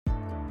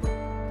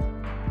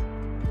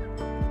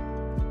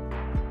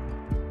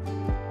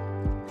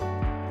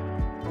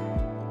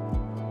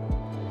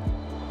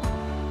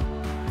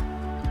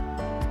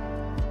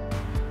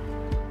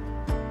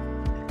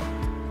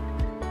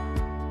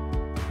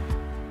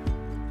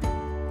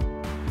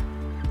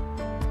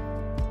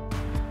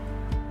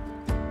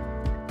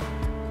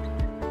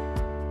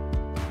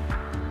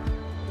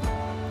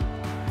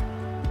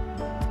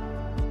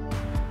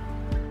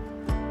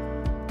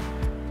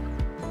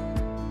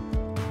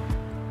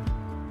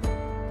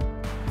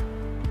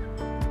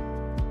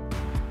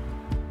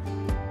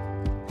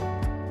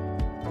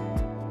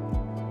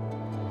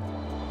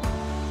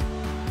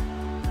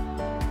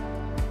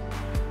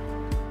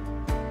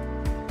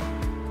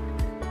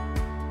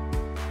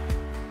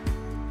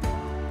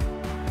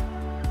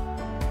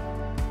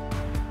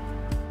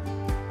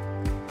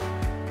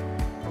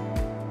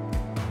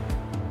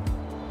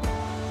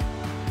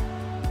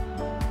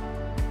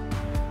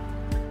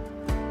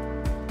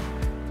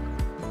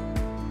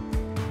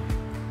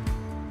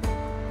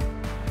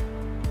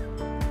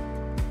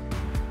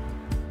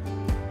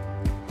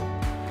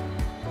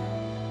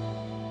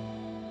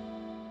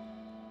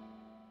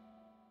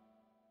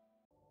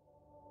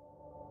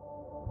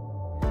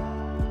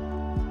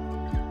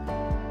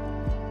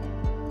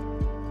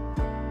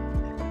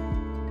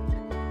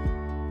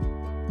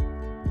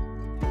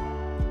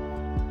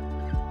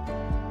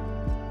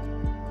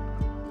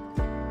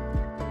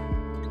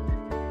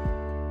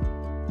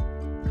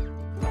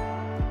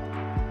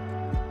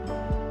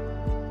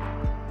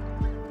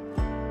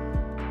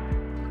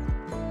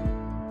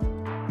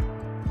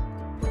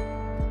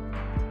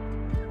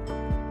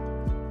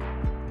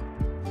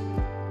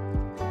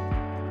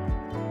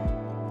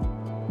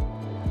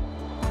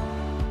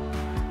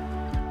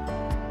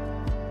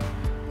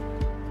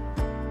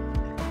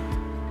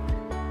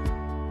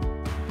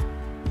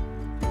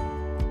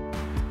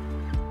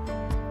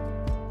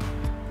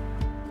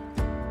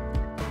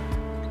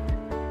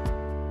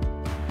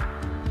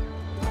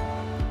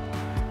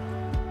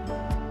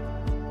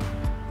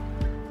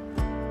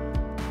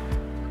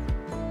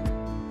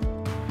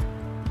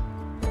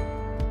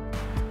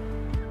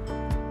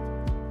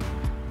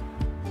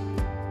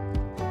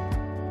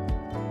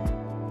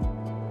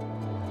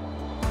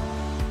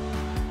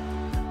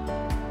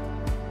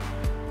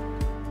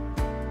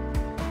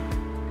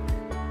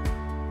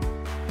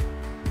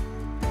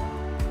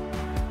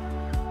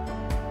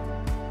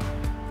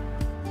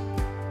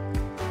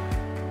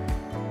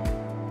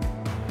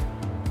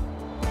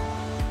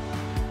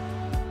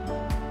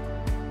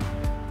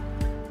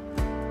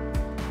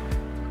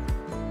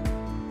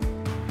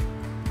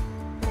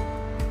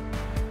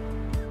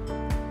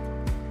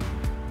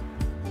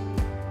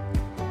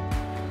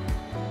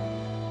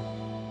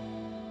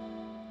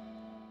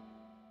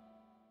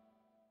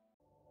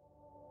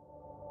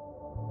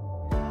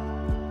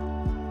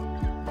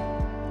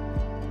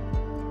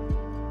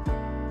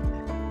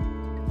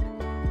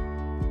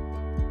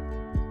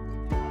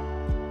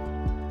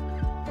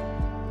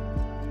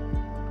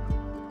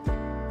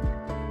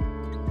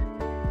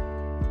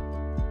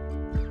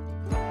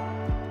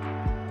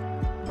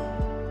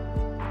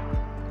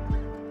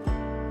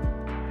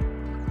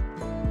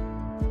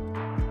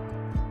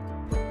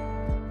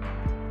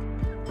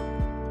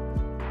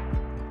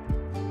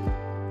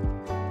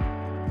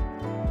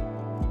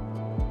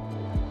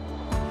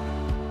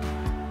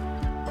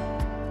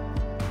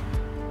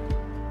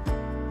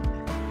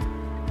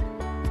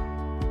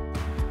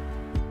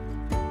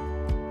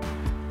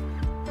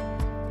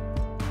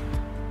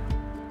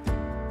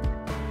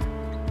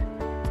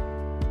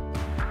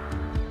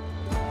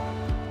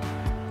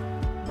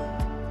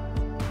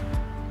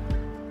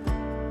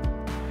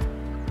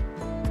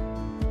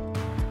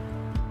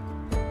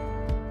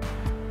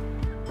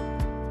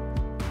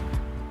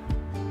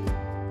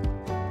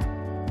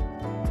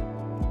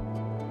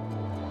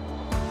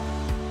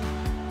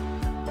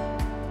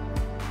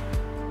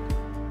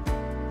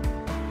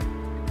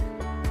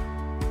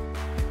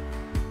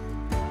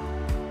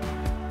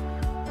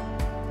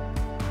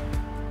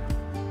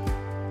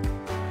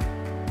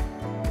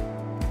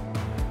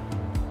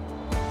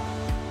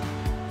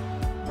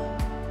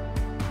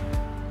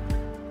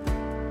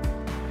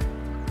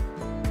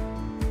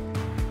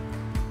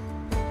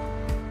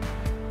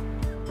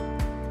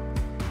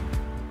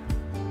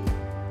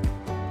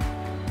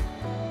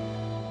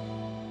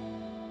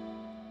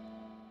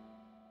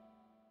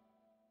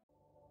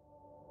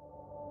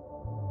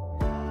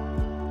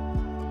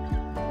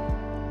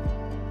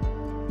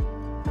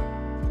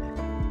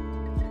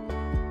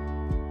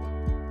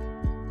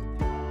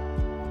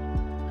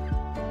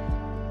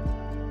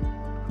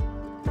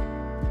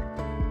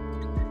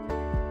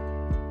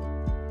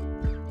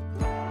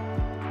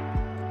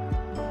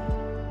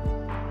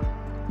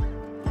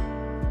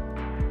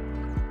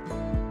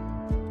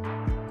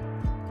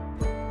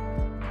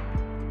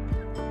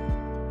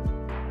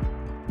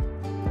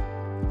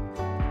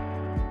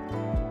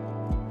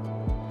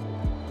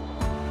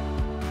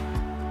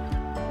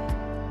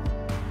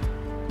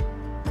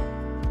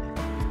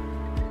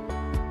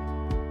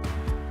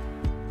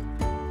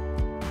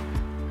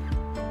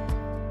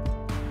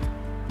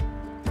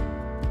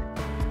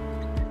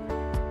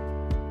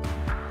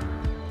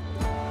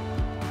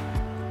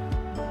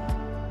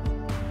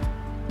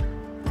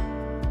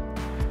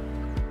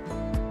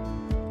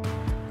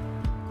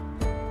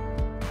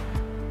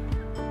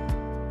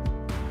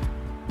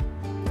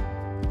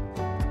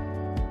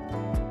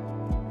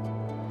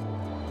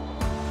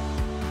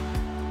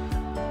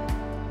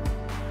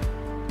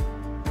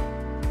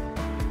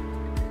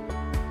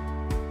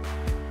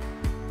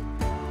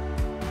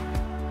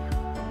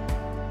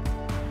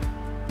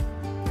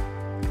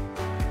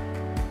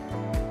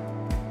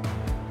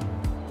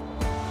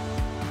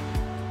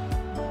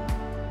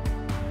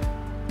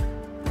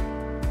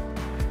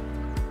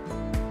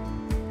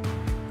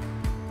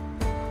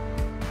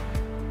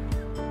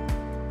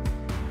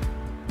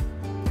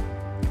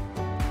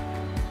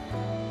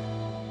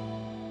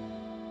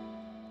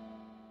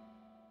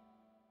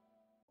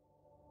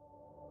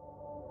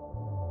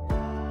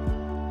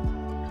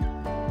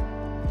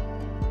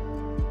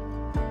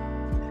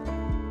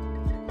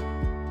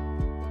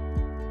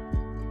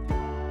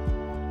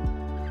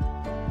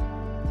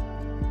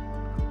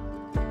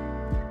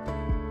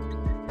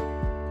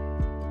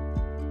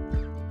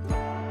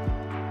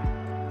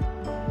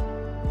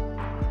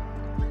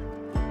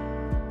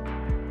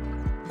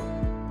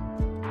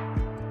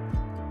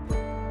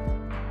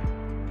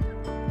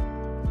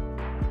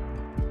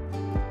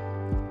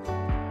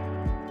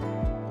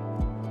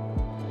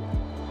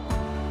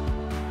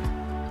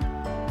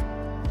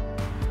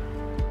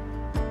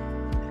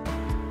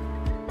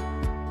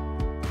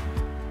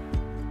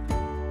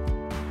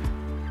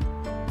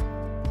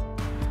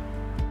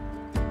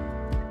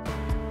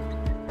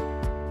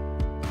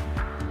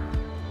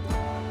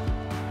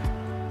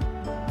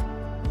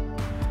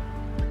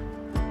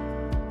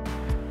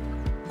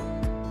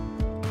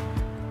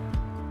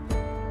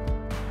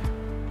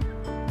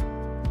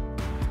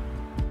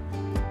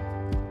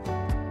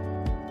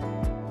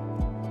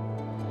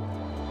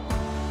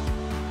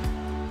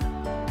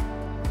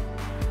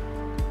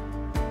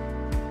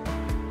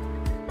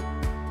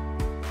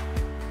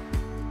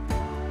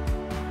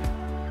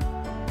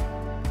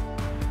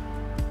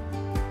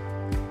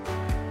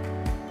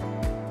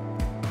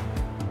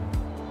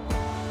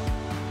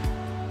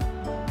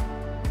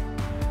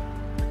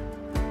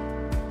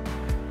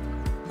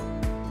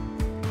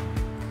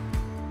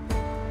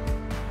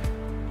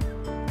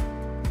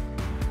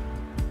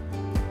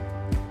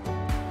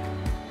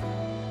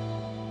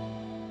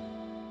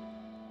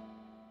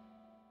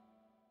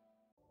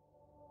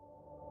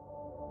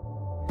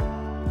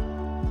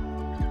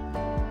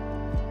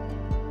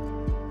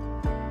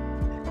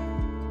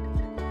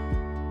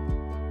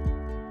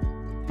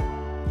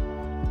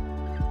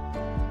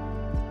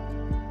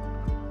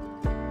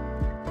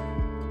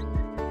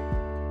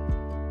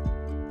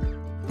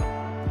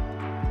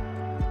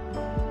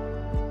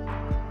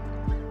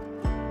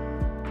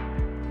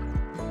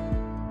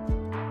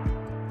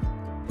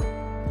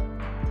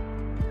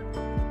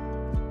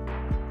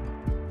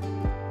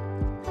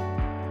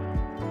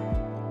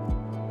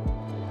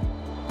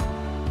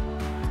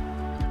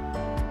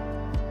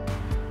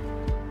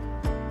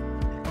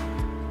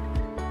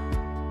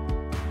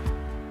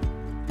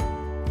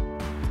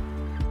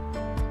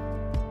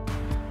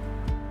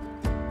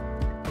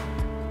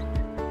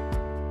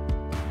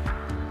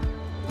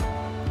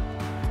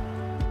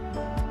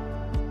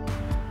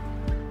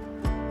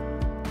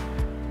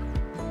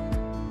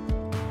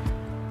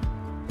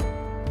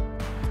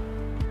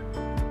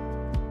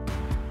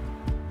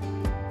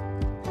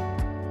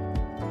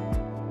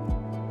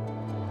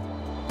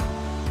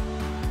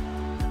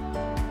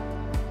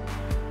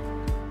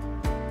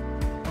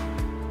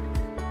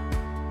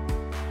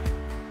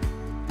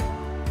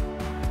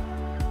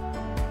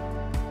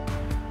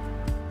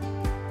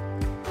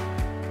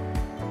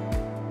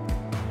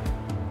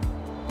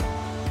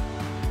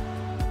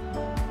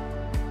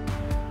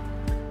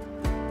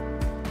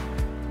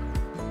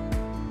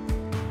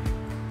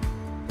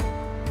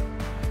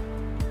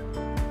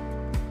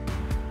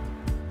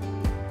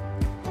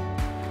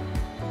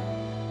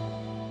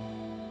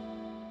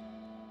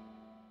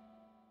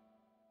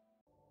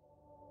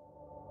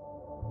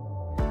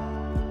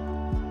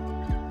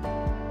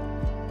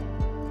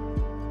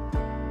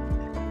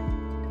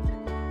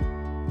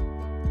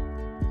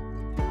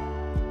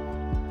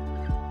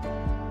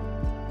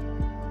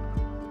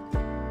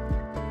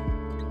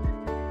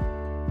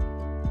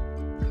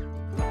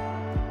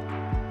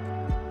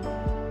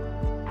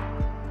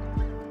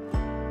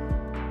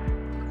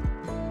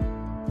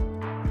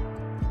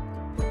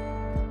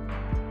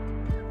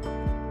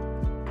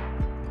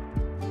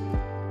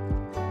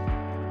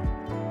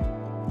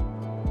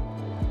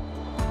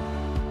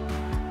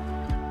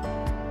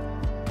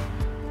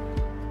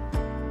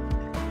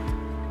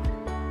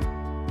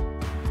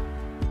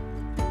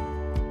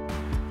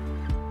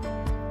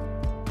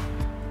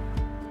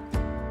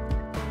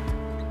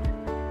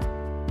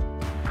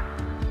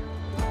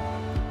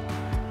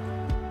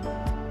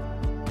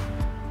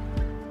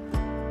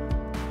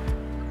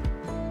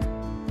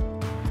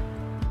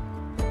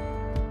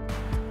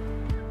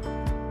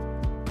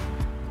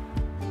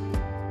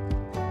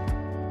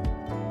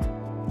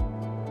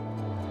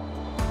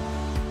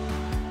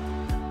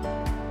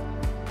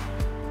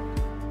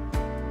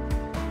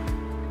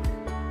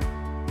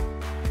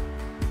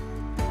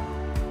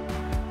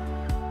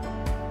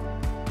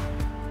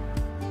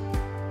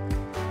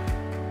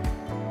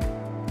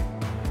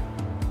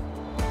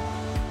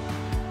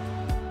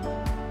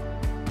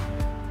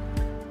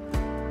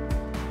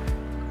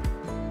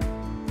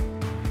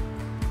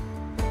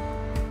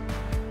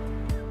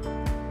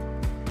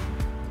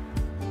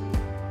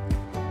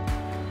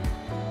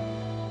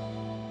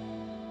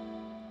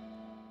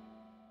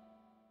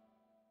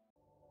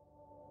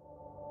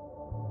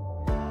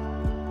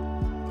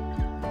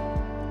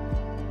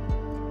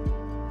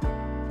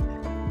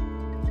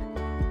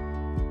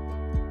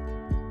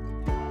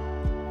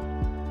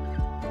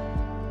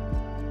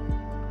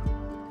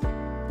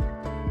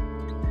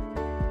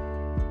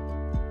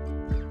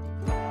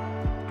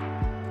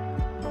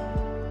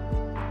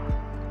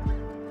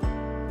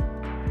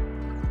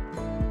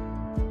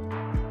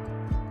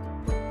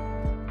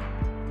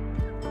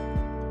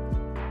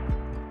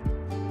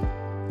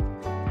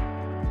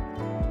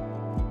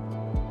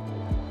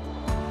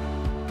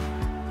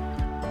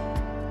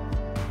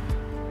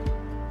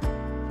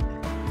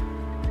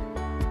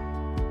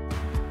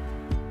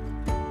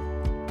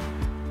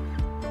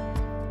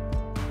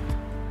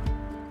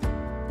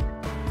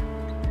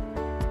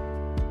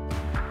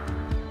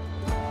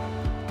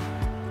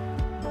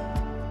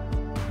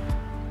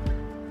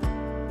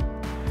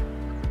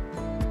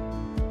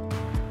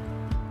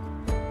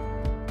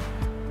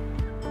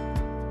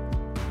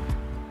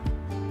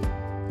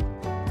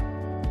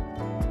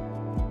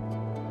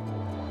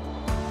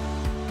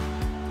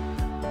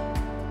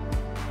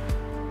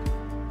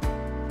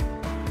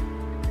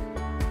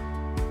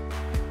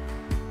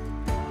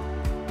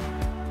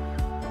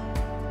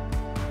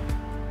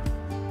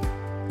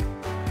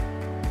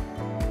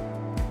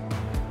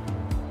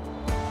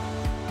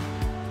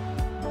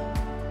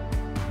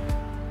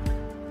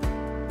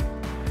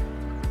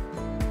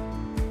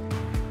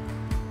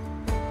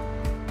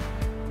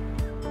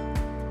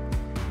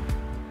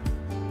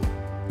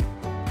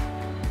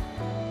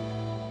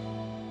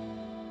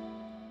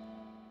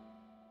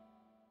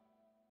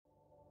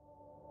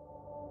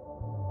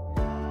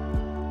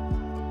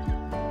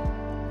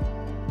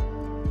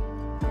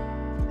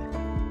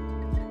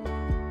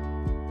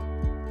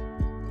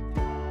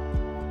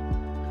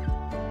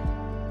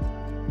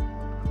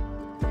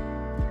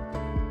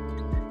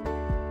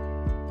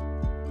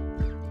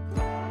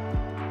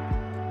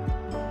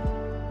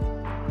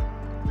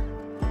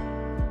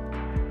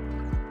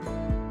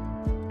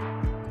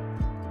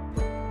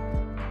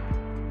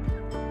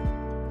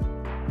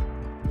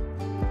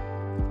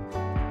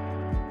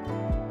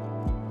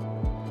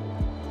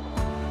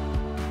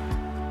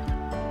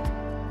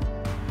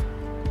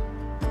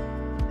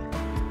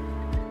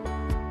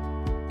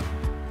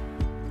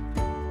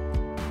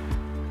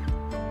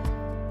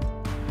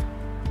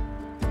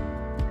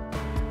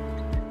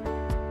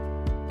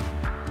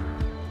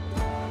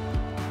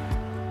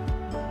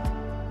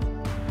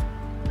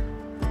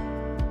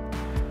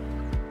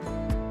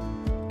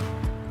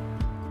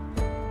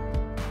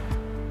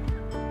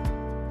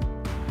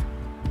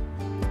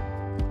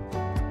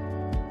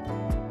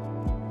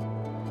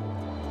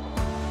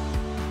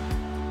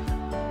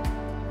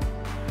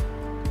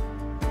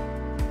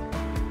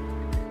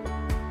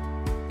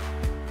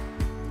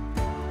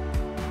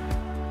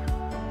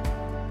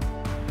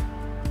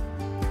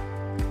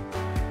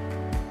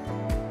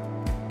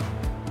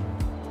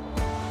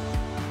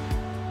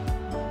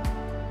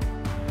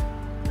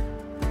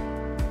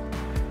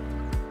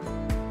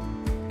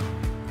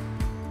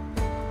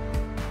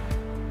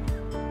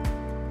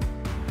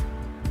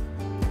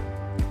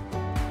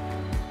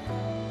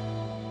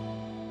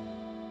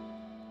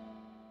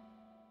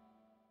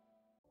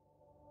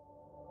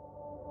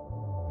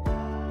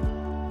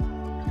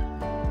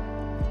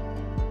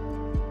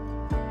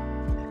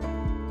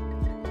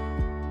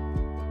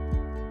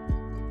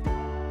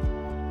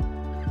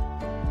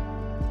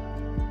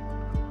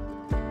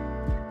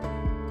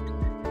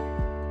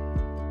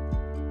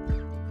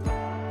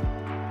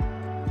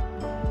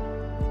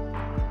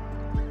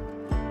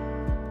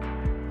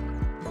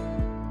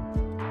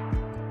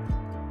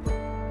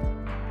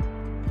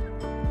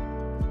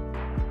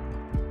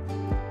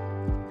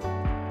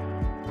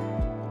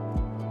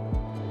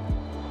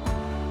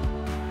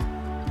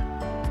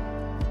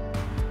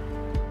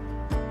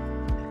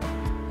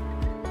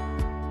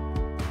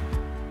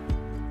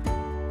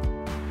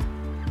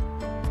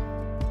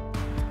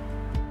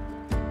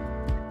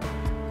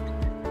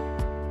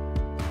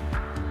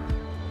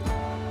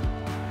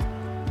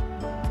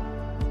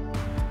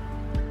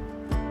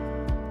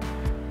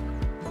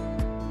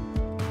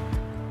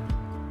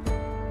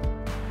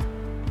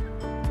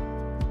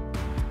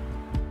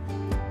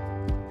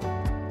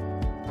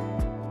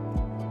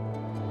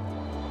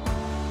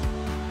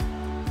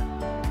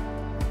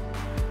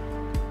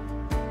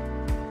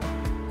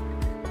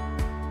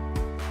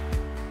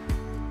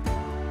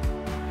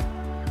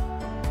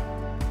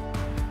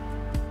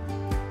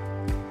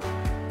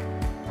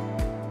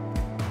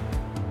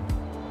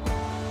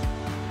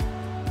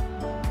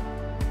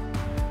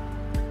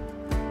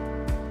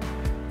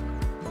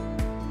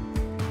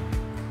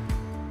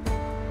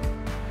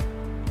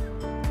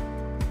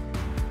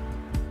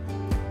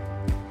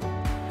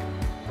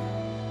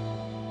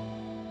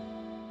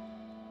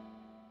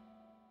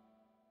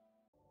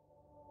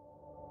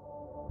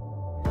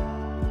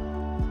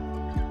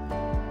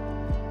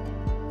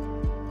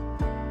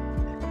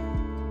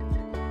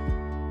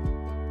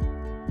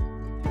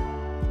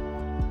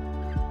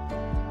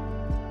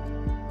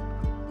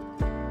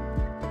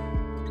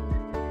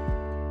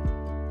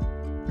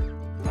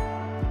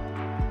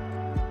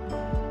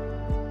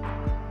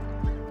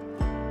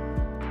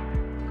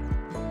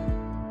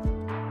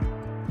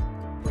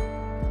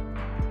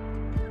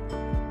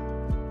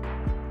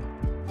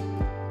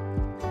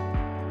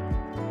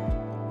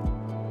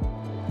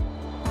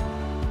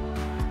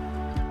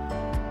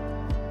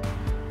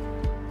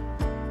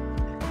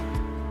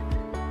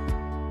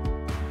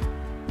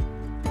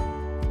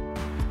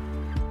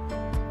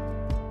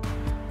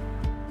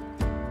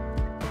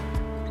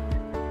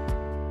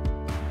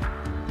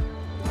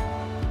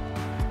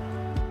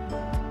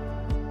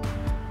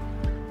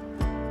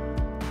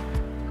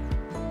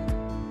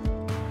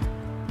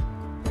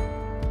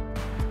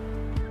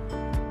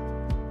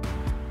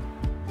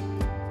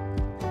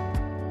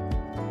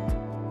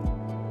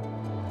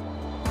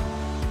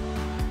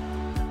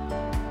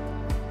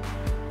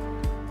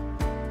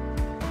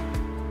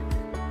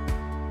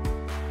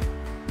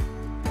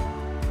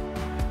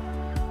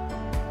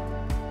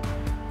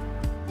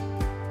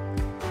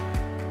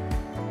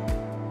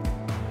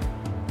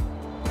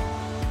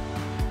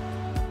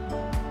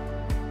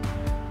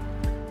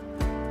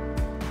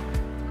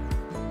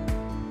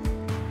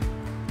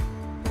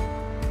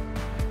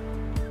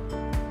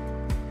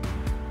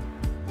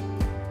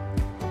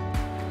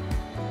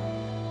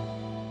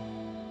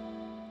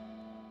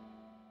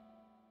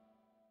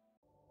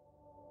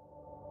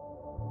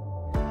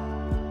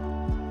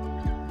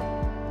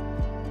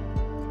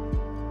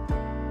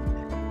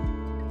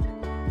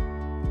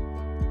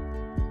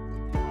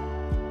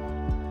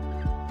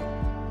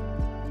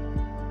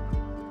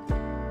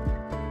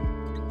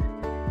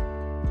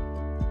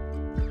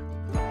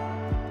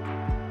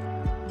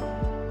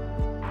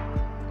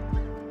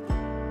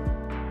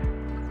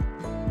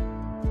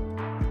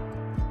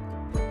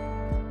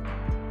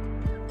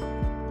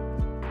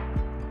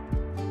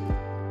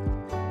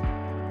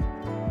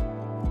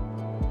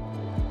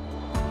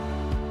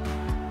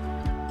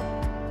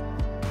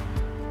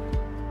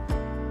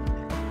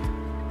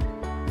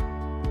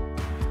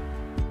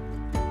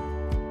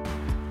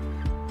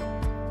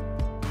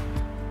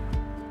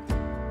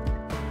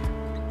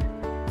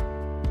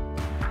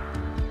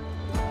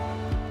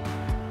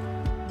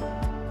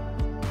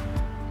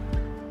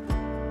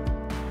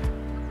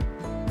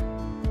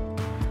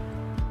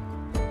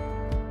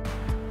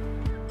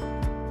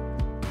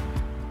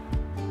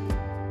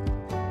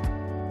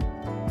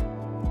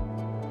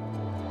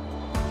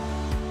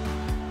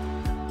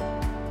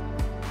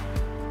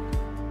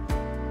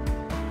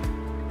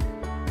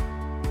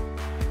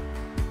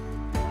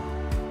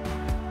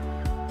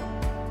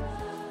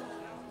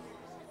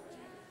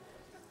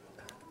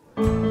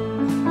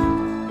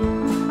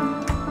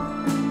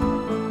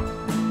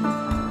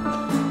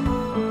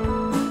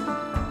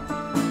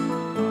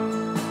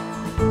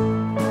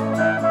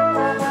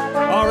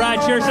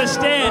church, let's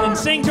stand and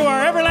sing to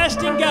our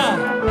everlasting God.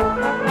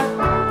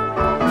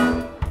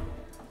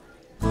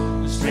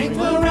 Strength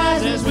will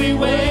rise as we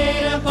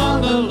wait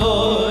upon the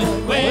Lord.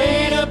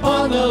 Wait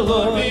upon the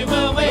Lord. We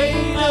will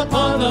wait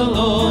upon the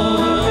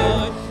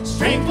Lord.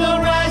 Strength will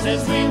rise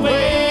as we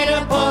wait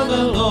upon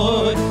the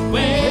Lord.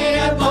 Wait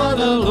upon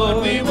the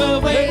Lord. We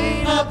will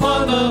wait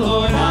upon the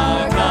Lord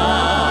our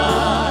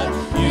God.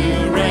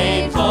 You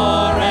reign forever.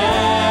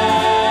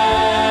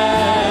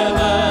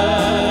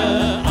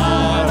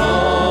 Our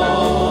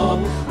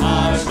hope,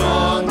 our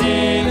strong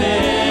deliverer.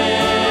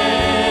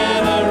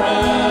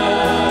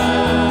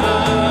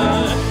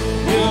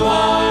 You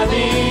are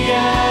the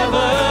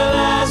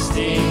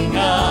everlasting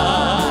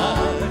God.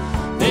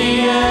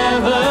 The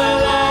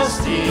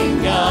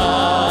everlasting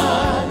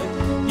God.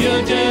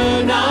 You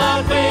do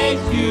not fade,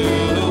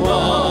 you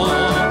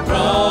won't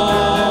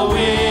grow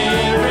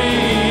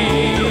weary.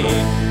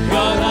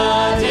 You're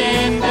the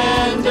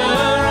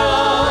defender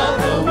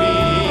of the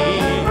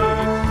weak.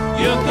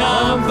 You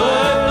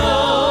comfort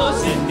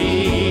those in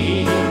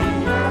need.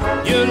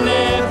 You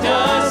lift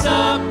us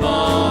up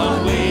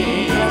on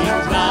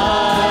wings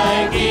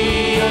like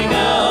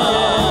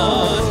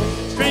eagles.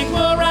 Strength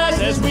will rise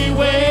as we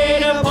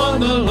wait upon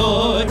the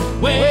Lord.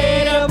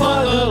 Wait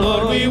upon the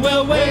Lord. We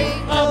will wait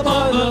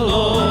upon the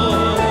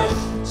Lord.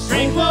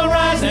 Strength will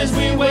rise as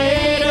we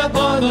wait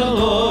upon the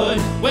Lord.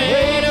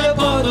 Wait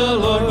upon the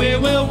Lord. We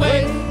will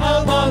wait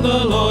upon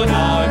the Lord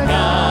our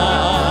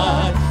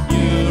God.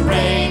 You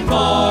reign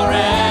forever.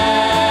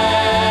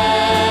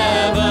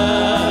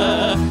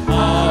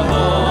 Our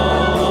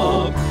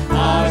hope,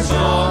 our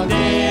strong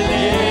deliverer.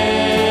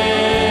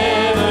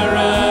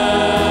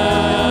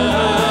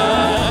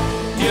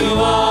 You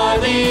are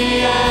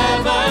the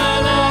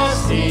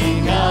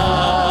everlasting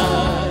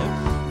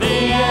God.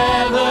 The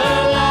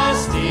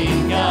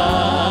everlasting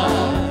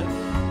God.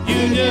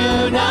 You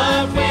do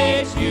not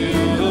fade,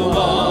 you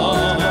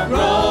won't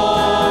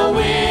grow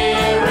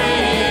weary.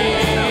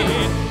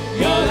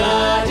 You're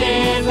the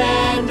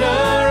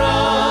defender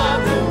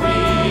of the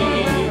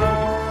weak.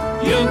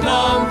 You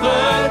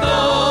comfort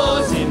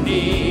those in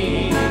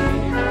need.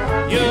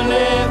 You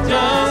lift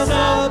us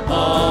up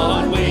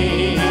on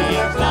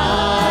wings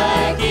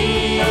like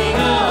eagles.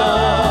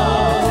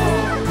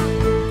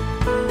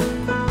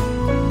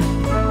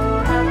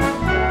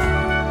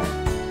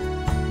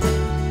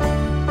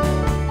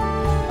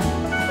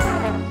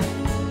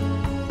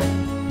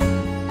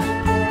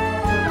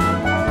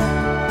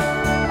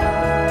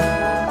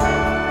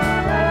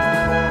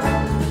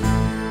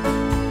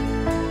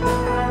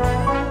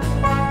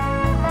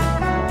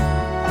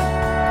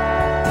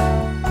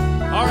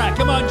 All right,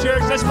 come on,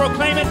 church. Let's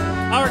proclaim it.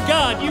 Our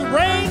God, you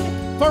reign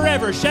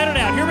forever. Shout it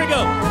out. Here we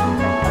go.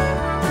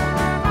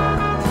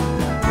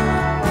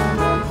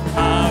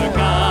 Our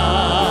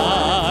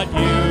God,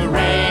 you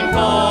reign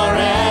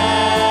forever.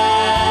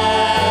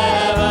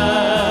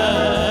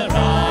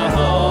 Our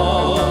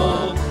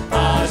hope,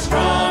 our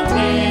strong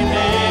deliverer.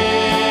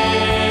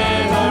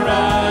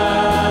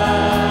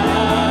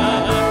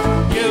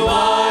 You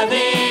are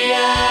the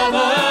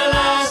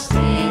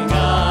everlasting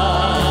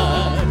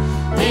God.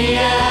 The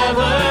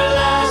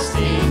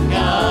everlasting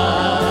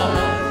God.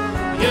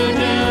 You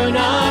do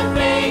not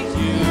fade,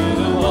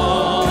 you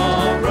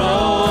won't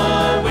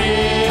grow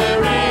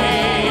weary.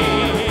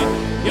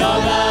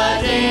 You're the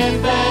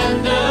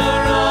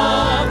defender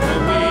of the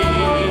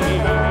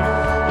weak.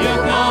 You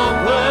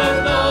comfort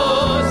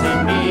those in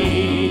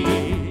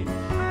need.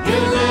 You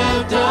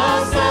lift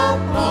us up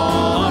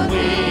on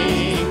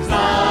wings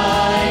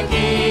like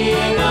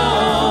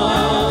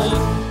eagles.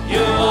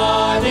 You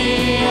are the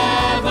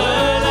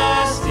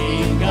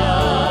everlasting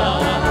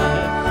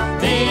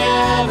God. The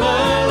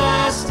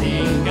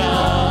everlasting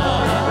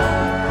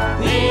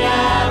God. The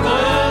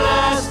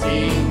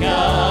everlasting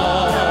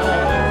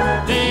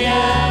God. The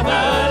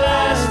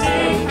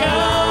everlasting God.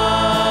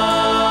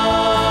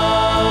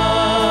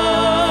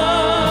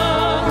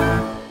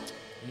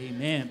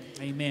 Amen.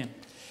 Amen.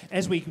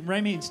 As we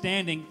remain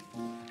standing,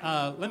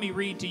 let me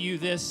read to you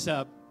this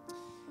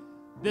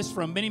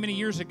from many, many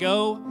years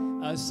ago,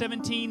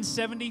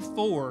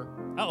 1774.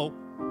 Uh-oh.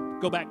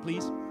 Go back,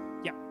 please.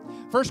 Yeah.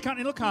 First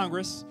Continental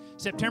Congress,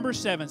 September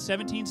 7th,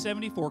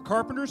 1774,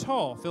 Carpenter's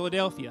Hall,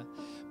 Philadelphia.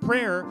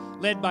 Prayer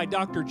led by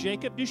Dr.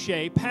 Jacob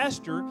Duché,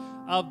 pastor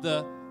of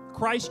the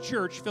Christ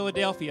Church,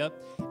 Philadelphia.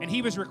 And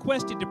he was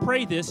requested to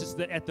pray this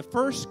at the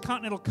First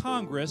Continental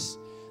Congress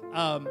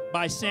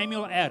by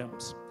Samuel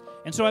Adams.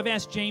 And so I've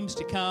asked James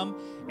to come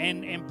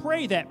and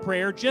pray that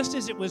prayer just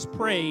as it was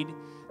prayed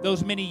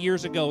those many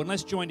years ago. And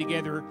let's join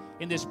together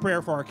in this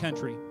prayer for our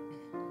country.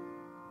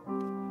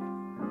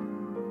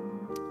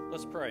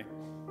 Let's pray.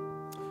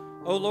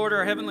 O Lord,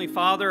 our heavenly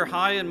Father,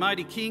 high and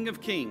mighty King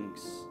of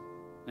kings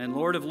and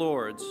Lord of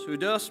lords, who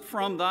dost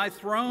from thy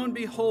throne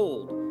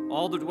behold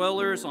all the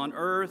dwellers on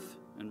earth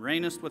and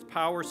reignest with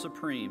power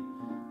supreme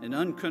and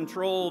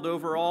uncontrolled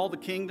over all the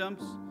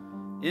kingdoms,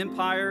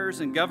 empires,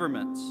 and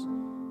governments,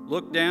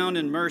 look down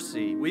in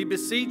mercy, we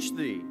beseech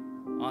thee,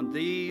 on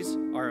these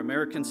our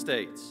American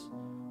states.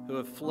 who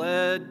have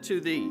fled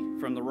to thee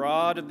from the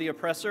rod of the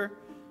oppressor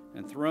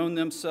and thrown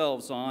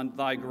themselves on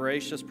thy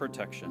gracious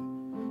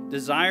protection,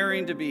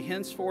 desiring to be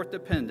henceforth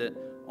dependent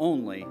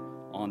only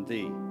on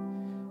thee.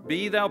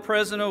 Be thou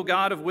present, O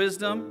God of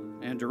wisdom,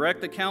 and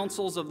direct the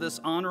counsels of this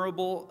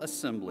honorable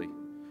assembly.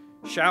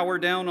 Shower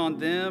down on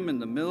them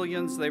and the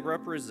millions they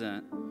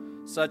represent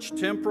such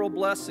temporal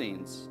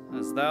blessings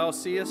as thou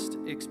seest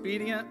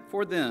expedient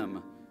for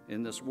them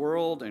in this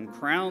world, and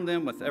crown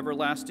them with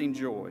everlasting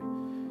joy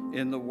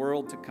in the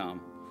world to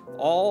come.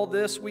 All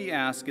this we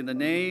ask in the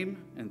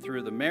name and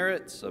through the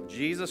merits of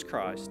Jesus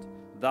Christ,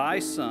 thy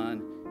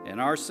Son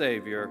and our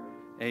Savior.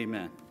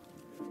 Amen.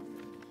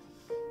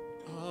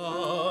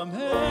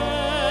 America,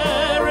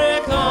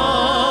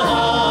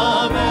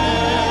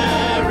 America,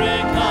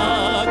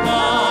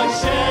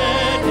 God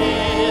shed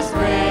his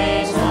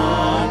grace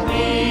on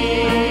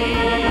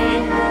thee.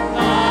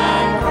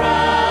 I'm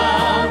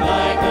proud,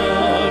 thy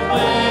good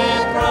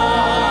with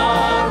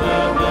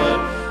brotherhood,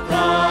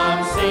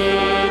 from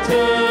sea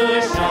to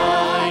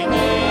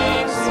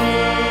shining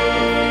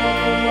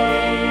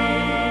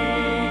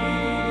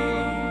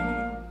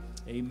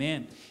sea.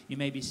 Amen. You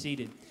may be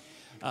seated.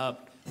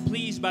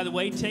 Please, by the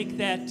way, take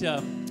that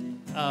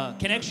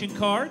connection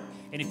card,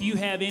 and if you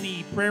have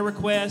any prayer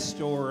requests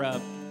or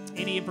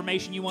any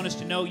information you want us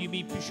to know, you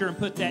be sure and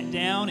put that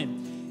down,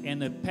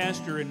 and the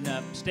pastor and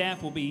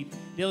staff will be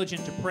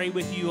diligent to pray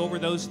with you over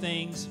those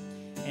things.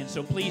 And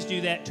so please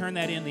do that. Turn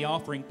that in the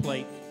offering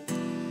plate.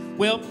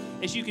 Well,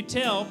 as you can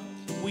tell,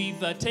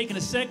 we've taken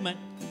a segment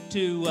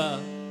to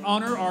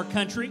honor our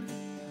country,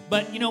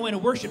 but you know, in a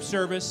worship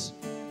service,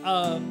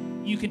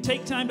 you can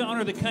take time to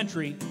honor the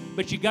country,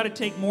 but you got to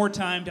take more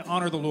time to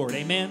honor the Lord.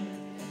 Amen.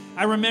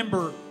 I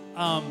remember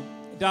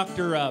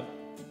Dr.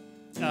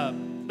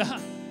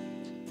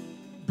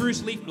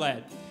 Bruce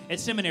Leafblad at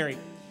seminary.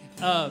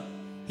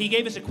 He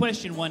gave us a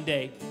question one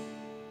day.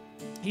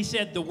 He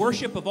said, "The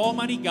worship of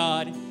Almighty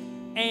God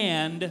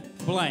and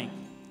blank."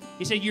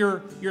 He said,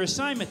 your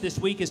assignment this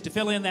week is to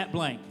fill in that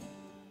blank.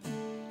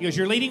 He goes,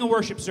 "You're leading a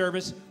worship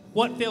service.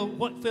 What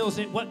goes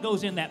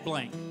in that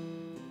blank?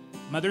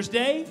 Mother's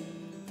Day,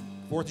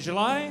 4th of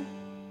July,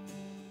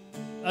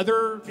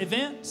 other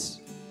events?"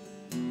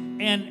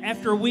 And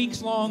after a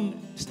week's long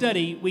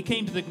study, we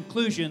came to the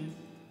conclusion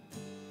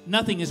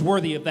nothing is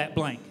worthy of that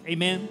blank.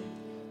 Amen?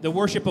 The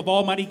worship of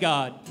Almighty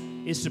God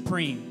is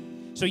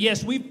supreme. So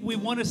yes, we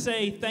want to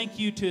say thank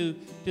you to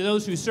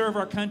those who serve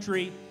our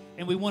country,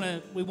 and we want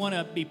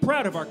to be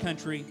proud of our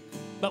country,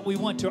 but we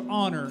want to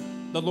honor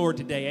the Lord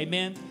today.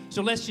 Amen?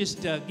 So let's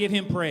just give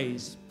him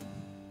praise.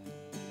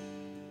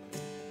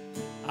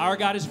 Our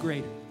God is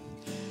greater.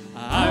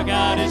 Our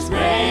God is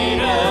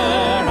greater,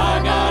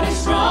 our God is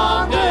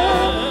stronger.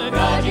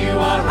 God, you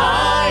are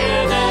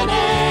higher than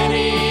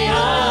any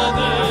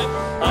other.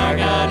 Our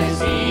God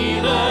is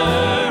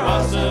healer,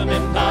 awesome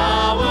in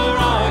power.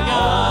 Our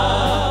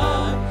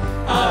God,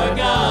 our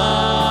God.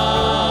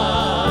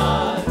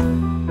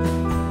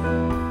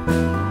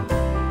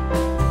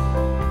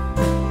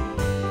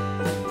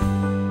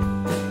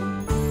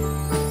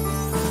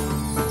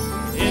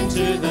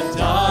 Into the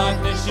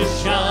darkness you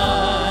shine.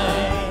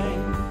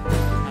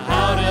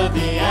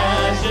 The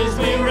ashes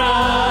we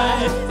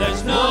rise,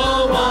 there's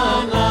no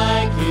one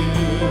like you,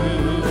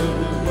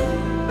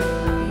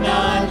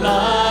 none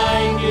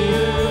like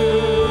you.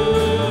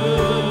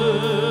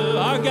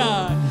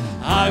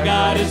 Our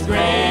God is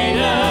greater,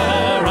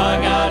 our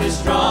God is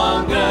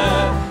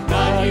stronger.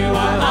 God, you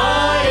are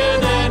higher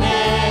than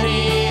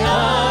any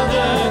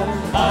other.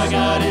 Our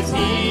God is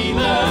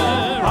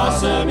healer,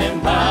 awesome in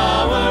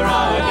power.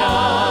 Our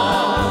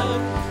God,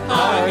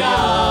 our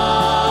God.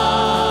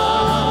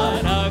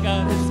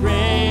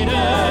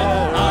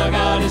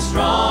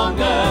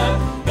 Stronger,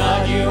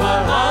 God, you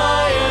are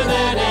higher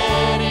than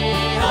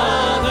any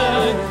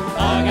other.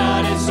 Our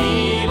God is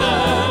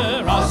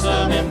healer,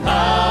 awesome in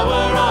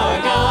power.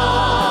 Our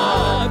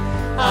God,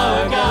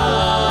 our God.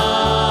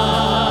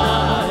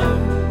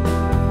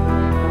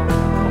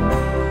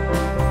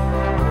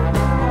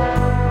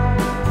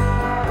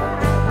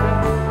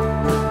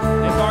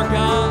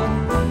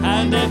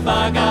 If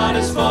our God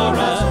is for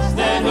us,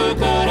 then who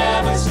could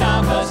ever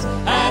stop us?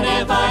 And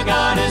if our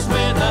God is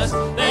with us,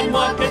 then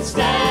what could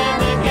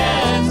stand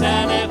against?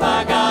 And if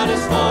our God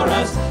is for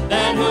us,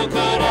 then who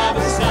could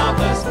ever stop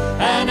us?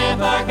 And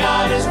if our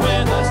God is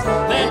with us,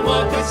 then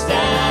what could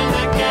stand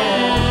against?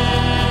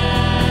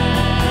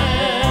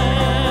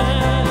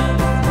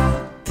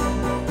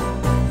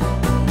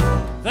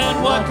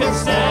 Then what could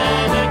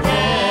stand against?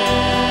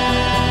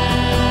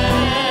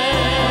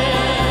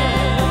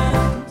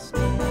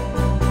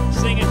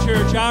 Sing it,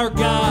 church. Our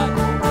God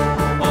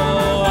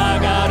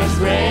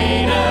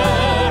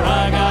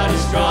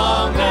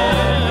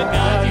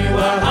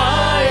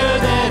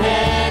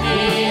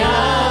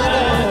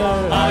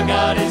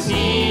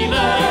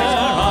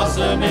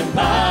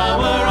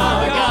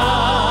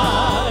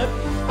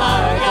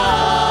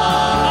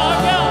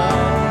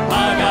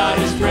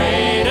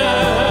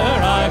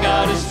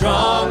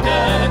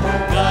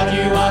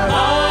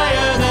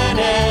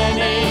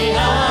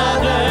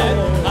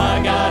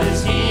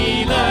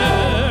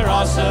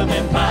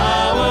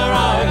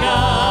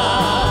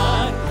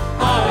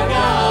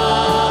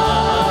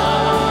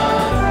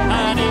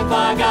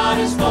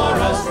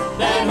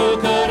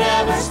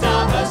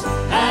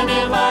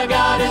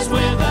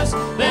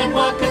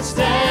can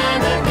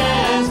stand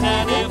against?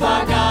 And if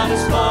our God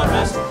is for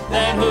us,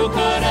 then who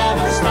could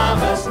ever stop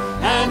us?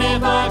 And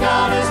if our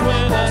God is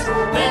with us,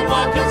 then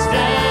what can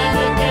stand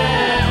against?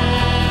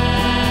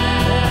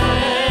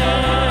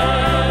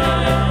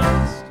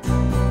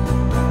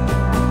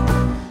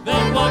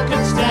 Then what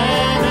can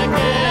stand against?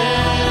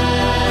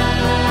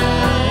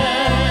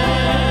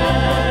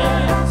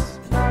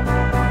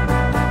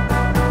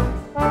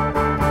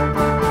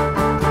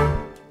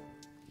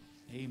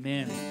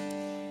 Amen. Go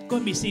ahead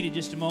and be seated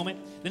just a moment.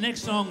 The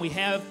next song we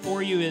have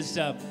for you is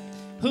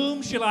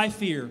Whom Shall I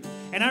Fear?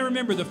 And I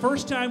remember the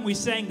first time we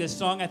sang this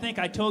song, I think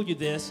I told you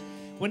this,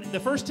 when the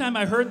first time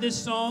I heard this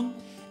song,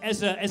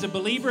 as a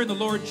believer in the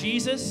Lord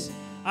Jesus,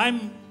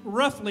 I'm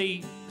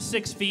roughly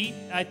 6 feet.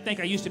 I think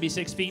I used to be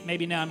 6 feet.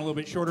 Maybe now I'm a little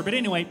bit shorter. But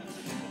anyway,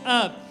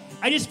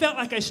 I just felt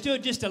like I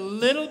stood just a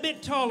little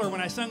bit taller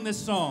when I sung this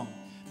song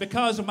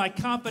because of my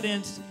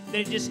confidence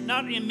that it just,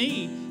 not in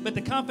me, but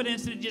the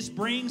confidence that it just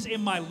brings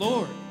in my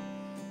Lord.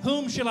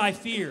 Whom shall I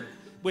fear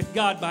with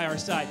God by our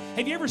side?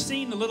 Have you ever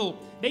seen the little,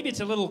 maybe it's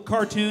a little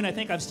cartoon, I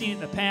think I've seen it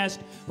in the past,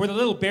 where the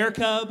little bear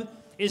cub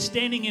is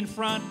standing in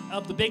front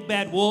of the big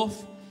bad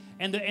wolf,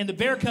 and the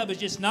bear cub is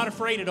just not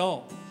afraid at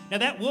all. Now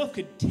that wolf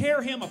could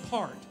tear him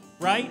apart,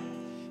 right?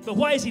 But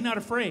why is he not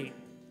afraid?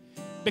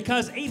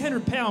 Because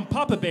 800-pound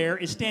Papa Bear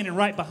is standing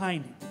right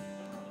behind him.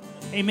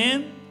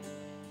 Amen?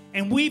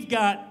 And we've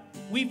got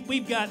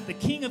the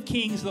King of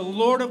Kings, the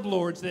Lord of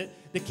Lords, the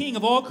King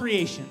of all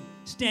creation,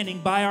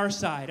 standing by our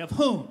side. Of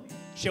whom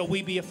shall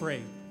we be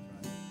afraid?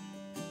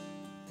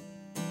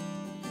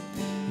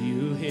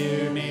 You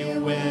hear me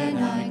when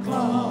I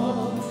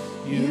call.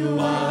 You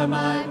are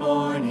my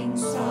morning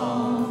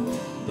song.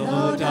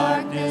 Though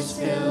darkness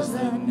fills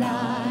the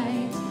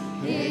night,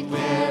 it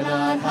will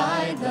not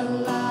hide the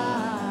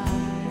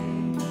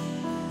light.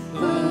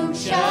 Whom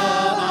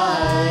shall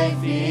I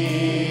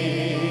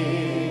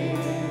fear?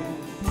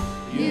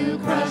 You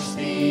crush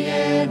the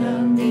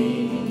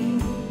enemy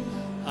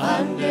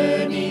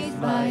underneath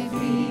my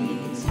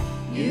feet.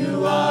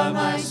 You are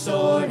my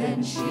sword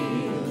and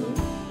shield,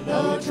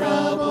 though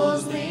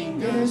troubles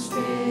linger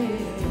still.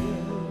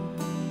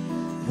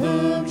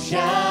 Whom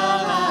shall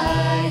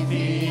I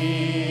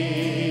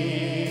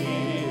fear?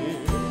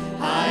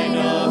 I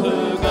know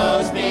who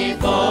goes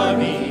before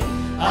me.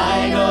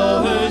 I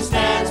know who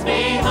stands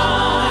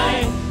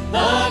behind.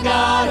 The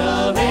God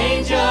of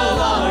angel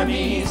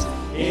armies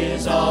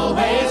is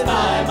always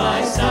by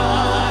my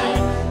side.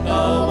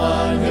 The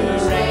one who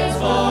reigns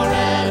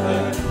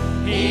forever,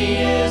 he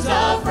is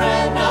a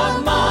friend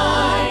of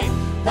mine.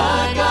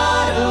 The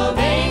God of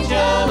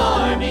angel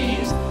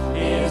armies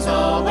is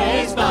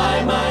always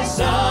by my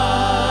side.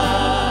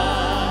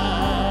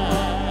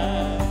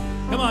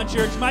 Come on,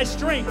 church. My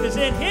strength is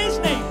in His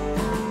name.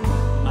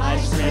 My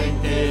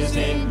strength is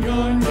in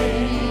your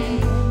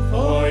name,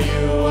 for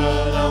you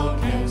alone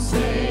can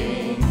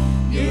save.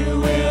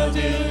 You will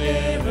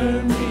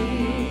deliver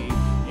me.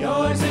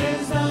 Yours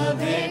is the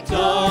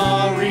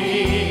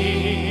victory.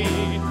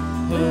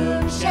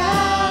 Whom shall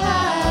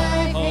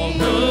I fear?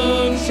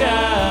 Whom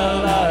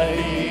shall I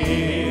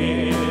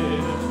fear?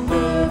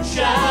 Whom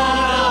shall I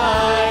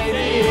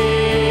fear?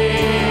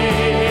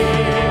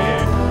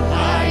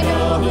 I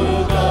know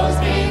who goes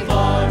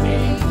before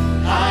me.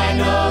 I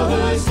know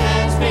who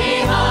stands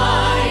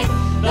behind.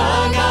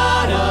 The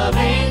God of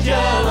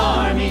angel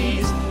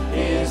armies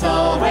is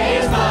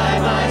always by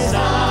my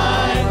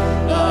side.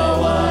 The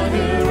one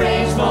who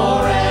reigns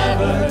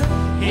forever,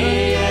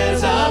 he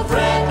is a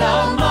friend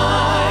of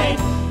mine.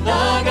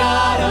 The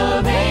God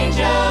of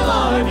angel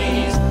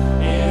armies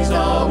is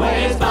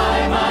always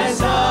by my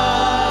side.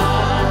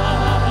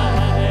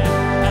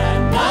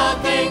 And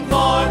nothing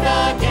formed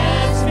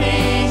against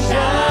me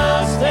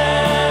shall stand.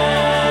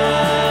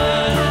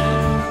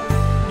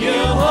 You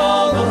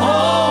hold the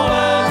whole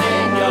world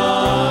in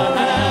your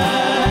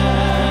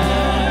hands.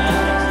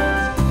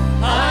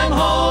 I'm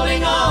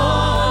holding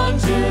on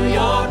to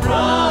your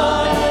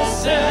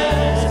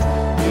promises.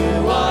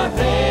 You are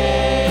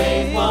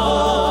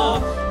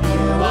faithful.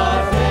 You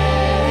are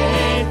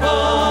faithful.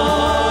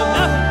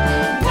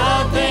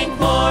 Nothing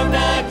formed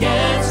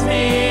against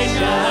me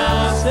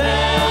shall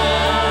stand.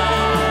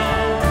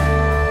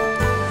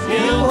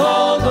 You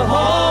hold the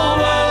whole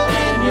world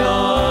in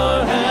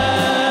your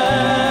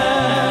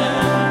hands.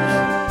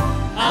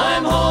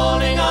 I'm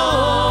holding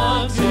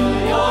on to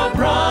your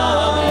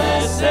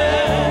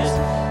promises.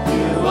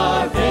 You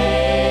are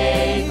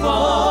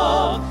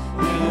faithful.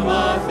 You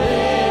are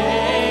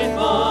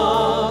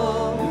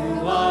faithful.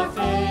 You are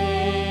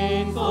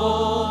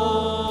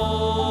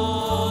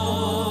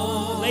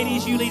faithful.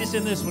 Ladies, you lead us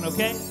in this one,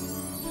 okay?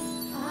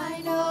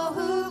 I know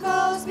who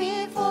goes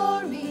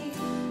before me.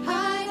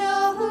 I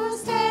know who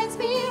stands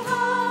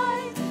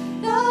behind.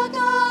 The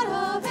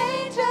God of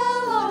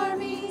angel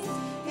armies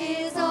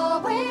is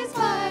always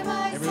by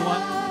my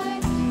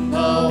side.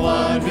 The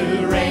one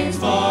who reigns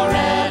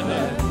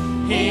forever,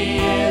 he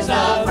is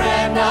a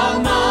friend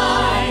of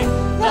mine.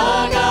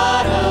 The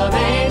God of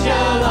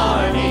angel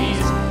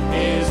armies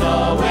is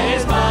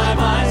always by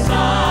my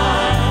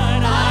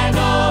side. I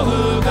know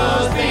who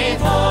goes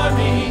before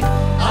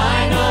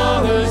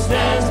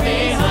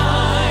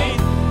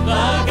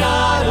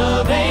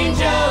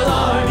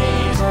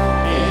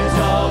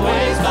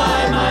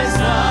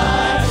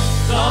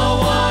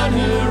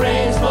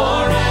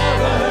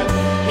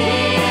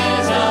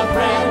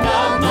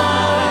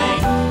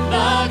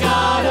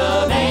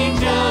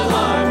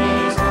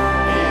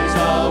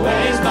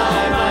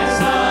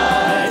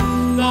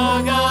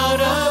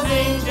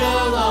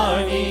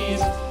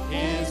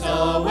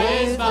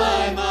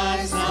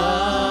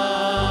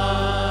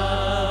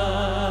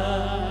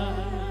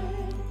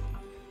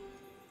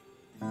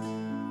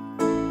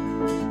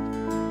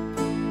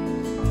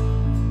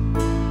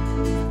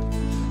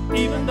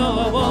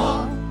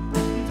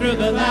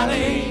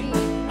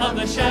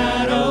the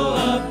shadow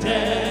of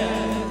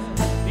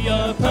death.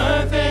 Your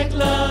perfect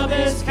love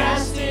is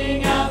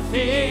casting out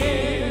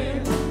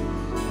fear.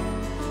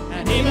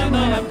 And even though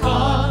I'm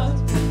caught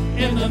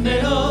in the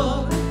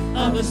middle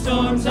of the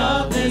storms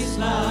of this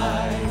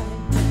life,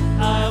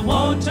 I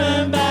won't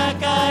turn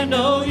back, I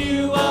know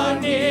you are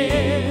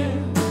near,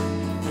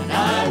 and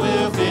I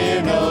will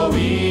fear no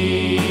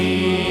evil,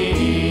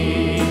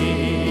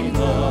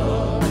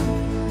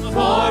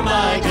 for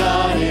my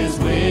God is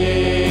with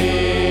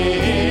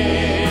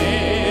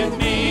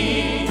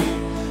me,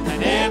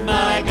 and if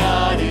my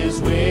God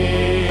is with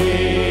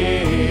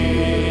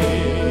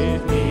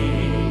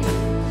me,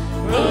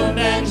 whom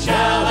then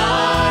shall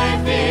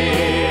I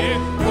fear?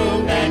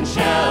 Whom then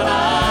shall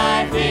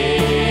I fear?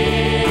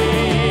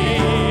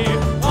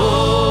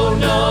 Oh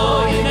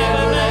no, you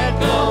never let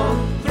go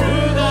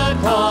through the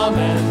calm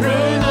and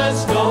through the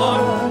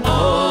storm.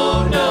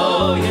 Oh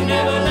no, you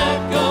never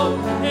let go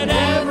in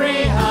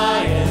every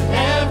high and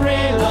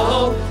every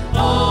low.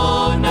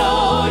 Oh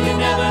no, you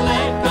never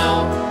let go.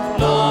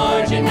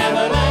 Lord, you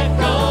never let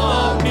go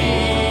of me.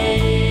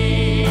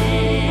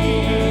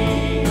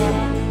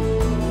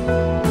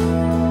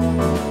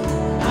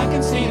 I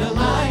can see the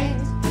light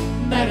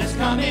that is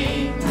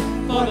coming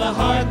for the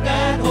heart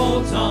that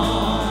holds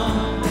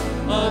on.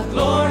 A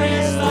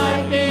glorious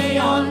light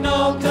beyond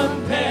no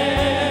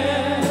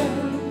compare.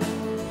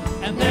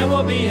 And there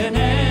will be an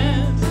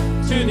end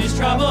to these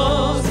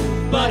troubles,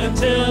 but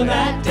until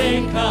that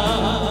day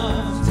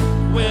comes,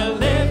 we'll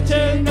live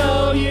to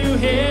know you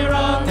here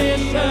on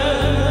this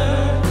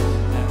earth.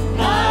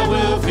 And I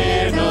will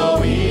fear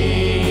no evil,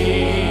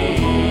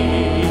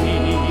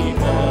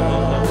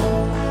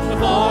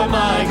 for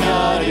my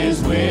God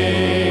is with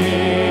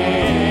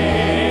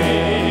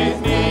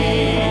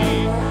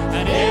me,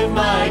 and if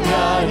my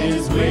God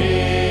is with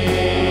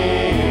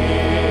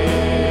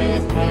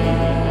me,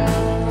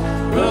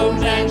 whom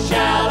then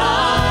shall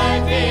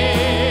I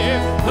fear?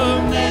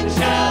 Whom then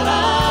shall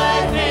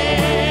I fear?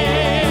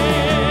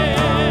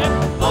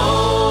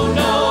 Oh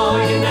no,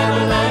 you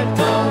never let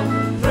go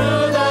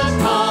through the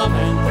calm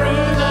and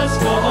through the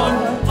storm.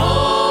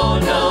 Oh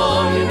no,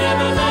 you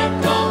never let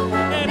go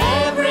in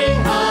every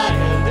high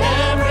and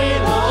every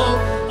low.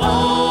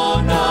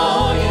 Oh no,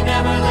 you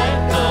never let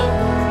go.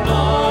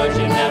 Lord,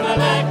 you never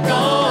let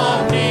go of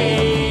me.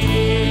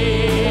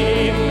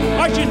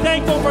 Aren't you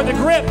thankful for the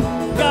grip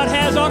God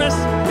has on us?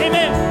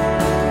 Amen.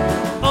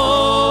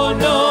 Oh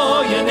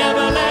no, you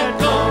never let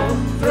go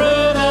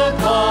through the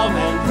calm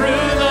and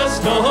through the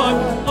storm.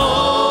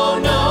 Oh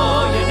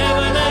no, you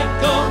never let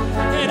go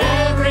in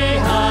every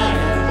high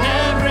and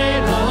every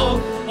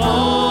low.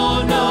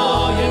 Oh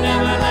no, you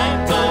never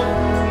let go.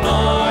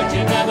 Lord,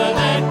 you never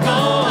let go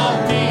of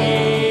me.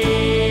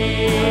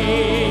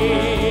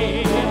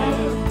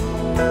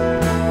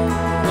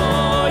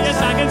 Oh yes,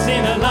 I can see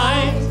the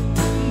light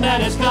that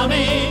is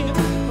coming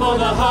for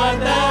the heart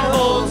that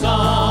holds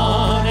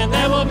on. And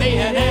there will be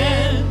an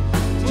end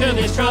to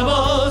these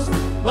troubles,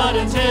 but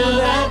until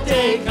that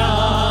day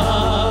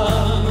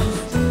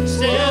comes,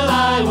 still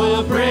I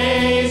will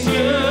praise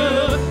you.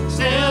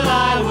 Still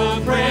I will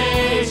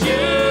praise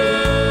you.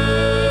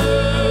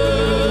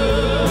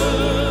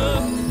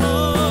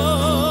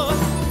 Oh,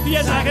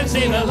 yes, I can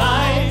see the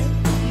light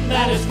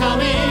that is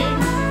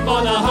coming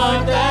for the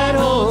heart that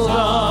holds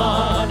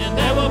on. And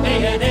there will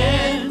be an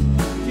end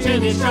to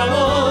these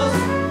troubles,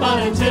 but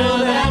until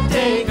that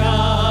day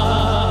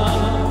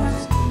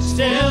comes,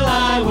 still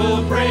I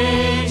will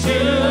praise you.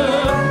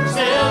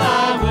 Still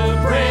I will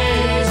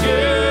praise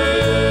you.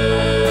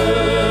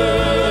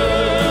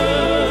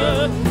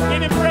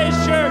 Give him praise,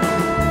 church.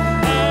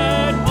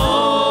 And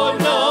oh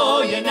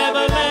no, you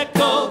never let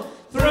go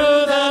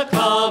through the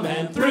calm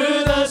and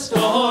through the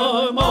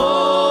storm.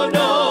 Oh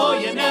no,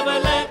 you never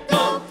let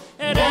go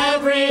in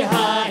every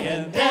high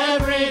and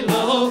every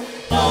low.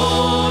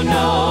 Oh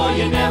no,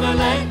 you never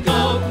let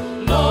go.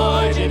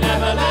 Lord, you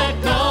never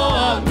let go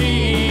of me.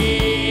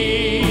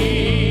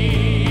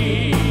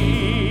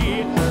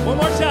 One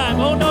more time.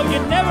 Oh no, you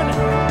never.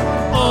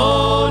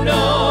 Oh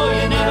no,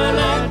 you never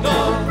let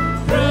go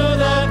through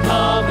the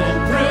calm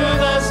and through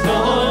the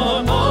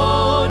storm.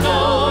 Oh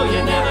no,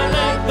 you never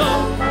let go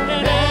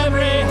in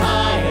every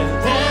high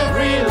and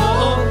every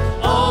low.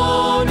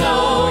 Oh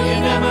no, you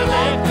never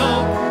let go.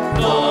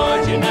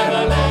 Lord, you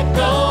never let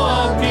go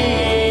of me.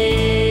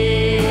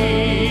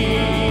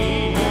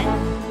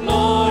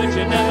 Lord,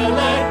 you never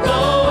let go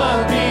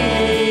of me.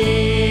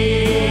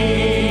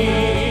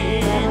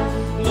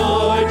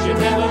 Lord, you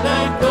never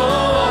let go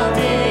of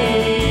me.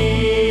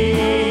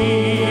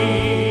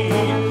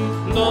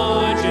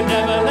 Lord, you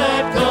never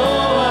let go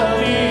of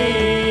me.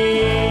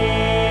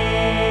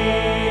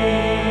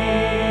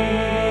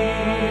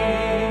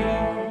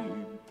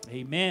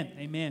 Amen.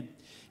 Amen.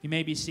 You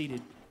may be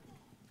seated.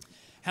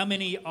 How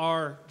many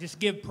are just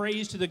give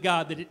praise to the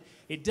God that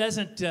it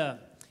doesn't,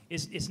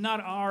 it's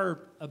not our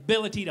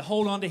ability to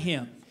hold on to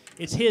Him.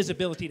 It's His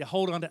ability to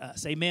hold on to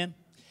us. Amen.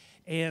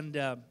 And,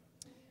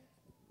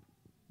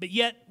 but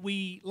yet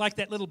we, like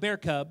that little bear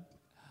cub,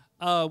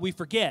 we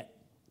forget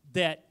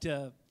that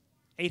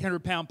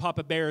 800-pound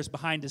Papa Bears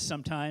behind us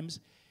sometimes,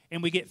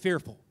 and we get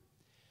fearful.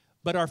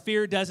 But our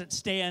fear doesn't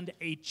stand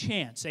a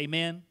chance,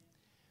 amen,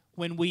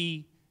 when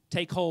we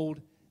take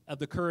hold of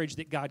the courage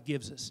that God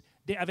gives us.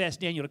 I've asked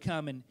Daniel to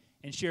come and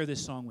share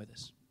this song with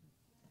us.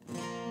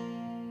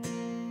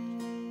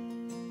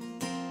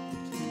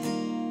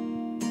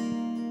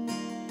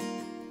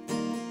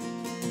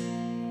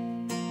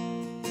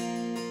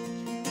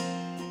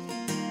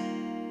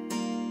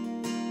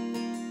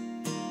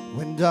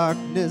 When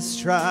darkness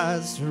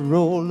tries to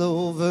roll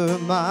over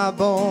my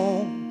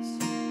bones,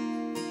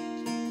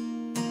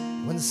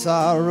 when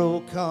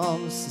sorrow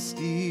comes to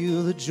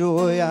steal the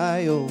joy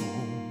I own,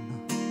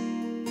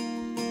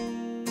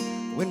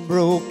 when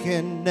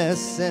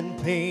brokenness and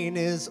pain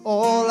is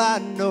all I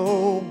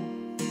know,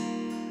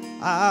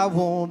 I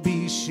won't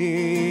be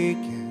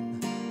shaken.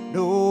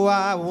 No,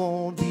 I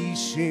won't be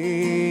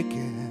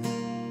shaken.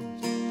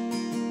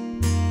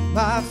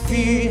 My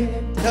fear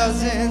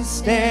doesn't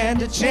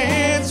stand a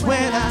chance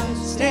when I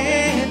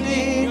stand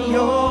in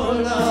your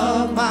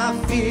love. My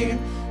fear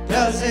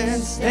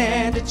doesn't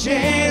stand a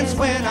chance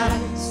when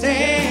I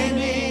stand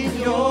in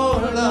your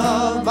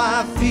love.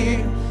 My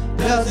fear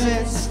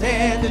doesn't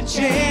stand a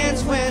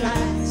chance when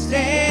I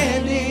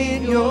stand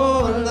in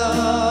your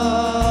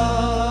love.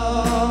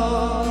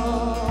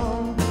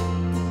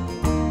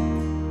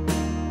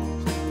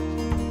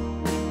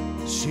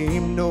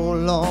 Shame no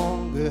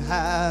longer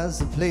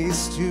has a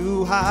place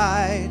to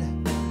hide,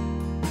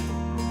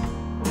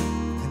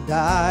 and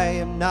I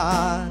am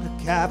not a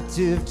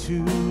captive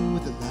to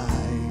the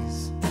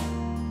lies.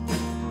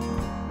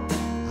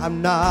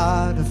 I'm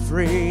not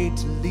afraid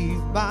to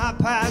leave my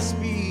past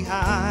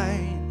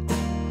behind.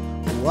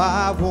 Oh,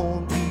 I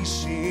won't be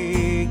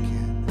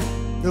shaken.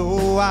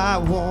 No, I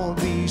won't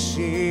be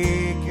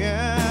shaken.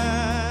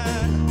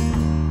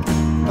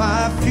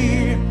 My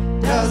fear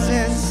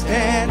doesn't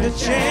stand a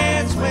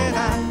chance when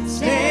I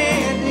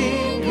stand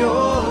in your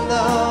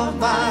love.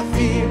 My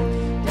fear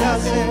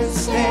doesn't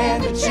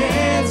stand a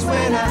chance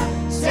when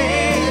I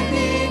stand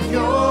in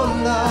your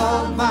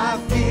love. My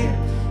fear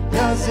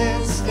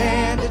doesn't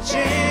stand a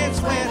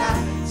chance when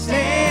I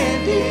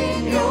stand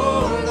in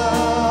your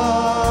love.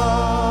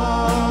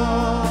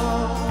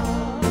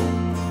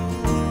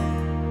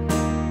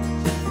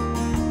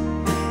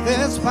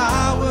 There's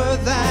power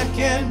that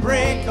can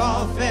break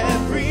off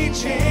every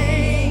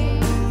chain.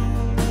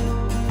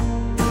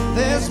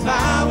 There's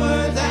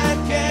power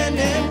that can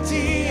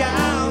empty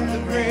out the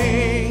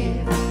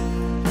grave.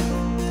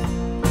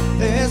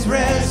 There's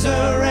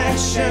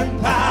resurrection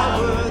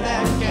power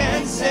that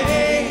can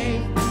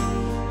save.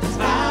 There's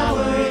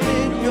power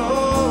in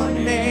your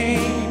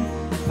name.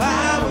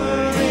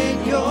 Power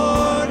in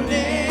your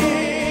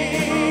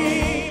name.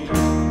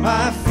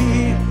 My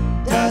fear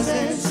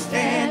doesn't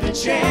stand a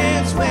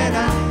chance when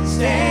I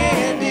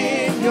stand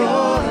in your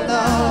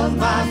love.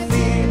 My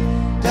fear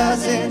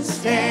doesn't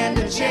stand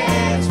a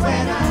chance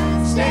when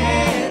I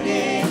stand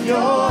in your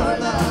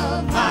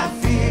love. My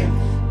fear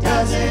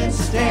doesn't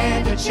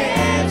stand a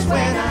chance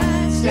when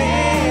I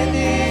stand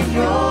in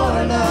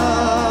your love.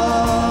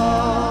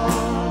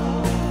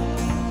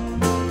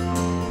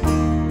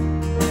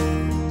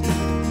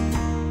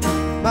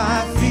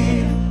 My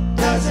fear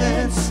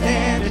doesn't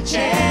stand a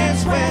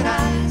chance when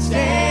I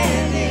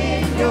stand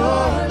in your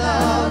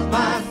love.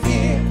 My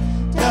fear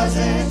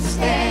doesn't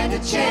stand a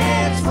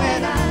chance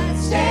when I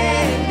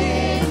stand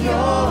in your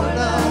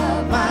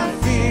love. My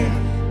fear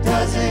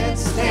doesn't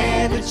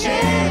stand a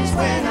chance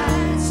when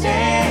I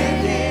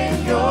stand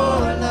in your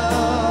love.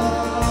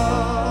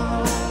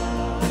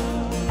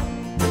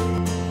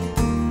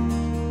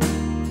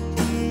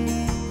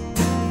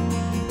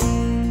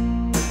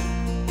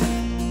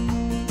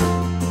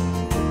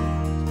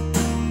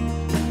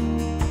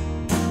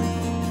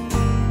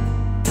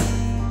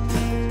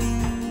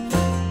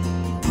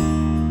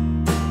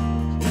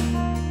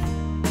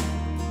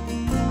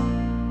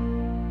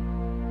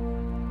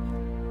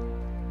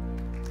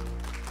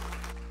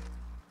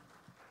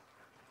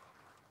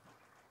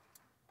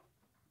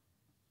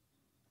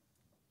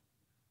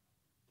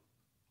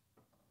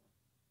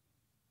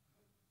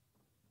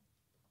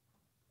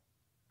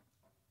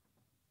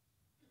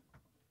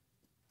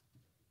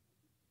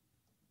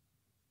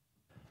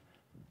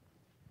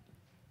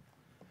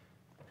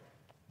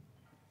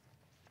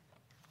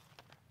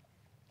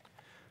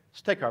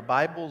 Let's take our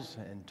Bibles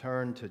and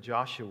turn to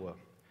Joshua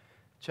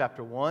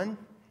chapter 1.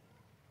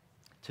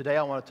 Today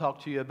I want to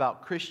talk to you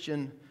about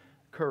Christian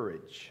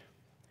courage.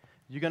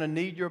 You're going to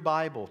need your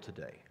Bible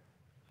today.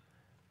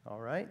 All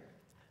right?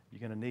 You're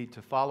going to need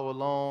to follow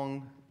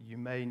along. You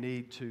may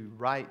need to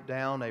write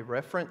down a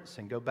reference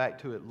and go back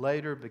to it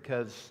later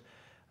because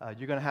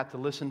you're going to have to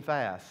listen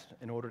fast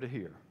in order to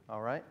hear.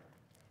 All right?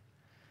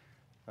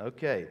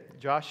 Okay,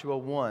 Joshua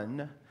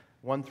 1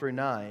 through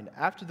 9.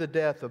 After the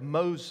death of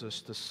Moses,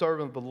 the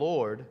servant of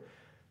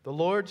the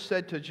Lord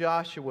said to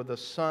Joshua, the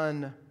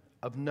son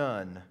of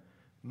Nun,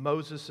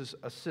 Moses'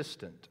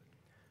 assistant,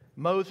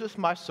 Moses,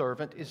 my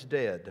servant, is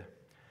dead.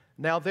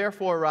 Now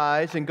therefore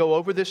arise and go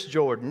over this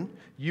Jordan,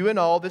 you and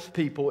all this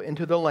people,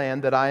 into the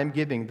land that I am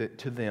giving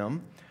to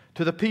them,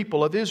 to the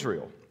people of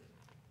Israel.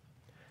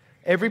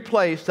 Every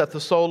place that the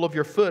sole of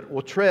your foot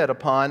will tread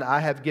upon I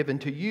have given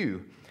to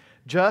you,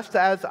 just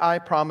as I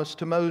promised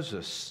to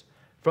Moses.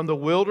 From the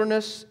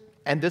wilderness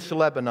and this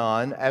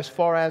Lebanon, as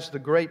far as the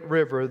great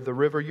river, the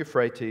river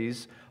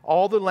Euphrates,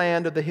 all the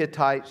land of the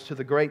Hittites to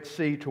the great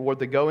sea toward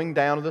the going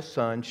down of the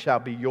sun shall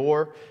be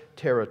your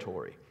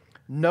territory.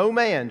 No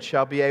man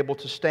shall be able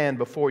to stand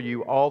before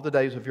you all the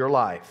days of your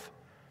life.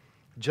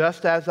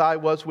 Just as I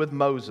was with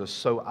Moses,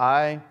 so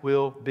I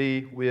will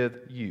be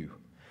with you.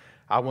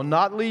 I will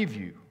not leave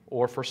you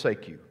or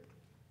forsake you.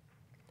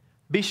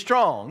 Be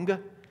strong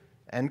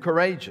and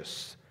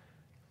courageous.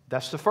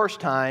 That's the first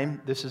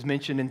time this is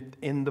mentioned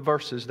in the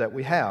verses that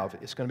we have.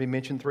 It's going to be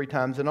mentioned 3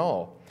 times in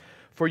all.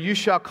 For you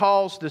shall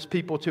cause this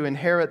people to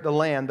inherit the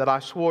land that I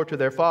swore to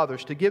their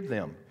fathers to give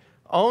them.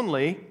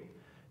 Only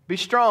be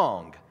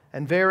strong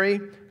and very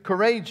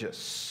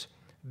courageous,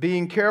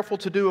 being careful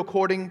to do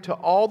according to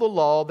all the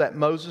law that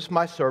Moses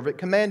my servant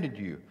commanded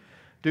you.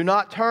 Do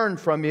not turn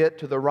from it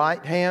to the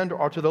right hand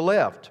or to the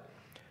left,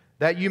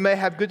 that you may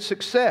have good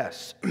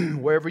success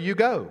wherever you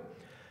go.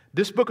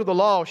 This book of the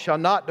law shall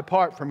not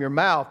depart from your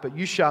mouth, but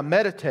you shall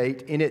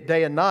meditate in it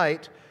day and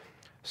night,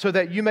 so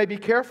that you may be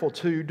careful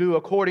to do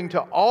according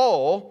to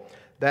all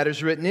that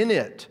is written in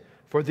it.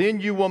 For then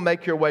you will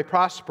make your way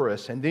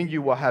prosperous, and then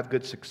you will have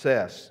good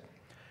success.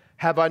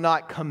 Have I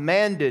not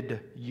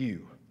commanded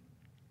you?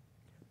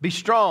 Be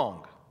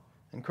strong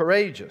and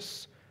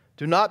courageous.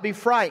 Do not be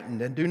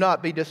frightened and do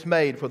not be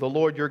dismayed, for the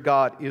Lord your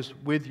God is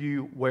with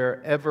you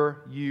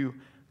wherever you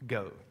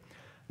go.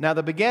 Now,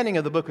 the beginning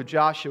of the book of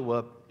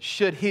Joshua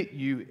should hit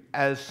you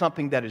as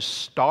something that is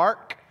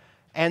stark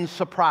and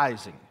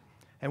surprising.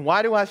 And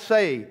why do I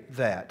say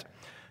that?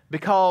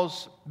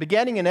 Because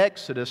beginning in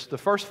Exodus, the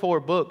first 4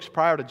 books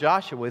prior to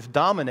Joshua is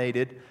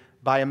dominated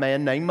by a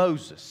man named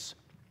Moses.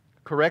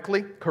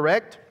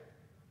 Correct?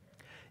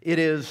 It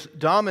is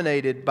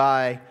dominated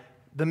by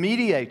the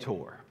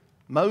mediator,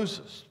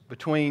 Moses,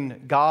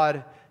 between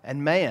God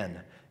and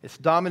man. It's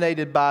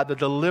dominated by the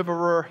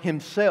deliverer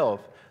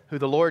himself, who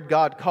the Lord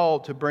God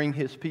called to bring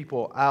his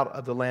people out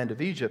of the land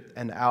of Egypt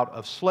and out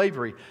of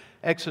slavery.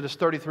 Exodus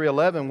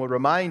 33:11 will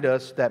remind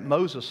us that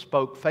Moses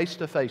spoke face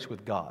to face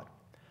with God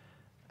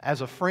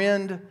as a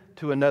friend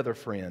to another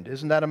friend.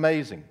 Isn't that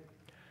amazing?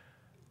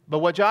 But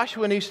what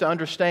Joshua needs to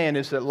understand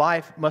is that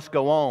life must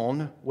go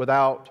on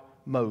without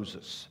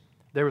Moses.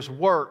 There is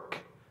work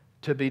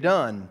to be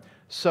done.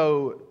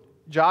 So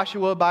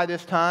Joshua by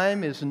this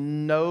time is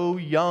no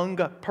young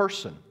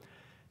person.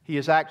 He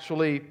is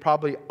actually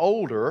probably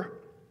older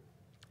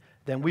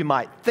than we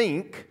might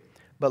think,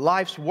 but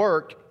life's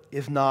work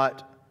is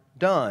not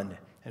done.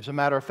 As a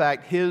matter of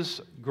fact,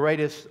 his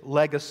greatest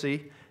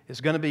legacy is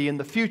going to be in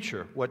the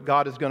future, what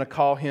God is going to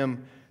call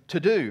him to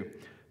do.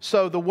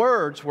 So the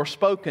words were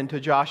spoken to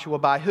Joshua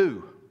by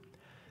who?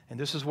 And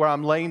this is where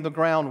I'm laying the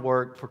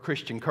groundwork for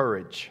Christian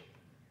courage.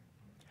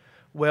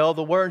 Well,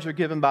 the words are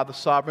given by the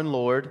sovereign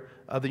Lord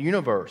of the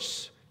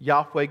universe,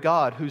 Yahweh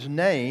God, whose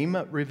name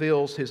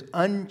reveals his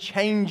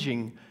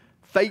unchanging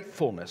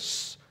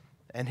faithfulness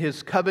and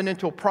his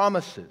covenantal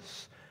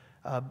promises.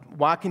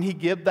 Why can he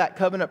give that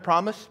covenant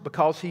promise?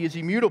 Because he is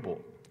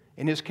immutable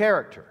in his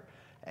character,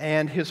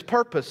 and his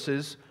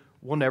purposes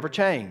will never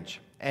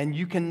change. And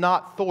you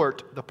cannot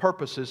thwart the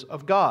purposes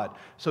of God.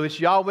 So it's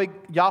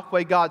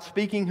Yahweh God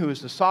speaking, who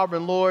is the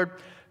sovereign Lord,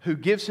 who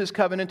gives his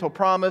covenantal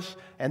promise,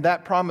 and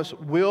that promise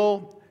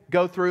will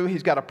go through.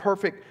 He's got a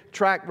perfect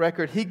track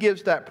record. He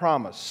gives that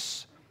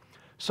promise.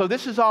 So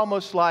this is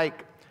almost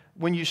like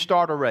when you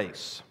start a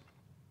race.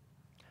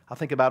 I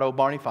think about old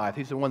Barney Fife.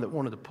 He's the one that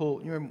wanted to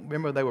pull. You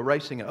remember they were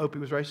racing and Opie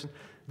was racing?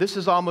 This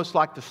is almost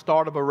like the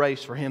start of a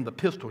race for him. The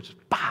pistol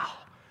just pow,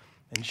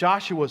 and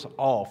Joshua's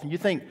off. And you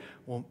think,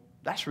 well,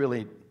 that's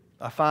really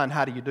a fine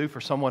how do you do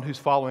for someone who's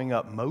following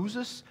up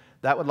Moses.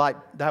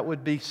 That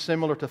would be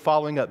similar to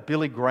following up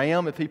Billy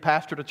Graham if he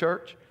pastored a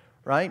church,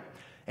 right?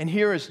 And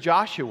here is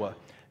Joshua,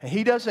 and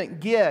he doesn't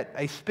get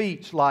a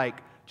speech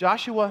like,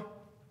 Joshua,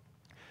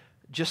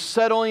 just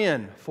settle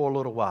in for a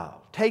little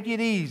while. Take it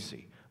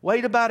easy.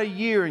 Wait about a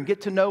year and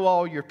get to know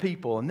all your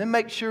people, and then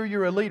make sure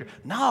you're a leader.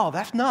 No,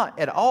 that's not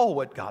at all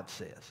what God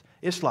says.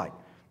 It's like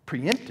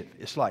preemptive.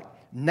 It's like,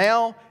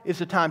 now is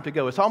the time to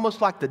go. It's almost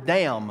like the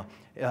dam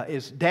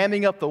is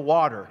damming up the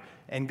water,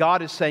 and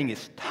God is saying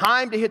it's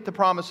time to hit the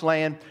promised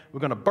land. We're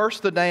going to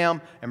burst the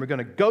dam, and we're going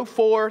to go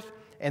forth,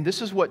 and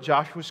this is what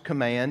Joshua's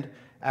command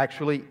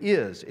actually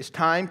is. It's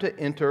time to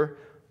enter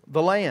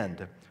the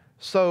land.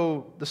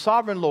 So the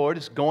sovereign Lord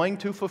is going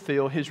to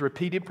fulfill his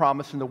repeated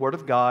promise in the Word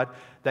of God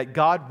that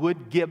God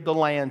would give the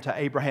land to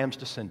Abraham's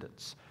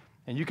descendants.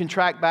 And you can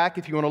track back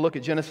if you want to look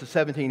at Genesis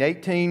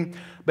 17:18.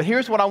 But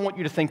here's what I want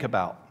you to think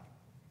about.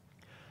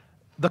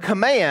 The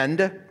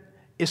command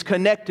is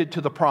connected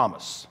to the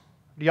promise.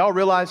 Do y'all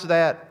realize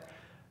that?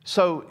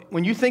 So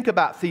when you think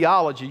about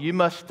theology, you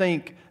must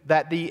think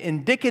that the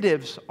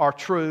indicatives are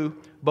true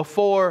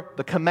before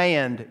the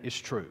command is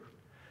true.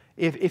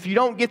 If you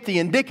don't get the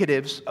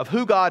indicatives of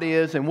who God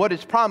is and what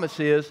his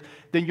promise is,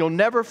 then you'll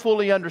never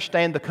fully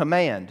understand the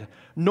command,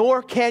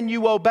 nor can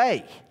you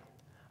obey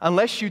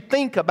unless you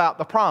think about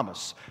the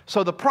promise.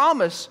 So the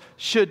promise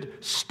should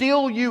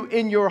still you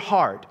in your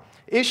heart.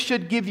 It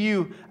should give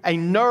you a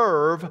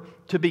nerve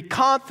to be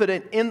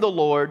confident in the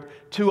Lord,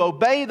 to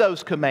obey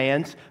those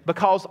commands,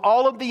 because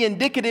all of the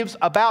indicatives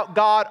about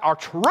God are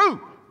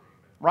true,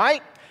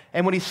 right?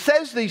 And when He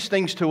says these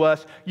things to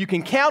us, you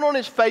can count on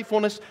His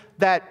faithfulness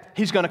that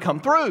He's going to come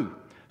through.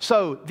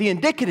 So the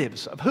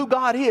indicatives of who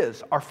God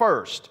is are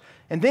first.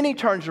 And then He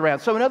turns around.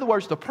 So in other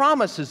words, the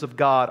promises of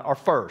God are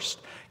first.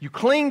 You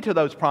cling to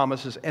those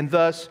promises, and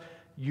thus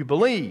you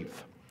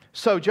believe.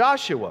 So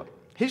Joshua,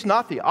 he's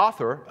not the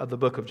author of the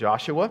book of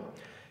Joshua.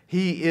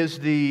 He is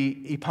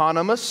the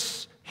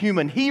eponymous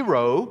human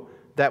hero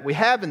that we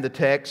have in the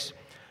text.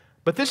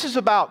 But this is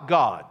about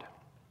God.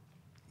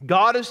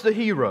 God is the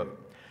hero.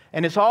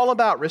 And it's all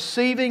about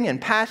receiving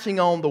and passing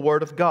on the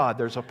Word of God.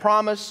 There's a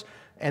promise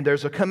and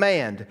there's a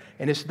command.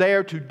 And it's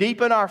there to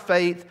deepen our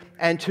faith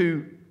and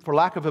to, for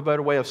lack of a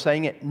better way of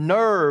saying it,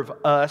 nerve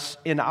us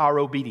in our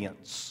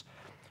obedience.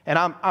 And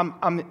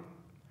I'm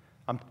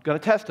going to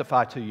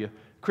testify to you.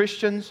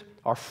 Christians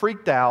are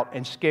freaked out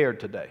and scared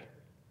today.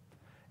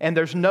 And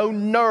there's no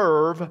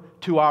nerve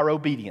to our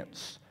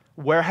obedience.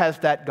 Where has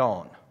that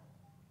gone?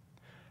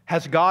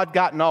 Has God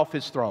gotten off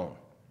His throne?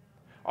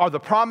 Are the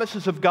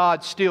promises of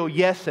God still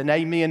yes and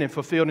amen and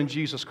fulfilled in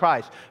Jesus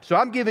Christ? So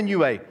I'm giving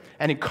you an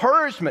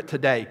encouragement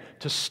today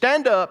to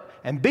stand up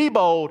and be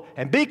bold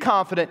and be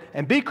confident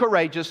and be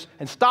courageous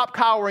and stop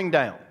cowering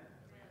down,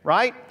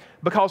 right?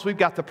 Because we've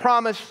got the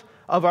promise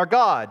of our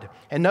God.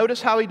 And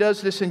notice how He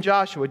does this in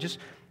Joshua, just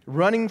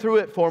running through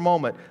it for a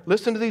moment.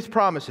 Listen to these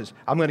promises.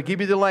 I'm going to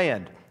give you the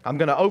land. I'm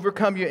going to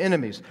overcome your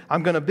enemies.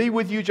 I'm going to be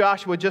with you,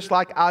 Joshua, just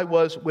like I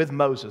was with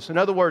Moses. In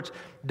other words,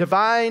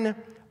 divine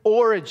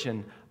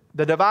origin.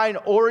 The divine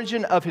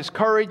origin of his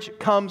courage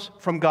comes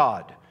from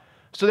God.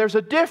 So there's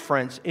a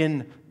difference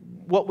in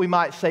what we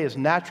might say is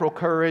natural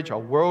courage or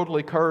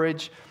worldly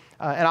courage.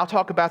 And I'll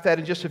talk about that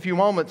in just a few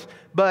moments.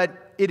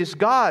 But it is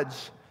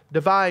God's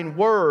divine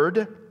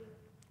word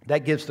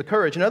that gives the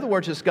courage. In other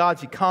words, it's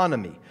God's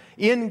economy.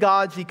 In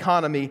God's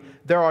economy,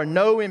 there are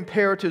no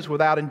imperatives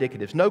without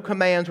indicatives, no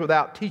commands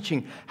without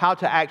teaching how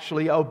to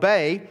actually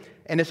obey.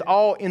 And it's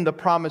all in the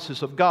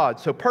promises of God.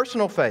 So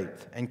personal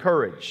faith and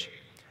courage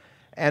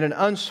and an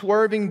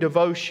unswerving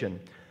devotion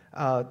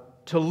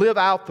to live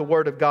out the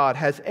Word of God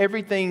has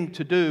everything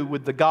to do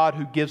with the God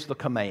who gives the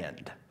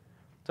command.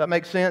 Does that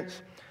make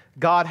sense?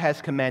 God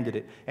has commanded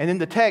it. And in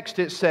the text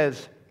it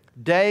says,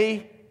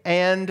 day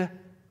and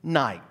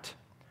night.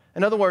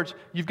 In other words,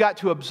 you've got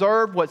to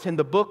observe what's in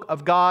the book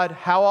of God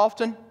how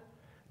often?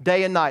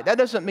 Day and night. That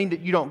doesn't mean that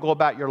you don't go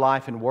about your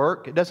life and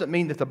work. It doesn't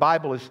mean that the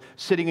Bible is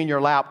sitting in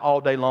your lap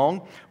all day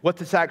long. What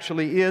this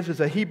actually is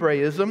a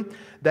Hebraism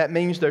that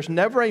means there's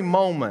never a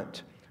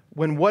moment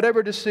when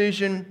whatever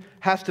decision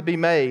has to be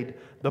made,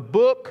 the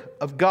book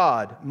of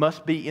God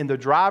must be in the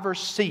driver's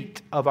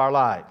seat of our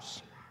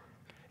lives.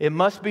 It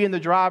must be in the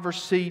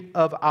driver's seat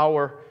of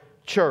our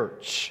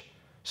church.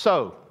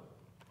 So,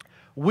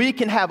 we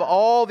can have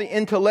all the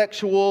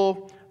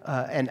intellectual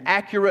and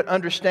accurate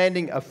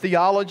understanding of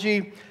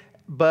theology,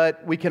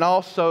 but we can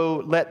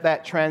also let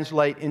that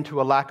translate into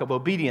a lack of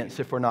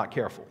obedience if we're not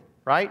careful,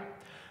 right?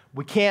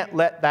 We can't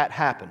let that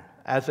happen.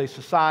 As a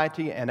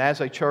society and as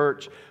a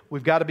church,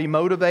 we've got to be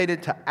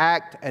motivated to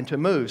act and to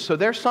move. So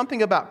there's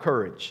something about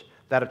courage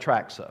that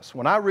attracts us.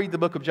 When I read the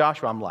book of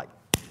Joshua, I'm like,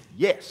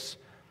 yes,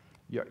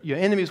 your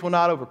enemies will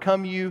not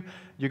overcome you.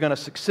 You're going to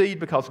succeed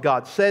because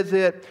God says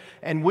it.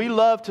 And we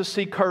love to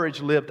see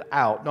courage lived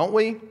out, don't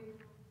we?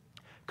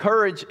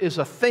 Courage is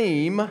a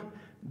theme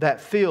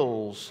that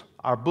fills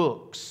our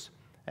books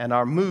and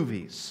our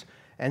movies.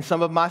 And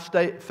some of my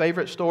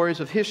favorite stories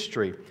of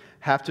history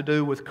have to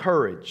do with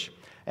courage.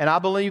 And I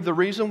believe the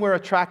reason we're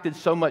attracted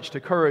so much to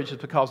courage is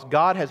because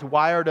God has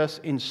wired us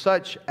in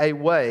such a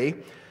way,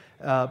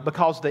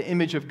 because the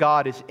image of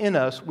God is in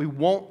us, we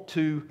want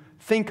to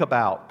think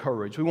about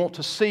courage. We want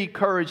to see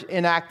courage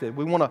enacted.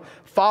 We want to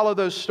follow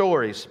those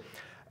stories.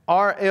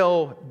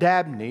 R.L.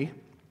 Dabney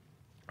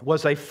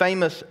was a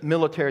famous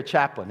military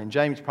chaplain, and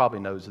James probably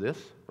knows this,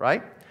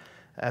 right?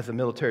 As a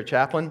military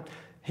chaplain.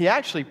 He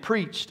actually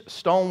preached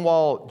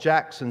Stonewall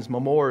Jackson's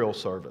memorial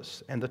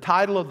service, and the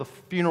title of the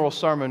funeral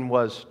sermon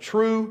was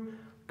True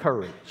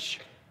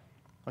Courage.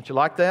 Don't you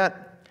like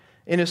that?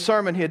 In his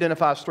sermon, he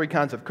identifies three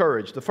kinds of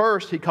courage. The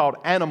first he called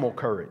animal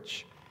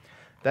courage.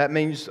 That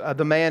means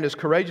the man is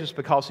courageous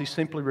because he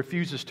simply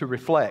refuses to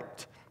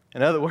reflect.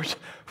 In other words,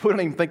 we don't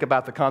even think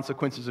about the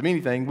consequences of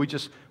anything.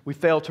 We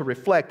fail to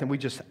reflect, and we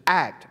just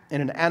act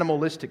in an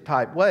animalistic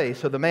type way.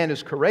 So the man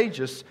is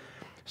courageous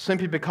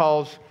simply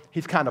because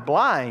he's kind of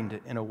blind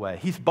in a way.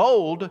 He's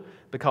bold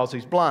because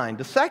he's blind.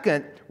 The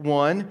second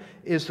one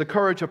is the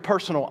courage of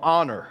personal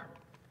honor.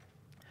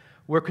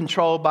 We're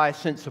controlled by a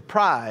sense of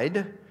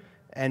pride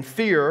and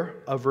fear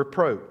of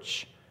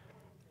reproach.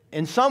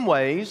 In some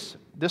ways,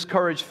 this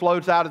courage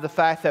flows out of the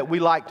fact that we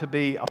like to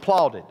be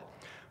applauded.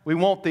 We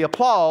want the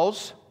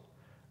applause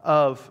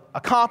of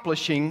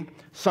accomplishing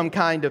some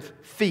kind of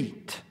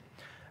feat.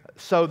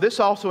 So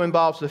this also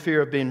involves the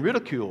fear of being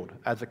ridiculed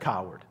as a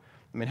coward.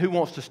 I mean, who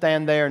wants to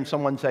stand there and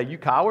someone say, you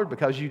coward,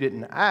 because you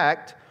didn't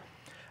act?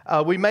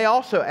 We may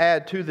also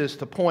add to this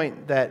the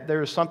point that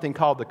there is something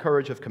called the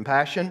courage of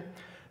compassion.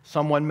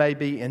 Someone may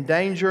be in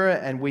danger,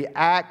 and we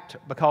act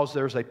because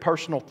there's a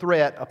personal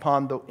threat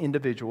upon the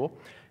individual,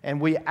 and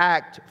we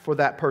act for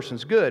that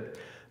person's good.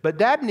 But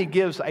Dabney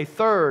gives a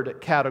third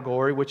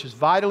category, which is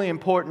vitally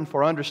important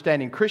for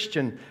understanding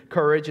Christian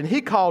courage, and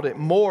he called it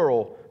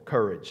moral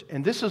courage.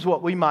 And this is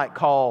what we might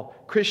call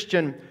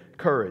Christian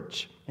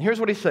courage. And here's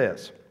what he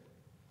says.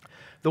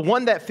 The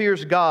one that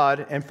fears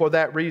God, and for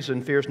that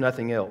reason fears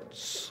nothing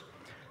else.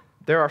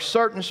 There are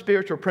certain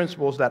spiritual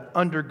principles that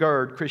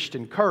undergird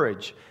Christian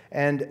courage,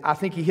 and I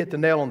think he hit the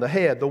nail on the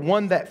head. The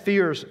one that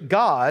fears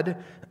God,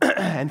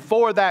 and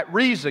for that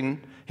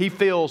reason he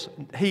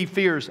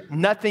fears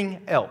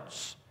nothing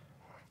else.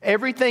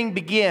 Everything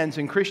begins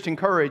in Christian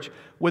courage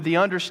with the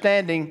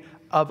understanding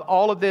of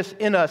all of this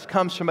in us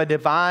comes from a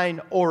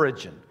divine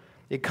origin.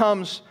 It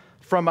comes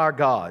from our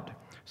God.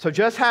 So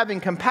just having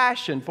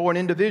compassion for an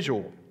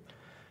individual,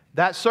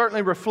 that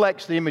certainly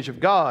reflects the image of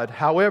God.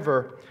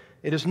 However,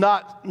 it is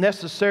not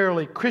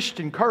necessarily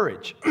Christian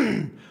courage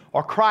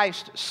or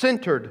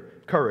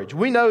Christ-centered courage.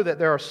 We know that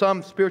there are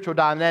some spiritual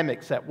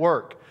dynamics at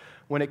work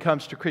when it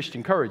comes to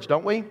Christian courage,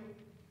 don't we?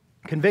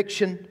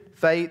 Conviction,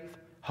 faith,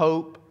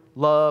 hope,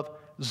 love,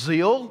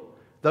 zeal.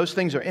 Those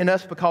things are in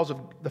us because of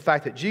the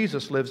fact that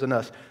Jesus lives in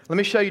us. Let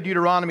me show you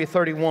Deuteronomy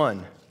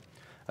 31.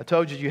 I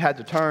told you you had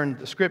to turn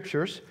the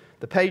Scriptures,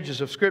 the pages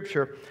of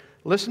Scripture.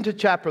 Listen to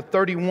chapter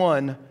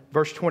 31,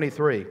 verse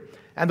 23.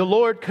 And the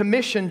Lord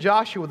commissioned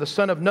Joshua the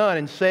son of Nun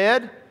and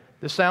said, does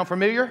this sound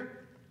familiar?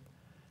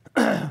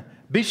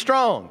 Be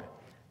strong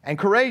and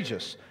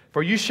courageous,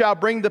 for you shall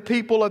bring the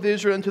people of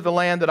Israel into the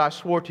land that I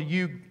swore to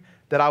you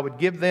that I would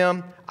give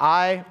them.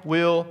 I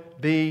will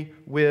be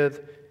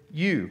with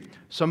you.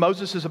 So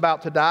Moses is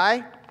about to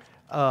die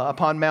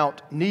upon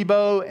Mount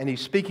Nebo, and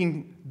he's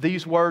speaking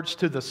these words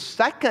to the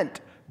second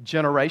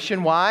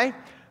generation. Why?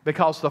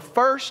 Because the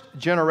first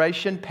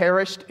generation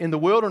perished in the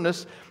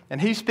wilderness,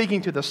 and he's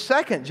speaking to the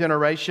second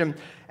generation,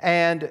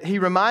 and he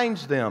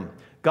reminds them,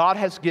 God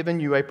has given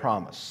you a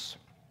promise.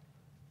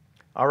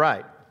 All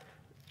right.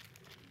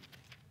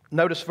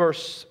 Notice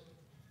verse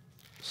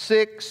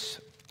 6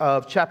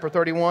 of chapter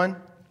 31.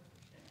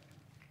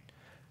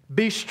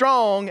 Be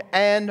strong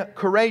and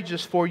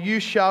courageous, for you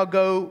shall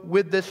go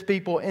with this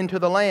people into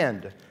the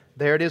land.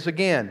 There it is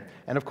again.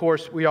 And of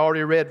course, we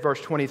already read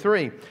verse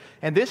 23.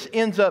 And this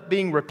ends up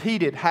being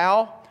repeated,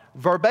 how?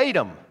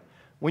 Verbatim,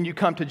 when you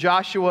come to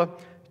Joshua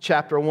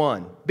chapter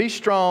 1. Be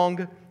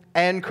strong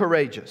and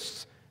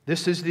courageous.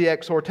 This is the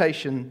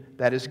exhortation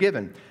that is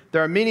given.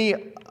 There are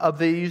many of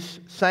these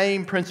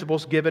same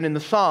principles given in the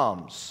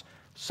Psalms.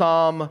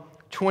 Psalm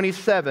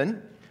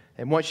 27,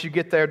 and once you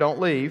get there, don't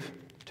leave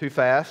too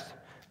fast,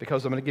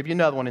 because I'm going to give you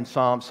another one in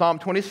Psalm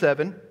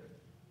 27.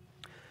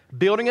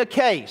 Building a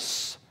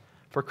case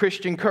for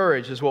Christian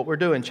courage is what we're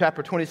doing.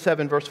 Chapter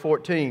 27, verse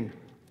 14.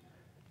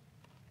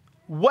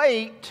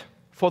 Wait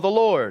for the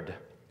Lord.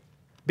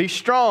 Be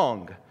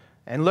strong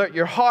and let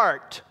your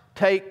heart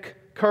take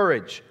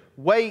courage.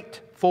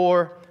 Wait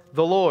for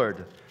the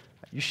Lord.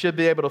 You should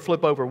be able to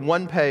flip over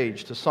one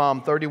page to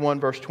Psalm 31,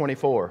 verse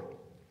 24.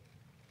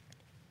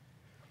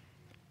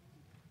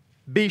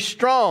 Be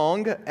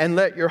strong and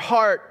let your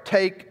heart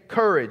take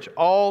courage,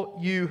 all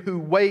you who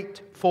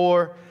wait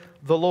for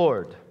the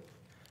Lord.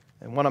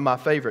 And one of my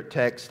favorite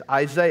texts,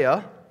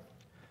 Isaiah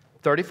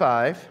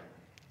 35.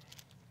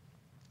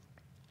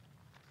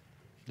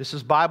 This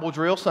is Bible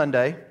Drill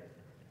Sunday.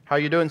 How are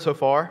you doing so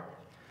far?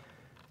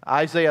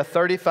 Isaiah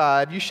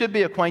 35. You should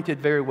be acquainted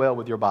very well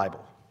with your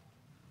Bible.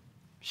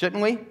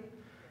 Shouldn't we?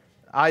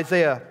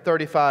 Isaiah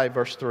 35,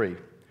 verse 3.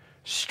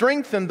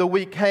 Strengthen the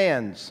weak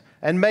hands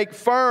and make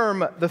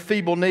firm the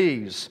feeble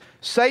knees.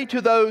 Say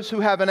to those who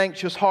have an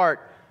anxious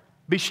heart,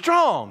 be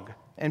strong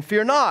and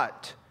fear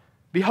not.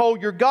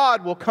 Behold, your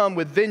God will come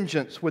with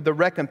vengeance, with the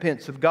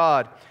recompense of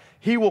God.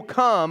 He will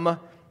come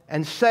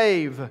and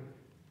save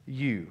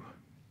you.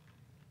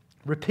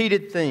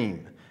 Repeated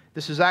theme.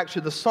 This is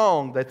actually the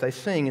song that they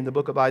sing in the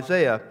book of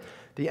Isaiah.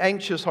 The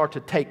anxious are to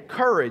take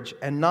courage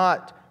and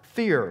not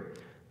fear.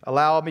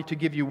 Allow me to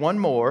give you one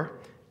more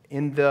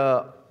in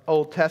the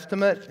Old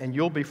Testament, and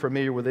you'll be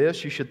familiar with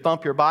this. You should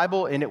thump your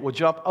Bible, and it will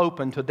jump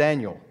open to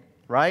Daniel,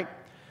 right?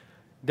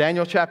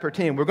 Daniel chapter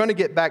 10. We're going to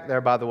get back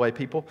there, by the way,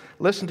 people.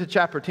 Listen to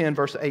chapter 10,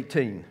 verse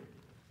 18.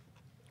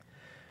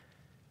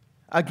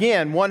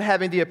 Again, one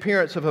having the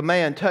appearance of a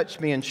man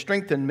touched me and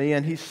strengthened me,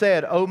 and he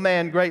said, O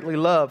man greatly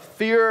loved,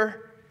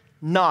 fear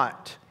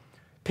not.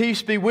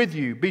 Peace be with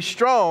you. Be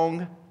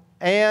strong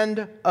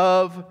and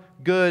of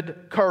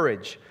good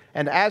courage.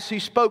 And as he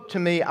spoke to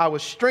me, I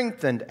was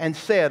strengthened and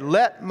said,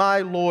 let my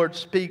Lord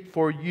speak,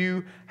 for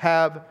you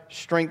have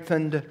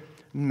strengthened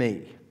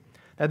me.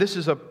 Now, this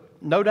is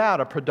no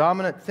doubt a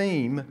predominant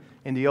theme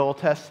in the Old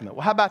Testament.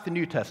 Well, how about the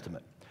New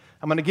Testament?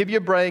 I'm going to give you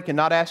a break and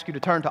not ask you to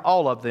turn to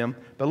all of them,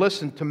 but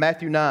listen to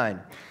Matthew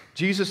 9.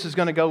 Jesus is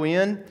going to go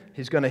in,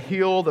 he's going to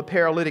heal the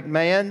paralytic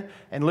man,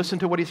 and listen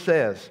to what he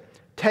says.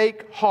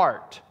 Take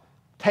heart,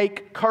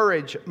 Take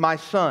courage, my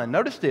son.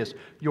 Notice this.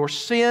 Your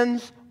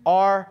sins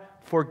are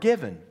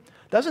forgiven.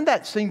 Doesn't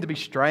that seem to be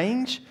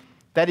strange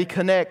that he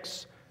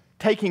connects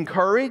taking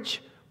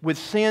courage with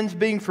sins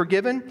being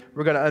forgiven?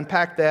 We're going to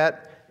unpack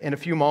that in a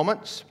few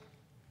moments.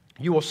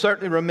 You will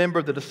certainly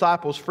remember the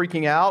disciples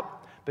freaking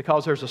out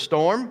because there's a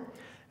storm,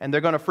 and they're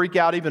going to freak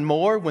out even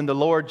more when the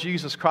Lord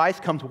Jesus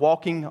Christ comes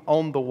walking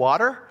on the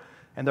water,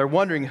 and they're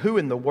wondering, who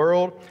in the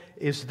world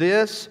is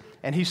this?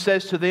 And he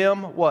says to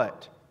them,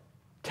 what?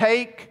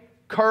 Take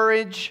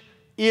courage,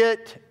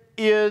 it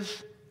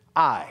is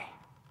I.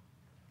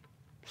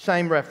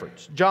 Same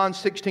reference. John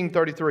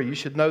 16:33. You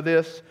should know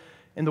this.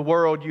 In the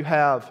world you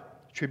have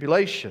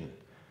tribulation,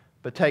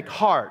 but take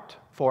heart,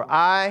 for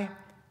I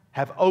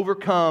have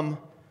overcome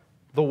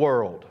the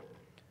world.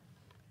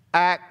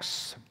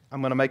 Acts,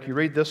 I'm going to make you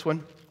read this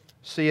one.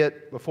 See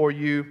it before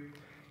you,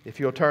 if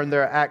you'll turn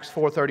there, Acts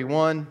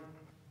 4:31.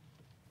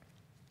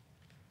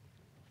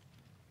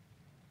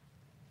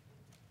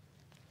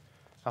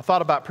 I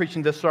thought about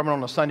preaching this sermon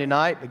on a Sunday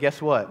night, but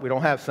guess what? We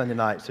don't have Sunday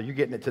night, so you're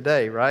getting it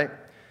today, right?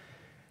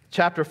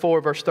 Chapter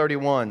 4, verse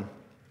 31.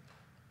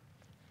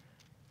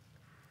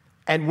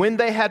 And when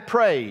they had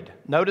prayed,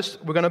 notice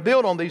we're going to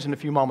build on these in a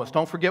few moments.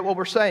 Don't forget what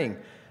we're saying.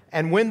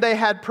 And when they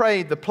had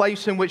prayed, the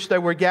place in which they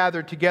were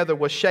gathered together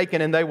was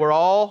shaken, and they were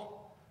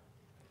all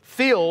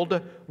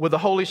filled with the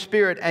Holy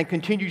Spirit and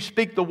continued to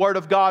speak the word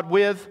of God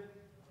with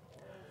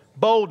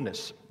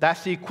boldness.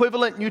 That's the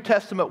equivalent New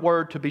Testament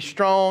word to be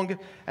strong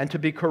and to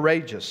be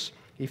courageous.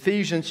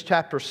 Ephesians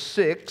chapter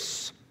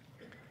 6,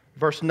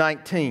 verse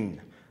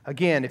 19.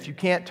 Again, if you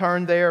can't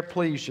turn there,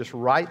 please just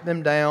write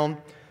them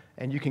down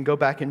and you can go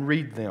back and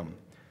read them.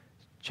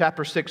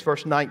 Chapter 6,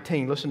 verse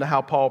 19. Listen to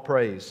how Paul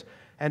prays.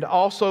 And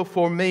also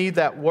for me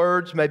that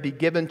words may be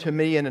given to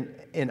me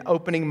in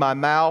opening my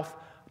mouth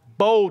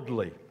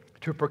boldly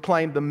to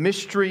proclaim the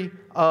mystery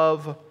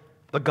of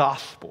the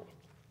gospel.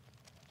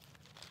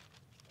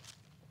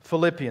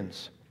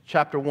 Philippians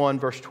chapter 1,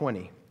 verse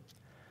 20.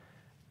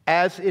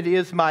 As it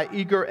is my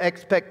eager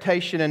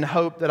expectation and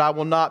hope that I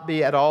will not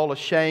be at all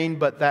ashamed,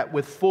 but that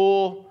with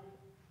full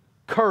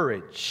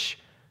courage,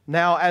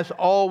 now as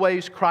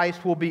always,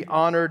 Christ will be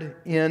honored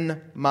in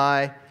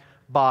my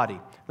body.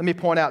 Let me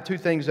point out two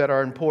things that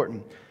are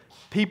important.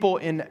 People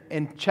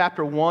in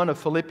chapter 1 of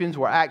Philippians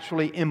were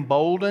actually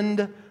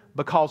emboldened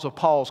because of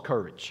Paul's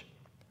courage.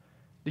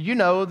 Do you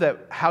know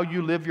that how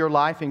you live your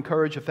life in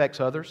courage affects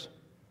others?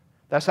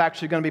 That's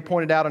actually going to be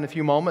pointed out in a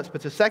few moments.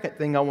 But the second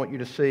thing I want you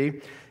to see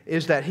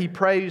is that he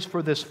prays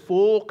for this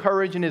full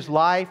courage in his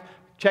life.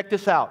 Check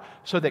this out.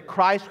 So that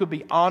Christ would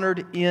be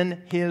honored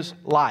in his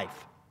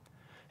life.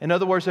 In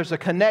other words, there's a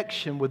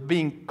connection with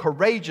being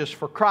courageous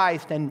for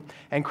Christ and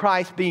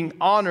Christ being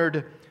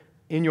honored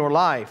in your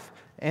life.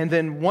 And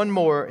then one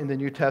more in the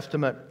New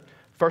Testament,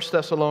 1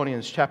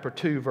 Thessalonians chapter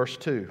 2, verse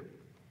 2.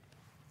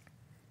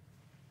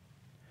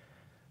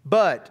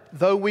 But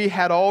though we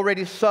had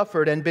already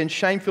suffered and been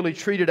shamefully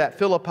treated at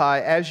Philippi,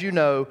 as you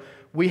know,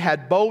 we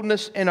had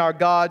boldness in our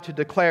God to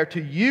declare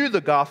to you the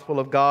gospel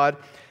of God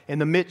in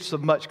the midst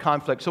of much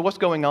conflict. So what's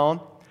going on?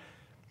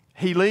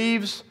 He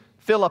leaves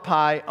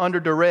Philippi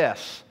under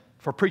duress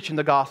for preaching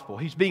the gospel.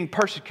 He's being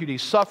persecuted.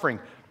 He's suffering.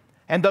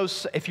 And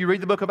those, if you read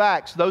the book of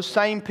Acts, those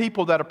same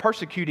people that are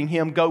persecuting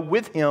him go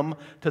with him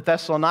to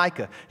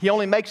Thessalonica. He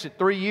only makes it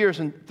 3 years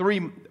and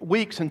 3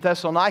 weeks in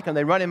Thessalonica, and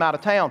they run him out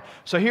of town.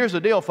 So here's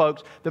the deal,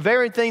 folks. The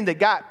very thing that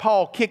got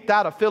Paul kicked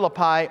out of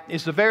Philippi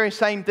is the very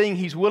same thing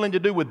he's willing to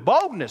do with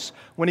boldness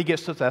when he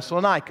gets to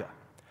Thessalonica.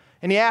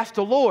 And he asked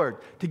the Lord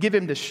to give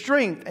him the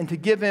strength and to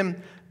give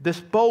him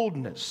this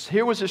boldness.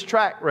 Here was his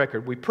track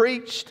record. We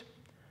preached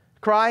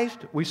Christ,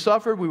 we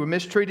suffered, we were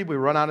mistreated, we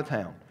were run out of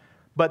town.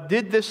 But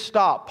did this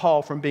stop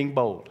Paul from being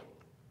bold?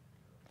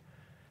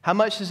 How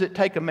much does it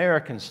take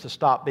Americans to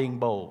stop being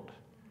bold?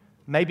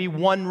 Maybe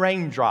one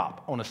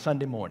raindrop on a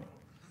Sunday morning,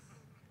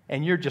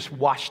 and you're just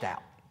washed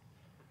out.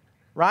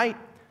 Right?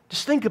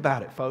 Just think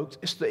about it, folks.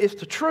 It's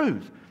the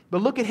truth.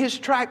 But look at his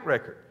track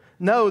record.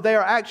 No, they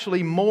are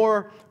actually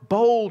more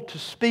bold to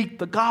speak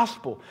the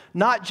gospel.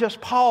 Not just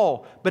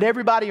Paul, but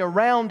everybody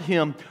around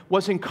him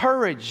was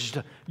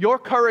encouraged. Your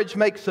courage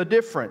makes a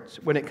difference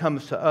when it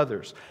comes to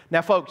others.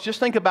 Now, folks, just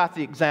think about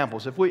the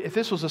examples. If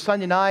this was a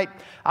Sunday night,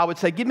 I would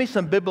say, give me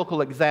some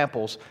biblical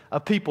examples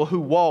of people who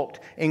walked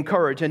in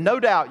courage. And no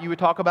doubt you would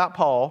talk about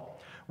Paul.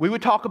 We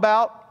would talk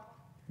about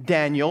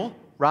Daniel,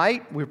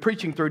 right? We're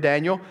preaching through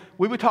Daniel.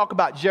 We would talk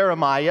about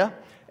Jeremiah.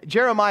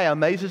 Jeremiah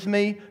amazes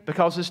me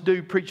because this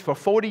dude preached for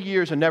 40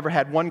 years and never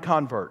had one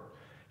convert.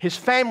 His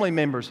family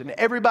members and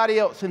everybody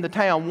else in the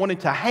town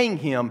wanted to hang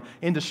him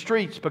in the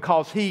streets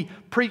because he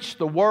preached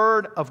the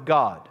word of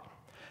God.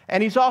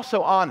 And he's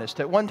also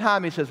honest. At one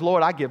time he says,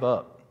 Lord, I give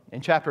up,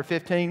 in chapter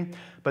 15.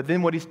 But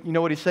then you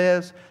know what he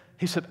says?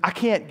 He said, I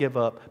can't give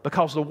up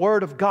because the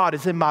word of God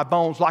is in my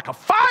bones like a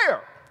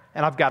fire,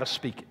 and I've got to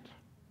speak it.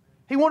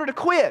 He wanted to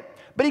quit,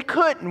 but he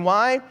couldn't.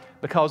 Why?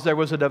 Because there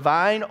was a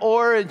divine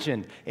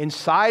origin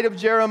inside of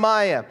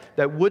Jeremiah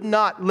that would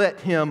not let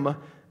him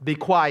be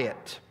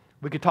quiet.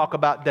 We could talk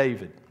about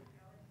David.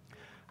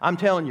 I'm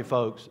telling you,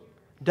 folks,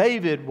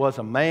 David was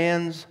a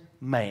man's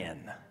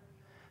man.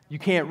 You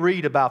can't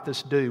read about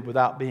this dude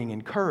without being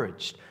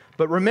encouraged.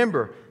 But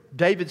remember,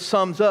 David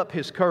sums up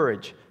his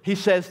courage. He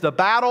says, the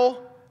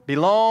battle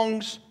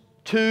belongs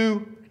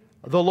to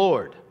the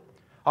Lord.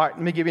 All right,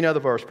 let me give you another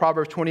verse.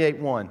 Proverbs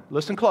 28:1.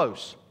 Listen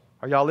close.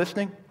 Are y'all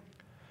listening?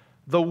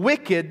 The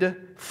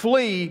wicked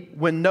flee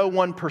when no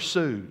one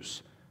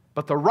pursues,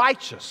 but the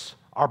righteous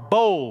are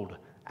bold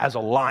as a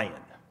lion.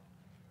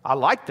 I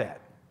like that.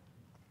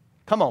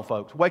 Come on,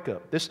 folks, wake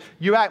up.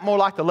 You act more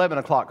like the 11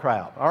 o'clock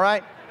crowd, all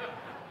right?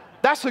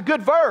 That's a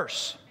good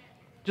verse.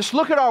 Just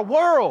look at our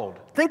world.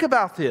 Think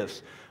about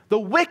this. The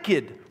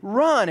wicked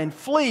run and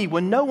flee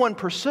when no one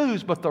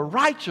pursues, but the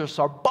righteous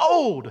are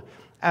bold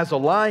as a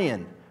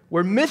lion.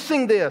 We're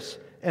missing this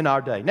in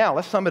our day. Now,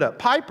 let's sum it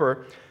up.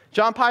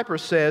 John Piper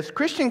says,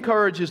 Christian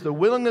courage is the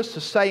willingness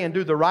to say and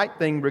do the right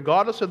thing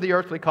regardless of the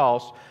earthly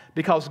cost,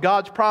 because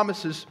God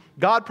promises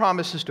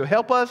to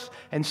help us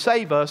and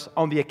save us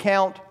on the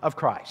account of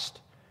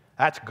Christ.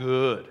 That's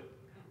good,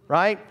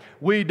 right?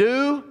 We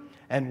do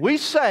and we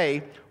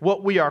say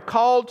what we are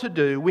called to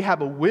do. We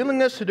have a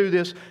willingness to do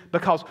this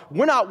because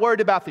we're not worried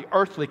about the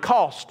earthly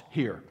cost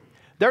here.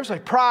 There's a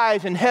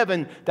prize in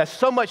heaven that's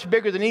so much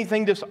bigger than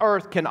anything this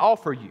earth can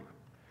offer you.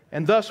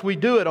 And thus we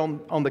do it on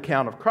the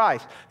account of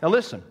Christ. Now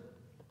listen,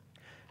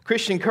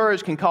 Christian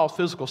courage can cause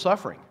physical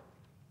suffering.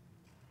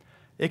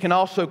 It can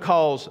also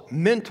cause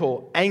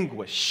mental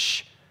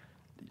anguish.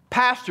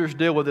 Pastors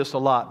deal with this a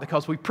lot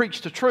because we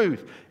preach the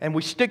truth and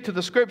we stick to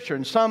the Scripture.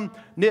 And some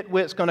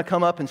nitwit's going to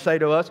come up and say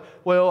to us,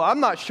 well, I'm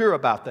not sure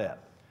about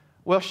that.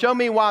 Well, show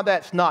me why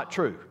that's not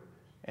true.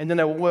 And then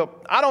they will,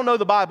 well, I don't know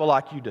the Bible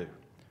like you do.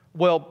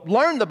 Well,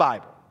 learn the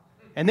Bible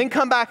and then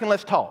come back and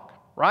let's talk,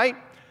 right?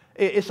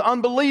 It's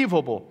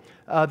unbelievable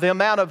the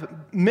amount of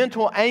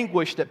mental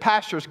anguish that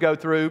pastors go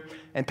through,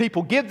 and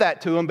people give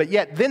that to them, but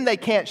yet then they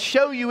can't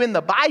show you in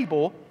the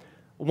Bible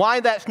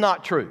why that's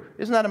not true.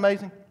 Isn't that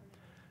amazing?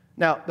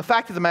 Now, the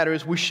fact of the matter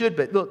is we should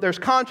be. Look, there's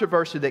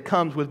controversy that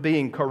comes with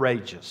being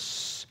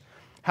courageous.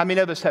 How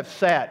many of us have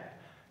sat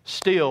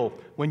still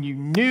when you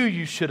knew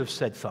you should have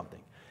said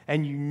something,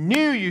 and you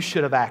knew you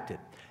should have acted,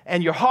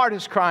 and your heart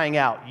is crying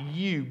out,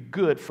 you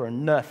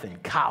good-for-nothing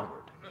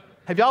coward?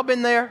 Have y'all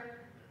been there?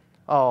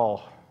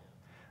 Oh,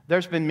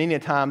 there's been many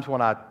times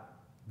when I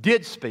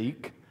did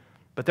speak,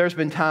 but there's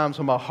been times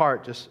when my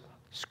heart just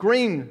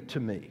screamed to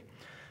me.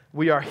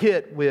 We are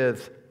hit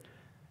with,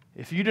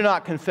 if you do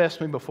not confess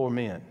me before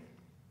men,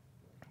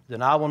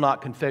 then I will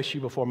not confess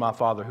you before my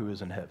Father who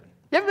is in heaven.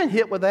 You ever been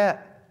hit with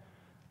that?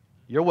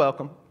 You're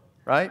welcome,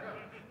 right?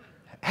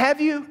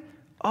 Have you?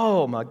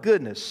 Oh, my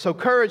goodness. So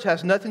courage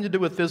has nothing to do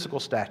with physical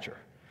stature,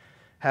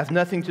 has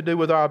nothing to do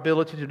with our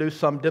ability to do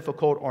some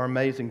difficult or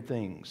amazing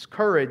things.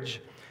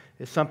 Courage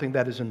is something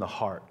that is in the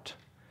heart.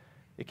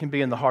 It can be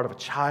in the heart of a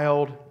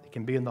child. It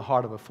can be in the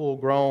heart of a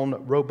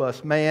full-grown,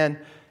 robust man.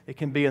 It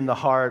can be in the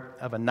heart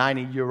of a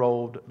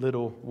 90-year-old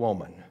little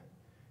woman.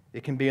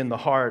 It can be in the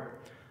heart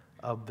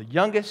of the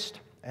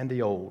youngest and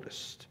the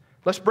oldest.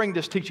 Let's bring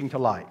this teaching to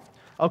life.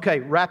 Okay,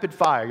 rapid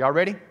fire. Y'all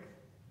ready?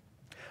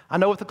 I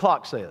know what the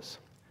clock says,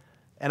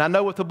 and I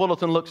know what the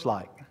bulletin looks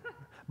like,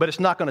 but it's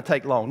not going to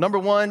take long. Number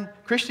one,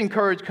 Christian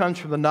courage comes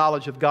from the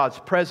knowledge of God's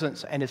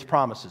presence and His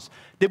promises.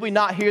 Did we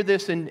not hear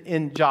this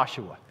in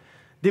Joshua?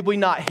 Did we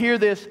not hear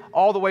this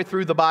all the way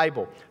through the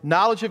Bible?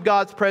 Knowledge of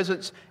God's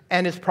presence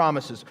and His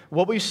promises.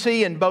 What we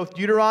see in both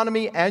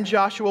Deuteronomy and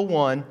Joshua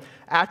 1,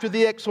 after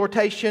the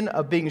exhortation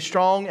of being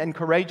strong and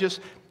courageous,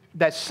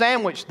 that's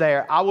sandwiched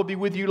there, I will be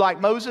with you like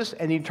Moses,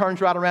 and he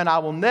turns right around, I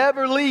will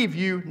never leave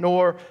you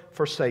nor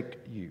forsake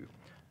you.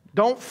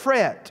 Don't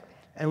fret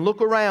and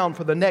look around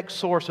for the next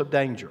source of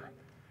danger.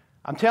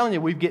 I'm telling you,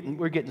 we're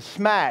getting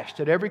smashed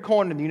at every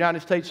corner in the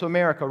United States of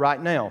America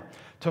right now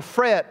to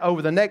fret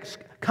over the next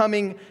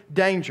coming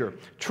danger.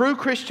 True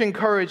Christian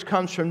courage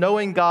comes from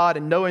knowing God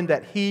and knowing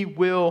that He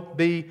will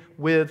be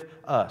with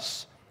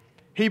us.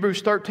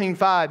 Hebrews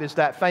 13:5 is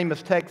that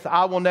famous text,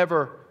 I will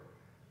never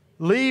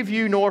leave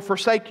you nor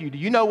forsake you. Do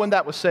you know when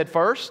that was said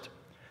first?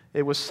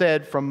 It was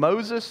said from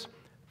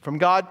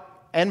God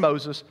and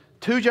Moses,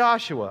 to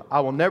Joshua, I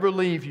will never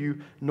leave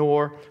you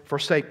nor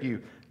forsake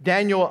you.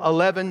 Daniel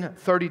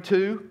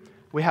 11:32,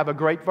 we have a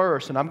great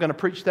verse, and I'm going to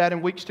preach that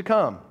in weeks to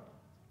come.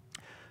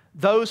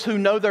 Those who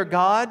know their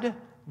God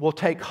will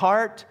take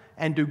heart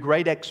and do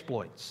great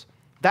exploits.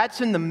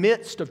 That's in the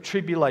midst of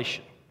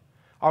tribulation.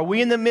 Are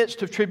we in the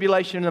midst of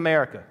tribulation in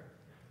America?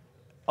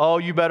 Oh,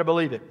 you better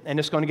believe it, and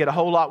it's going to get a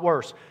whole lot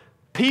worse.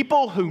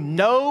 People who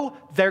know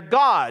their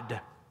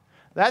God.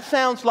 That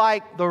sounds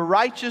like the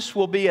righteous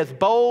will be as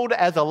bold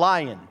as a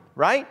lion,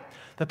 right?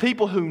 The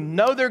people who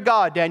know their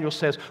God, Daniel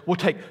says, will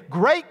take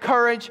great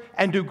courage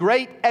and do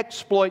great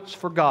exploits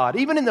for God.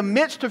 Even in the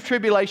midst of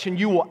tribulation,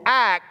 you will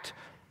act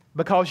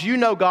because you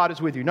know God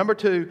is with you. Number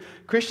two,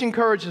 Christian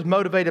courage is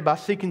motivated by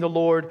seeking the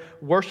Lord,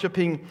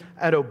 worshiping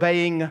and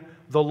obeying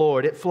the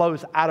Lord. It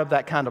flows out of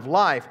that kind of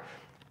life.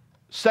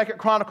 2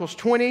 Chronicles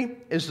 20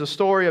 is the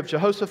story of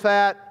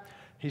Jehoshaphat.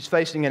 He's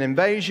facing an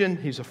invasion.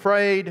 He's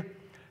afraid.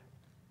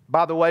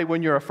 By the way,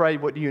 when you're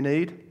afraid, what do you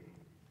need?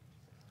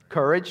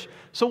 courage.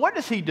 So what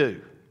does he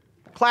do?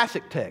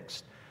 Classic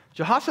text.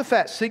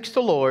 Jehoshaphat seeks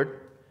the Lord.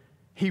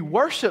 He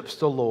worships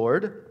the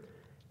Lord.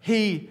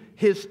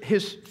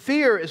 His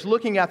fear is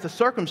looking at the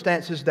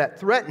circumstances that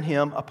threaten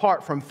him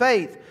apart from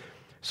faith.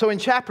 So in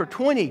chapter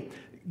 20,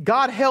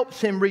 God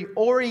helps him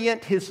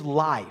reorient his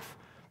life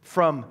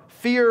from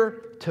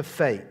fear to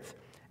faith.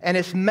 And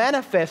it's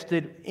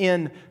manifested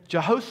in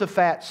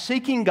Jehoshaphat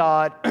seeking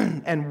God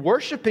and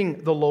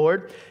worshiping the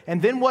Lord.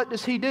 And then what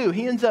does he do?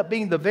 He ends up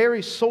being the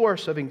very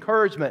source of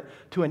encouragement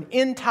to an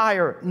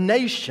entire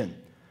nation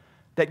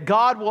that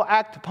God will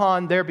act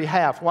upon their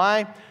behalf.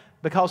 Why?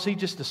 Because he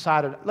just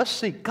decided, let's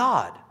seek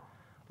God.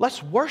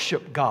 Let's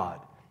worship God.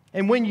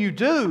 And when you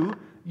do,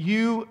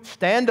 you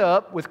stand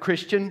up with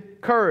Christian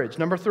courage.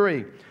 Number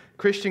 3,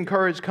 Christian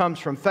courage comes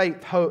from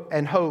faith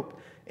and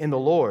hope in the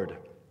Lord.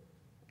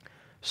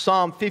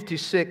 Psalm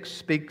 56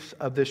 speaks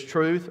of this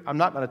truth. I'm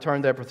not going to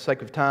turn there for the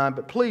sake of time,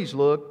 but please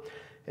look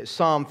at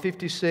Psalm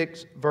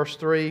 56, verse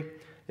 3.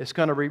 It's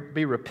going to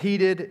be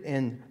repeated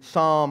in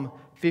Psalm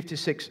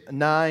 56,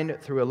 9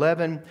 through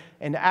 11.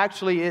 And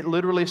actually, it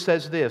literally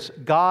says this: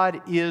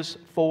 God is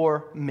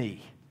for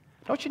me.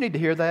 Don't you need to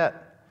hear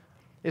that?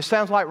 It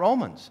sounds like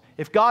Romans.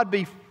 If God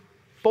be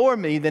for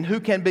me, then who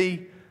can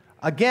be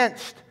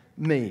against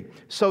me?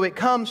 So it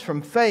comes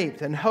from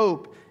faith and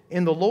hope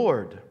in the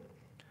Lord.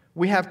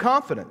 We have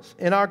confidence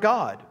in our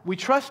God. We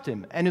trust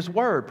Him and His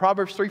Word.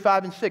 Proverbs 3,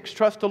 5, and 6.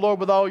 Trust the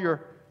Lord with all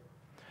your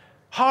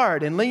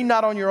heart and lean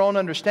not on your own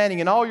understanding.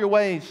 In all your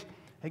ways,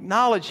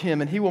 acknowledge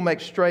Him and He will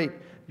make straight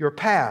your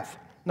path.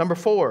 Number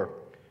 4,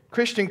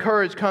 Christian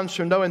courage comes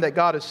from knowing that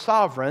God is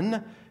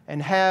sovereign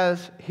and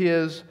has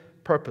His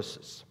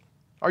purposes.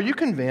 Are you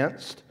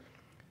convinced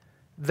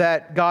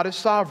that God is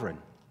sovereign?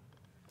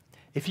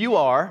 If you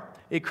are,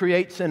 it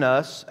creates in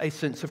us a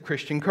sense of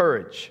Christian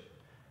courage.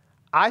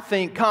 I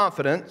think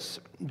confidence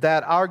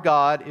that our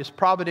God is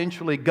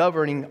providentially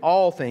governing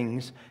all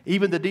things,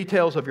 even the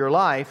details of your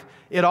life,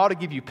 it ought to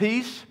give you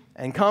peace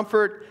and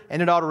comfort,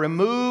 and it ought to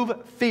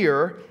remove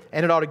fear,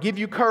 and it ought to give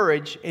you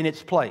courage in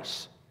its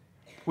place.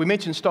 We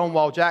mentioned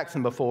Stonewall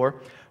Jackson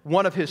before.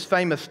 One of his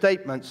famous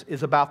statements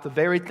is about the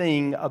very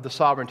thing of the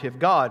sovereignty of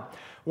God.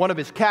 One of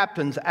his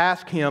captains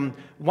asked him,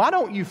 "Why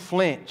don't you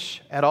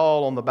flinch at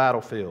all on the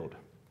battlefield?"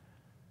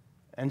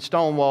 And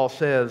Stonewall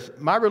says,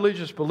 "My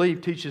religious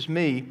belief teaches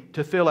me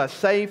to feel as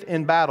safe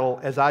in battle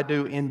as I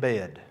do in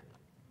bed."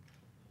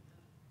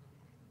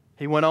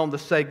 He went on to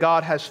say,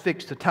 "God has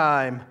fixed the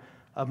time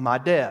of my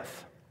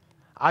death.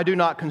 I do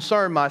not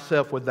concern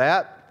myself with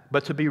that,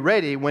 but to be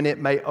ready when it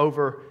may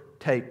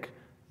overtake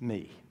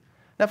me."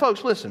 Now,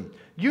 folks, listen.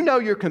 You know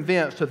you're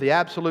convinced of the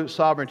absolute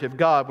sovereignty of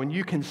God when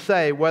you can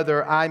say,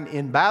 whether I'm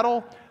in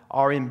battle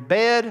or in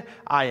bed,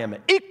 I am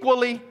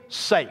equally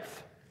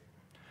safe.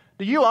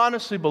 Do you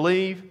honestly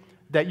believe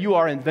that you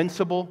are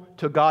invincible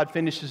till God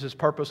finishes His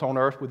purpose on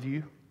earth with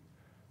you?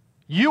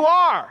 You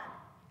are.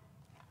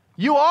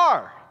 You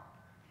are.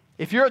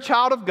 If you're a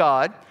child of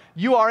God,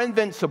 you are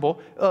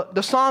invincible.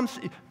 The Psalms,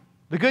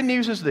 the good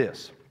news is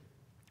this: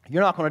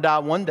 you're not going to die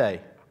one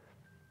day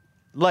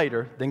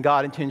later than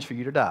God intends for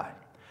you to die.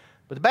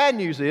 But the bad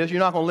news is you're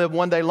not going to live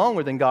one day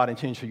longer than God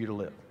intends for you to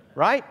live,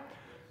 right?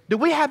 Do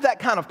we have that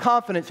kind of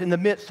confidence in the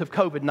midst of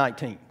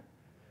COVID-19?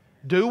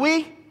 Do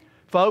we?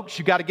 Folks,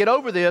 you've got to get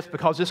over this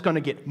because it's going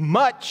to get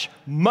much,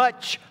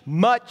 much,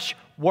 much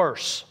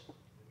worse.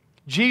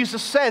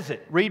 Jesus says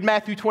it. Read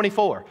Matthew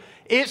 24.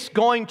 It's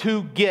going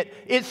to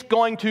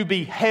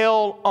be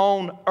hell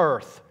on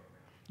earth.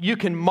 You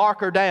can mark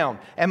her down.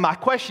 And my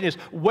question is,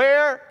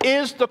 where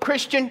is the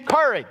Christian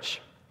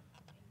courage?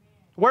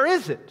 Where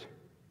is it?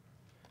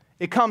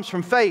 It comes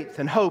from faith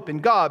and hope in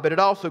God, but it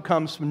also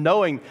comes from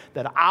knowing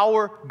that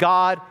our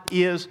God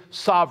is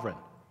sovereign.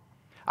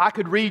 I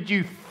could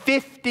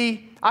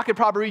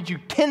probably read you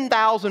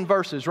 10,000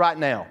 verses right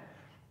now.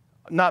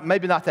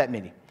 Maybe not that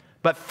many,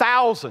 but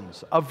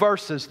thousands of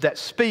verses that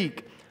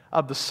speak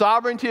of the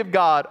sovereignty of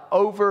God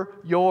over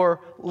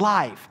your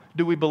life.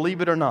 Do we believe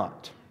it or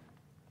not?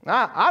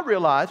 I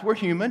realize we're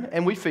human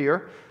and we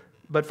fear,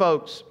 but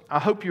folks, I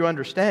hope you're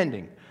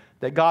understanding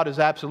that God is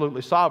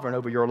absolutely sovereign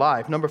over your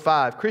life. Number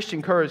 5,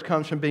 Christian courage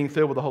comes from being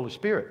filled with the Holy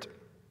Spirit.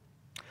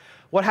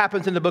 What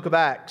happens in the book of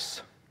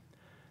Acts?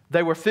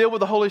 They were filled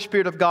with the Holy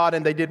Spirit of God,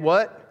 and they did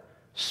what?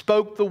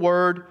 Spoke the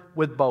word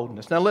with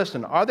boldness. Now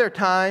listen, are there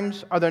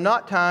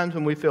not times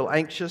when we feel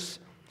anxious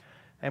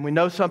and we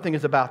know something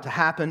is about to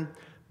happen?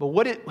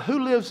 But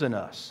who lives in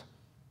us?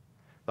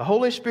 The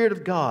Holy Spirit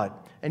of God,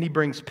 and He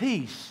brings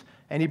peace,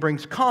 and He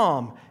brings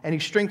calm, and He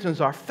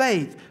strengthens our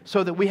faith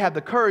so that we have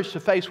the courage to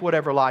face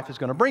whatever life is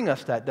going to bring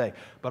us that day.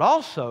 But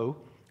also,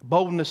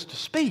 boldness to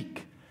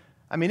speak.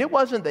 I mean, it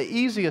wasn't the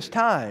easiest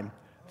time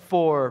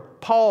for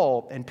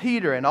Paul and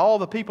Peter and all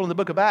the people in the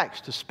book of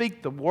Acts to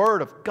speak the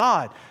word of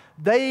God.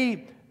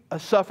 They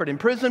suffered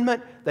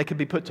imprisonment, they could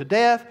be put to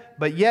death,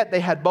 but yet they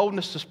had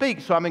boldness to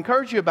speak. So I'm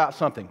encouraging you about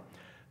something.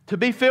 To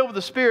be filled with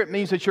the Spirit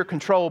means that you're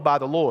controlled by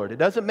the Lord. It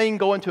doesn't mean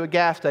going to a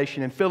gas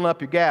station and filling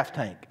up your gas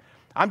tank.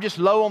 I'm just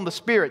low on the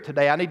Spirit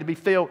today. I need to be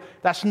filled.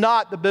 That's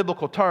not the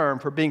biblical term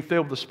for being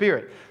filled with the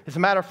Spirit. As a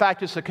matter of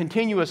fact, it's a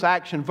continuous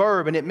action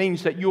verb, and it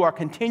means that you are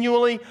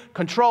continually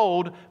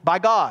controlled by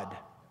God.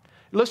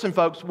 Listen,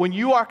 folks, when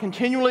you are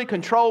continually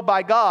controlled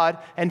by God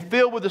and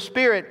filled with the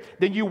Spirit,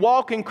 then you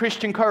walk in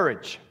Christian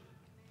courage.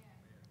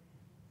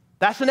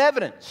 That's an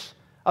evidence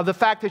of the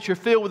fact that you're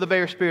filled with the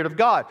very Spirit of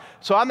God.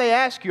 So I may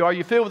ask you, are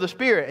you filled with the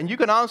Spirit? And you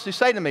can honestly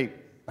say to me,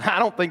 I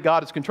don't think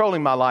God is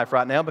controlling my life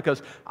right now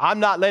because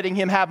I'm not letting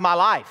Him have my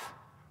life,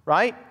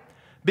 right?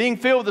 Being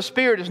filled with the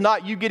Spirit is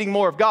not you getting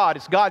more of God,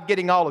 it's God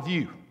getting all of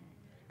you.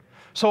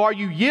 So are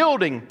you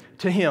yielding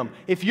to Him?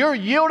 If you're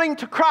yielding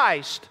to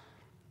Christ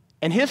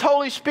and His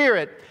Holy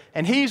Spirit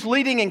and He's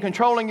leading and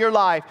controlling your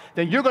life,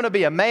 then you're going to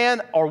be a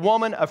man or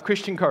woman of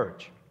Christian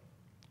courage.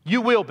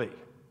 You will be.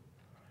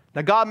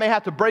 Now, God may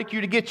have to break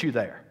you to get you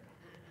there.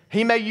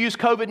 He may use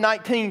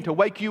COVID-19 to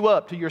wake you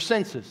up to your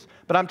senses.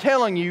 But I'm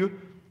telling you,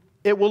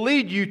 it will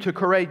lead you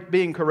to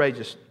being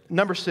courageous.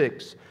 Number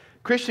 6,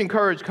 Christian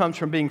courage comes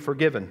from being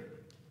forgiven.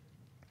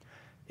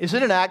 Is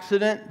it an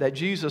accident that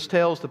Jesus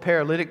tells the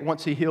paralytic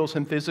once He heals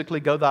him physically,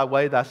 "Go thy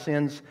way, thy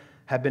sins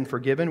have been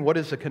forgiven"? What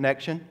is the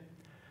connection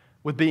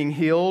with being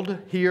healed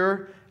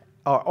here?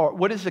 Or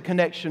what is the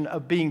connection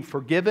of being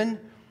forgiven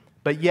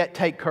but yet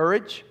take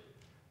courage?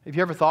 Have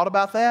you ever thought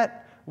about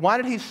that? Why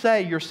did He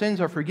say, "Your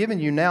sins are forgiven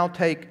you, now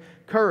take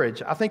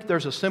courage"? I think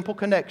there's a simple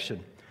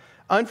connection.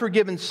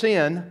 Unforgiven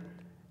sin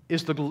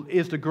is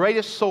the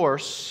greatest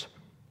source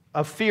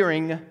of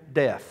fearing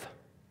death.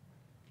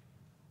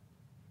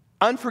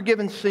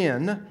 Unforgiven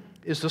sin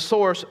is the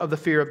source of the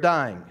fear of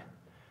dying.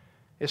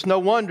 It's no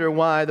wonder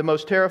why the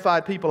most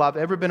terrified people I've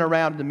ever been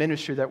around in the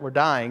ministry that were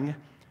dying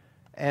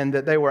and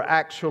that they were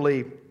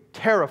actually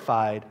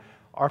terrified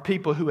are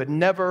people who had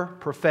never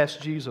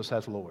professed Jesus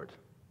as Lord.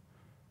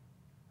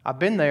 I've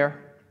been there.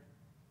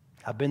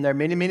 I've been there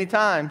many, many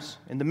times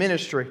in the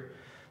ministry.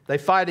 They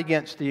fight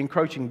against the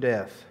encroaching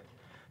death.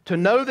 To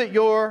know that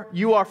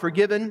you are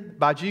forgiven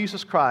by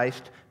Jesus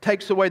Christ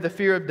takes away the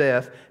fear of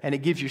death, and it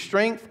gives you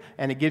strength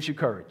and it gives you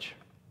courage.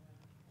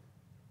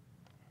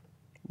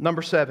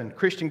 Number 7,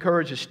 Christian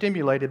courage is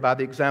stimulated by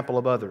the example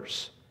of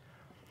others.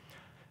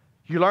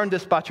 You learned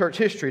this by church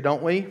history,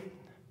 don't we?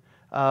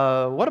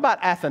 What about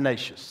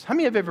Athanasius? How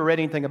many of you have ever read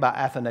anything about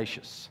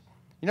Athanasius?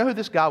 You know who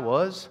this guy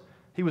was?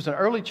 He was an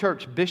early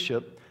church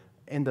bishop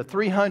in the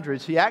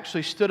 300s. He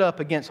actually stood up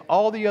against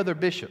all the other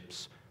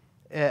bishops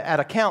at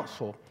a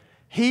council.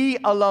 He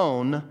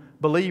alone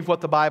believed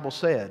what the Bible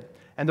said.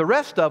 And the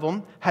rest of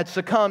them had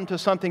succumbed to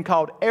something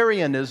called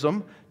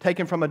Arianism,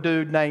 taken from a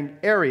dude named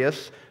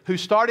Arius, who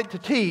started to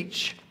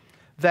teach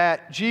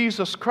that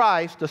Jesus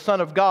Christ, the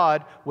Son of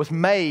God, was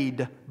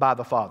made by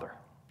the Father.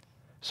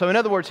 So in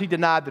other words, he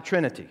denied the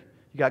Trinity.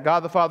 You got God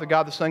the Father,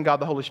 God the Son, God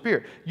the Holy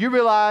Spirit. You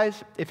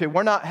realize if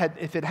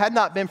it had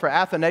not been for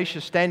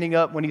Athanasius standing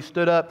up when he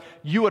stood up,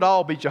 you would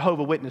all be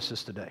Jehovah's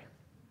Witnesses today.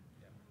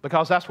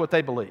 Because that's what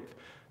they believe.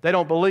 They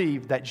don't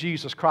believe that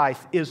Jesus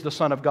Christ is the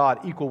Son of God,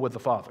 equal with the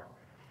Father.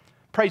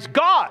 Praise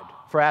God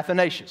for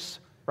Athanasius,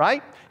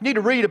 right? You need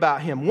to read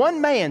about him. One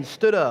man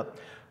stood up.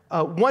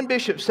 One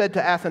bishop said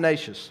to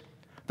Athanasius,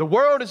 "The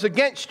world is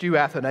against you,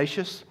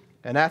 Athanasius."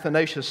 And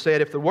Athanasius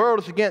said, "If the world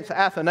is against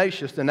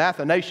Athanasius, then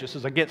Athanasius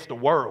is against the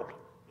world."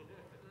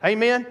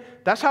 Amen?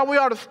 That's how we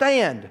ought to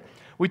stand.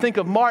 We think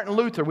of Martin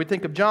Luther. We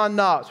think of John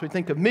Knox. We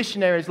think of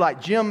missionaries like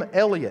Jim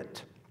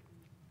Elliot,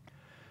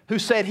 who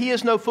said, "He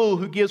is no fool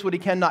who gives what he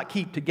cannot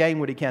keep to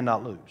gain what he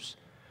cannot lose."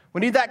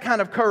 We need that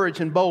kind of courage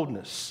and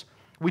boldness.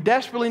 We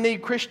desperately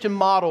need Christian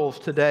models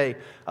today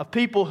of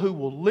people who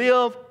will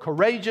live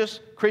courageous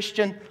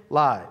Christian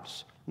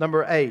lives.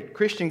 Number 8,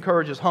 Christian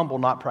courage is humble,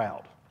 not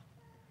proud.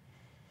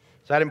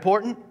 Is that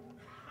important?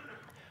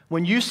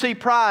 When you see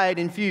pride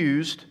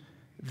infused,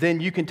 then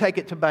you can take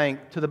it to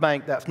the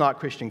bank. That's not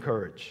Christian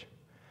courage.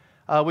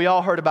 We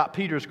all heard about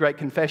Peter's great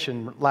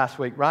confession last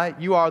week, right?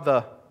 You are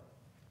the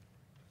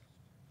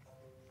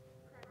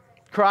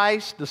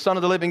Christ, the Son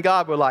of the living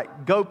God. We're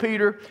like, "Go,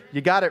 Peter, you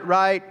got it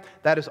right.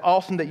 That is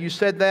awesome that you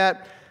said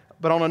that."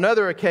 But on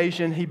another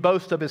occasion, he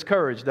boasts of his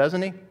courage,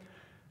 doesn't he?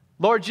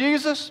 "Lord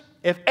Jesus,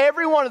 if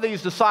every one of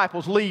these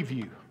disciples leave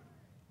you,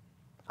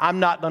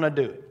 I'm not going to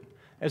do it.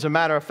 As a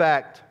matter of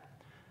fact,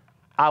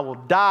 I will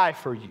die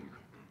for you."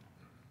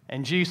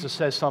 And Jesus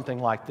says something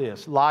like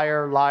this,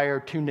 "Liar,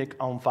 liar, tunic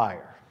on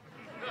fire."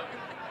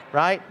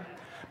 Right?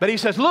 But he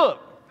says,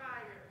 "Look,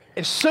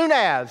 as soon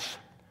as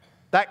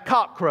that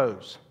cock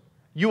crows,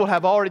 you will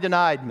have already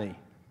denied me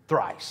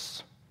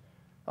thrice."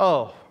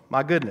 Oh,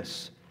 my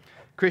goodness.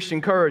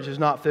 Christian courage is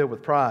not filled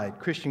with pride.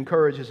 Christian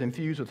courage is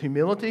infused with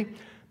humility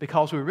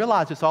because we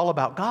realize it's all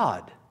about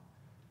God.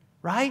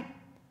 Right?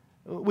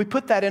 We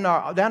put that down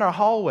our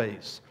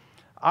hallways.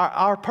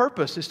 Our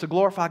purpose is to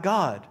glorify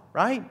God.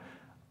 Right?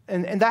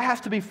 And that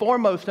has to be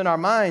foremost in our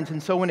minds.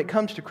 And so when it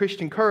comes to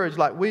Christian courage,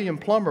 like William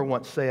Plummer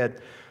once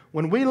said,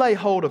 when we lay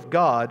hold of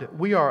God,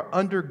 we are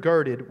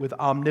undergirded with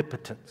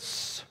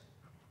omnipotence.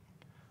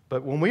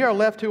 But when we are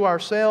left to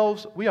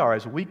ourselves, we are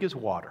as weak as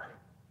water.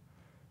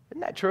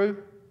 Isn't that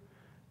true?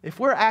 If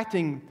we're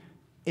acting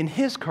in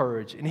His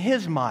courage, in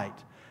His might,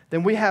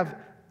 then we have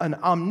an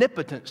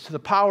omnipotence to the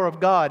power of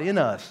God in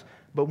us.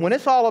 But when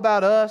it's all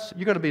about us,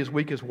 you're going to be as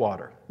weak as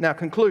water. Now,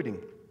 concluding,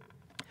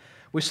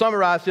 we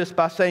summarize this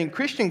by saying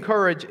Christian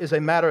courage is a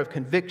matter of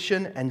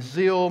conviction and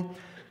zeal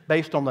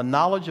based on the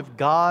knowledge of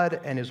God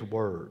and His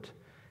Word.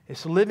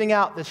 It's living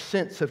out this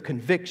sense of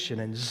conviction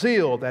and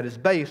zeal that is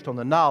based on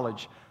the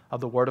knowledge of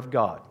the Word of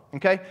God.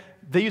 Okay?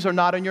 These are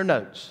not in your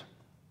notes,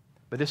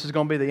 but this is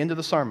going to be the end of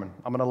the sermon.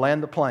 I'm going to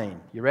land the plane.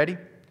 You ready?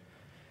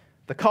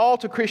 The call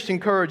to Christian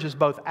courage is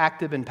both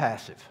active and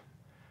passive.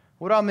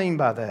 What do I mean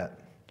by that?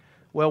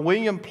 Well,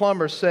 William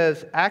Plummer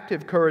says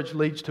active courage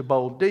leads to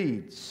bold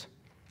deeds.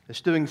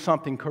 It's doing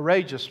something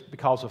courageous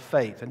because of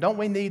faith. And don't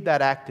we need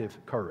that active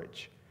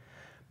courage?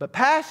 But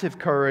passive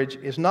courage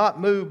is not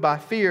moved by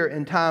fear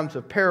in times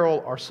of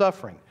peril or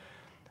suffering.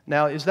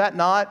 Now, is that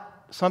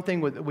not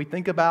something that we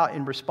think about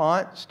in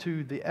response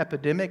to the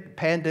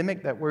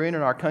pandemic that we're in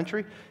our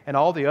country and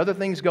all the other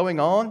things going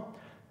on?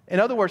 In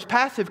other words,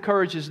 passive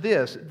courage is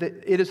this.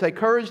 It is a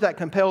courage that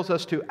compels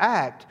us to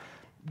act.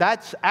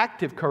 That's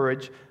active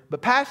courage.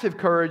 But passive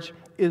courage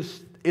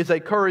is a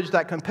courage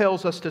that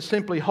compels us to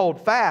simply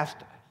hold fast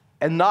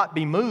and not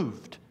be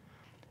moved.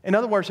 In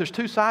other words, there's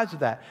two sides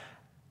of that.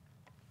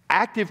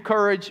 Active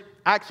courage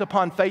acts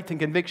upon faith and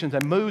convictions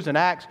and moves and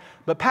acts.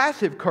 But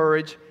passive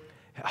courage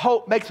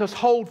makes us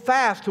hold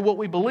fast to what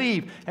we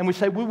believe. And we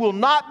say we will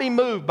not be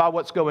moved by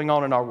what's going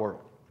on in our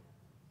world.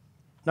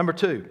 Number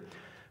two,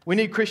 we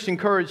need Christian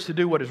courage to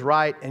do what is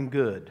right and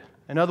good.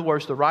 In other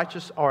words, the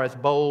righteous are as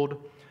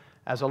bold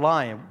as a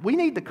lion. We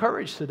need the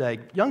courage today.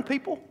 Young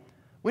people,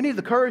 we need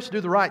the courage to do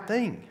the right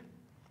thing.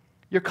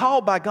 You're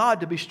called by God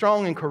to be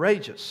strong and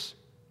courageous.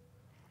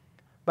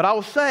 But I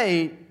will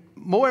say,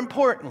 more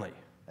importantly,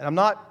 and I'm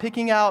not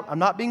being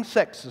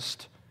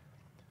sexist,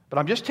 but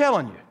I'm just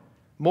telling you,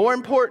 more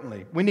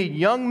importantly, we need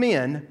young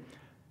men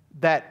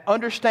that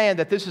understand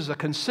that this is a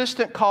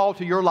consistent call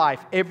to your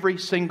life every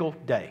single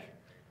day.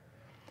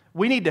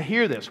 We need to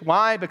hear this.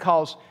 Why?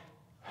 Because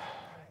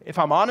if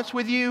I'm honest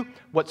with you,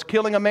 what's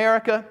killing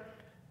America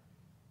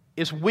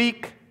is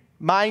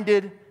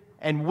weak-minded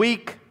and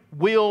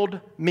weak-willed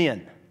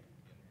men.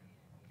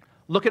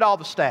 Look at all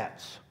the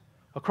stats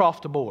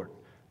across the board.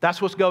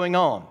 That's what's going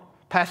on.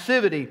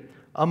 Passivity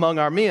among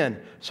our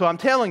men. So I'm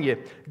telling you,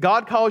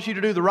 God calls you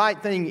to do the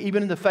right thing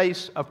even in the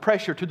face of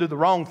pressure to do the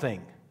wrong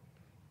thing.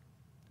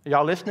 Are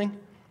y'all listening?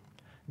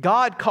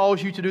 God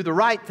calls you to do the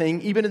right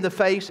thing even in the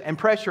face and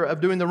pressure of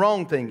doing the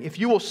wrong thing. If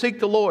you will seek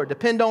the Lord,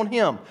 depend on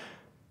Him,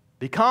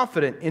 be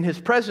confident in His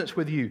presence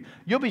with you,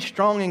 you'll be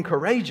strong and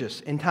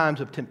courageous in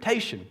times of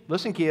temptation.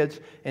 Listen, kids,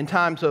 in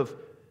times of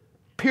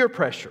peer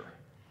pressure,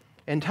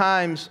 in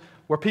times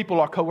where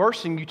people are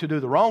coercing you to do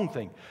the wrong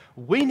thing.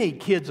 We need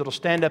kids that will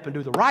stand up and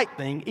do the right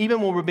thing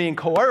even when we're being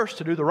coerced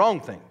to do the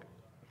wrong thing.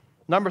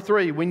 Number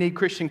three, we need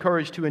Christian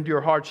courage to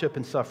endure hardship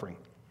and suffering.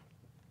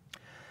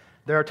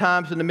 There are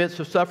times in the midst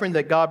of suffering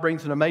that God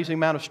brings an amazing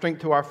amount of strength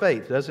to our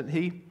faith, doesn't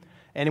He?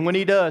 And when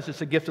He does,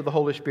 it's a gift of the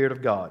Holy Spirit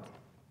of God.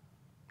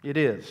 It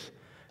is.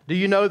 Do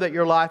you know that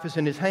your life is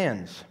in His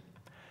hands?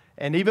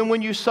 And even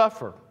when you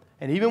suffer,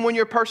 and even when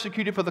you're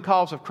persecuted for the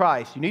cause of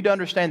Christ, you need to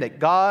understand that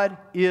God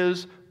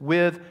is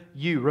with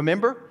you.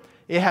 Remember,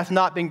 it has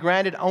not been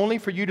granted only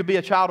for you to be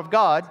a child of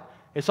God.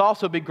 It's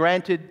also been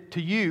granted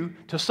to you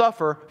to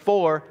suffer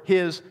for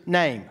His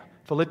name.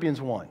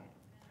 Philippians 1.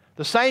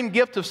 The same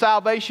gift of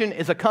salvation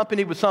is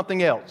accompanied with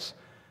something else,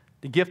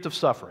 the gift of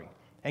suffering.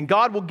 And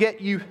God will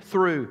get you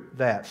through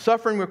that.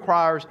 Suffering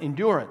requires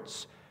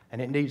endurance,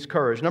 and it needs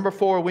courage. Number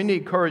four, we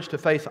need courage to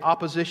face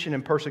opposition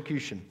and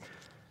persecution.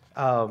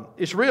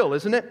 It's real,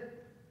 isn't it?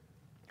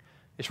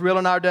 It's real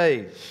in our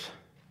days.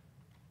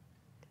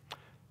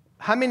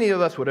 How many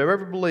of us would have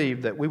ever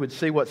believed that we would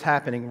see what's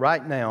happening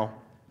right now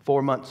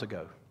 4 months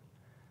ago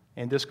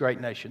in this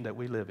great nation that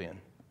we live in?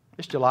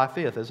 It's July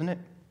 5th, isn't it?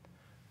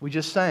 We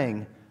just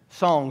sang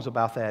songs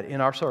about that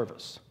in our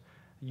service.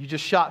 You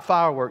just shot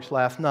fireworks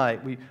last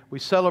night. We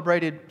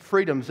celebrated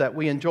freedoms that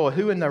we enjoy.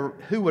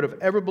 Who would have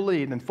ever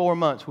believed in 4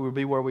 months we would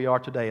be where we are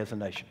today as a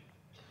nation?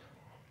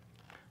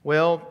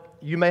 Well,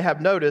 you may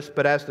have noticed,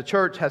 but as the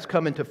church has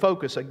come into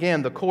focus,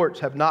 again, the courts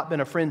have not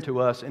been a friend to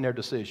us in their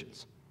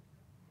decisions.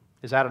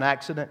 Is that an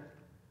accident?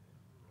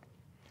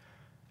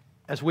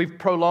 As we've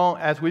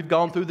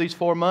gone through these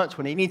 4 months,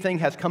 when anything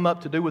has come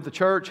up to do with the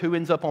church, who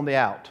ends up on the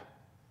out?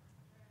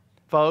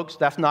 Folks,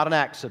 that's not an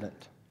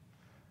accident,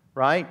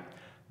 right?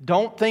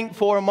 Don't think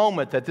for a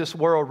moment that this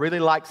world really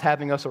likes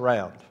having us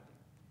around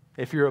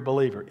if you're a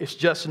believer. It's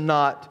just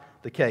not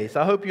the case.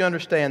 I hope you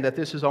understand that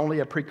this is only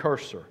a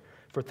precursor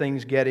for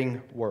things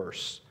getting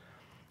worse.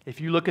 If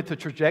you look at the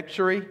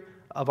trajectory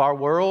of our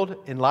world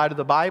in light of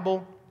the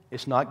Bible,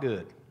 it's not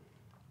good.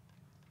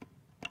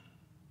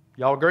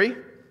 Y'all agree?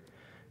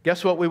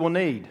 Guess what we will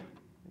need?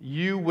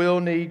 You will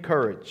need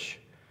courage.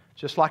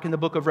 Just like in the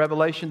book of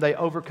Revelation, they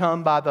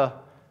overcome by the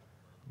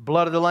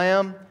blood of the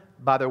Lamb,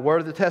 by their word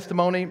of the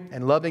testimony,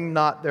 and loving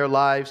not their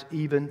lives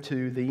even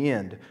to the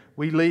end.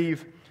 We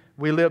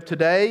live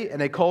today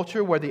in a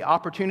culture where the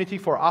opportunity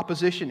for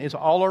opposition is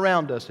all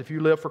around us if you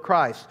live for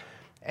Christ.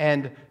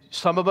 And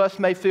some of us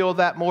may feel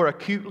that more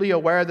acutely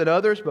aware than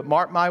others, but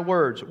mark my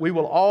words, we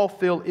will all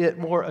feel it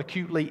more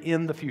acutely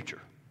in the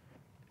future.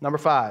 Number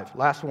 5,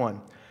 last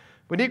one.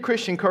 We need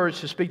Christian courage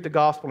to speak the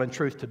gospel and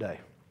truth today.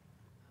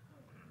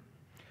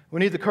 We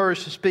need the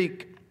courage to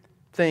speak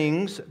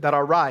things that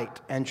are right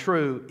and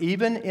true,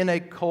 even in a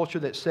culture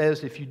that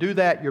says if you do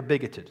that, you're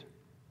bigoted.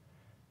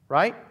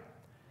 Right?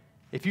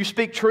 If you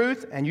speak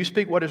truth and you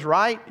speak what is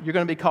right, you're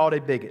going to be called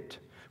a bigot.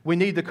 We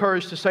need the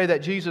courage to say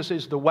that Jesus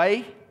is the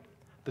way,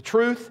 the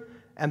truth,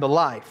 and the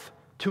life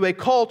to a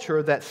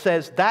culture that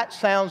says that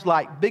sounds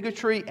like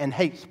bigotry and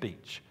hate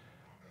speech.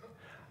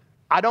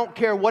 I don't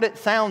care what it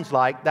sounds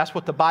like, that's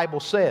what the Bible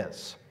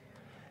says.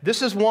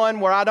 This is one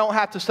where I don't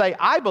have to say,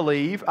 I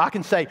believe. I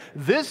can say,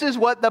 this is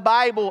what the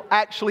Bible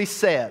actually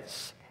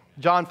says.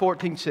 John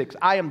 14:6.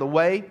 I am the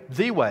way,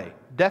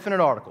 definite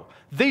article.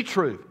 The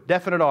truth,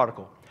 definite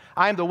article.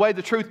 I am the way,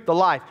 the truth, the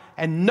life.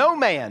 And no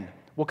man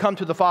will come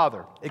to the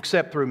Father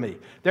except through me.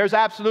 There's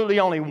absolutely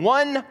only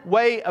one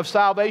way of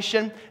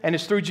salvation, and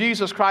it's through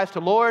Jesus Christ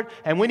the Lord,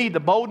 and we need the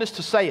boldness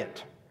to say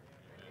it.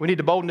 We need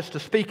the boldness to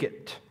speak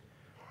it.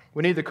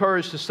 We need the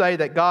courage to say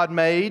that God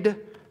made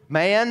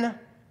man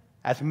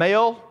as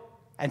male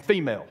and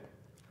female.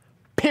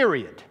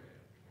 Period.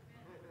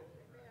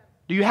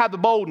 Do you have the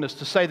boldness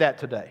to say that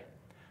today?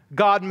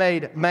 God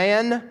made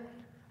man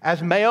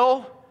as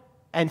male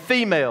and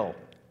female.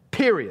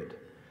 Period.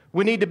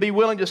 We need to be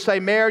willing to say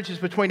marriage is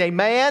between a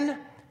man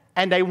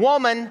and a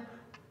woman.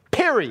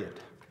 Period.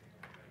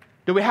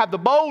 Do we have the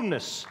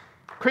boldness,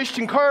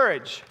 Christian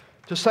courage,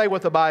 to say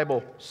what the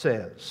Bible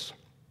says?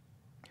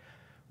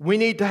 We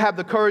need to have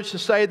the courage to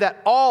say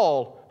that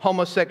all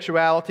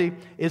homosexuality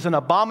is an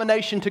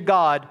abomination to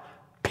God,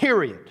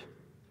 period.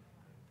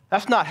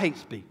 That's not hate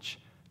speech.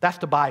 That's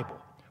the Bible.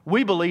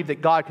 We believe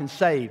that God can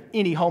save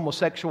any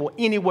homosexual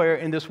anywhere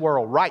in this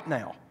world right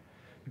now.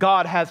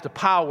 God has the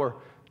power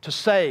to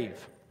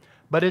save.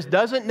 But it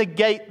doesn't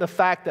negate the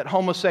fact that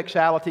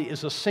homosexuality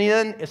is a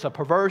sin, it's a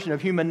perversion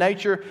of human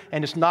nature,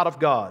 and it's not of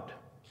God.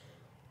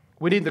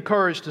 We need the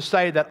courage to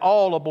say that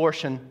all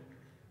abortion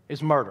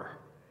is murder.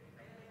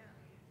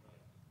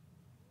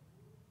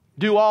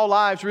 Do all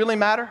lives really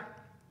matter?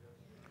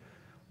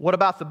 What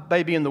about the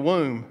baby in the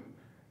womb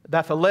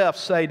that the left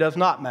say does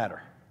not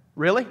matter?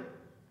 Really?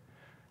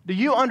 Do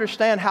you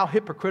understand how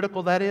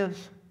hypocritical that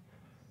is?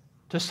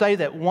 To say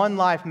that one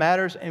life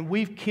matters, and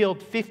we've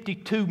killed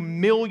 52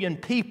 million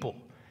people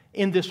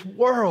in this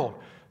world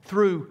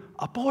through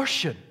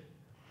abortion.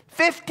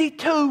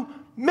 52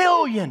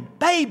 million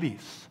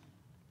babies.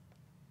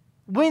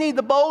 We need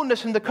the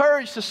boldness and the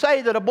courage to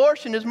say that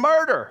abortion is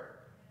murder.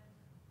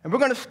 And we're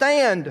going to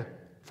stand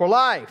for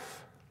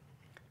life.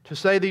 To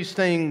say these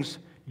things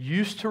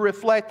used to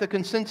reflect the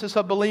consensus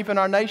of belief in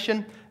our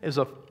nation is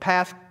a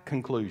past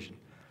conclusion.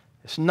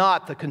 It's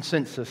not the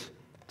consensus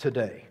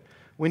today.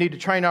 We need to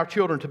train our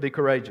children to be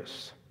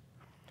courageous.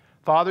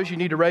 Fathers, you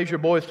need to raise your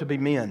boys to be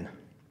men.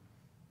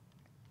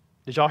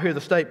 Did y'all hear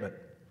the statement?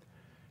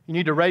 You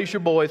need to raise your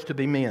boys to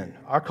be men.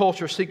 Our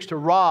culture seeks to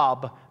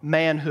rob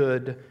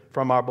manhood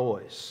from our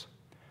boys.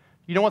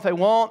 You know what they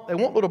want? They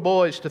want little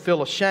boys to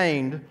feel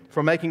ashamed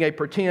for making a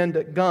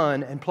pretend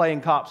gun and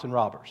playing cops and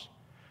robbers.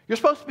 You're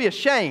supposed to be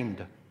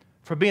ashamed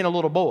for being a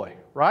little boy,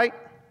 right?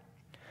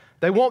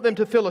 They want them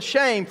to feel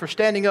ashamed for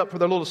standing up for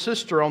their little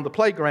sister on the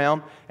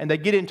playground, and they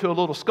get into a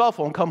little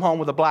scuffle and come home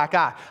with a black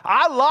eye.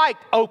 I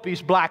liked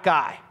Opie's black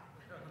eye.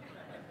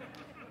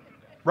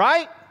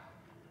 Right?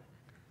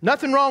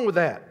 Nothing wrong with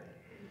that.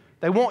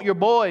 They want your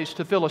boys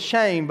to feel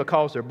ashamed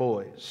because they're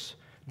boys.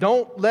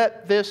 Don't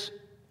let this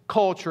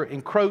culture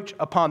encroach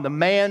upon the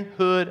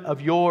manhood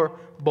of your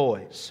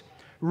boys.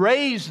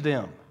 Raise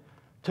them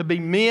to be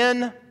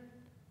men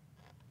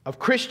of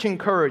Christian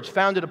courage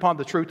founded upon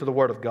the truth of the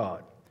Word of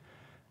God.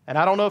 And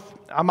I don't know if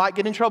I might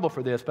get in trouble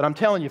for this, but I'm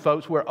telling you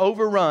folks, we're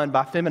overrun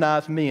by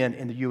feminized men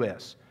in the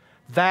U.S.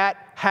 That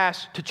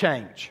has to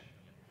change.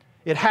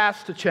 It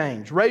has to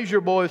change. Raise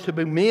your boys to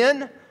be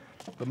men,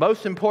 but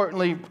most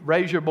importantly,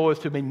 raise your boys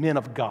to be men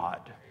of God.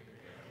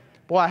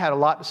 Boy, I had a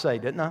lot to say,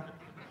 didn't I?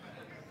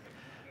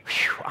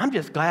 Whew, I'm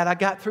just glad I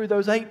got through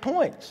those 8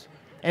 points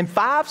and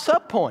 5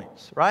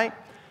 subpoints, right?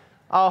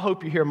 I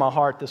hope you hear my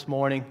heart this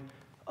morning.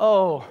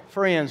 Oh,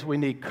 friends, we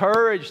need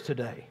courage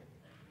today.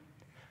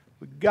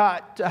 We've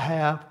got to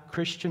have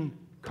Christian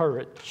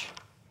courage.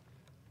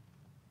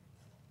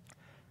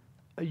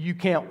 You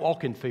can't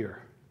walk in fear.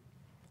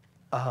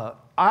 I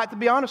have to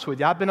be honest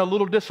with you. I've been a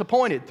little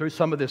disappointed through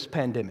some of this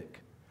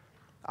pandemic.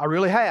 I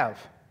really have.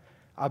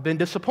 I've been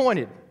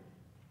disappointed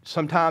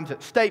sometimes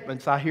at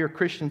statements I hear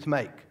Christians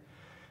make.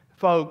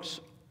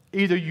 Folks,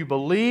 either you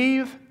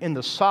believe in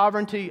the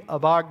sovereignty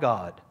of our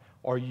God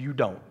or you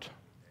don't.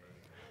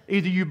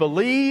 Either you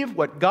believe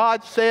what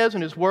God says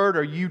in His Word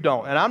or you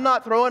don't. And I'm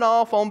not throwing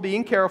off on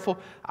being careful.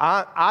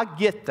 I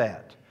get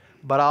that.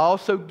 But I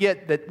also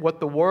get that what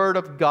the Word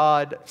of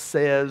God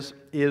says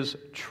is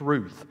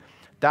truth.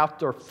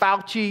 Dr.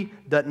 Fauci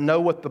doesn't know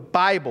what the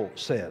Bible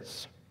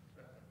says.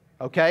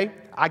 Okay?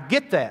 I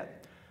get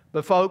that.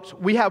 But folks,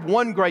 we have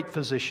one great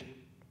physician.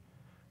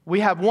 We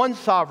have one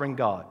sovereign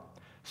God.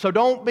 So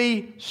don't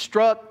be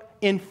struck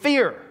in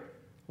fear.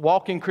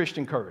 Walk in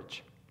Christian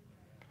courage.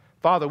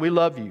 Father, we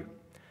love you,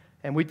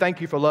 and we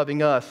thank you for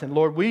loving us. And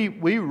Lord, we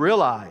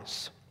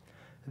realize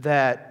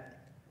that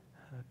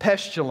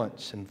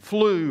pestilence and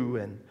flu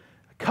and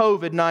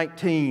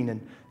COVID-19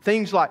 and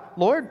things like,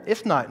 Lord,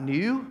 it's not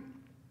new.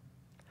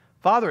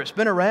 Father, it's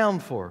been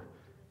around for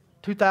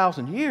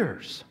 2,000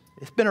 years.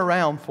 It's been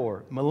around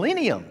for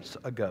millenniums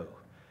ago.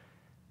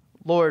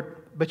 Lord,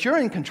 but you're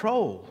in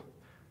control.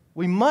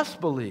 We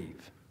must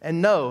believe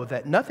and know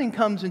that nothing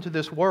comes into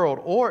this world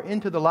or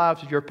into the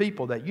lives of your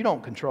people that you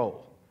don't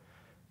control.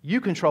 You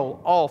control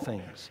all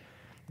things.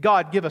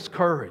 God, give us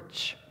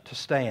courage to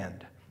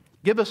stand.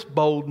 Give us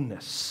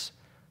boldness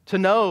to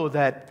know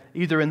that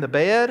either in the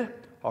bed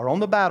or on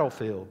the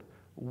battlefield,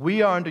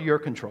 we are under your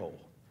control.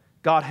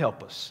 God,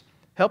 help us.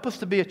 Help us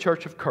to be a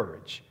church of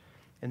courage.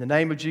 In the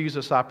name of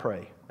Jesus, I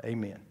pray.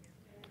 Amen.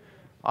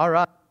 All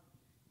right.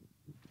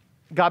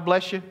 God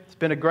bless you. It's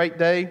been a great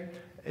day.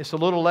 It's a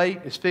little late.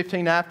 It's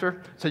 15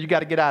 after, so you got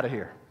to get out of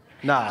here.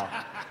 No,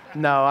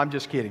 I'm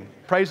just kidding.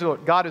 Praise the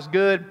Lord. God is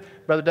good.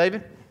 Brother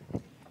David?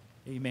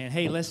 Amen.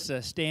 Hey, let's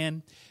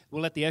stand.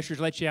 We'll let the ushers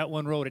let you out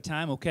one row at a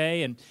time,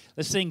 okay? And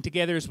let's sing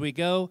together as we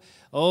go.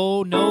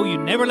 Oh, no, you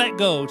never let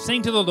go.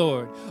 Sing to the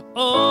Lord.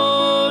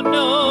 Oh,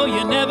 no,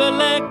 you never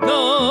let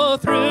go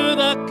through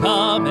the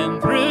calm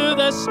and through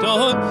the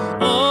storm.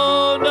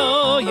 Oh,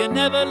 no, you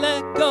never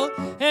let go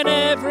in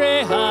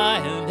every high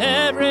and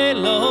every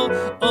low.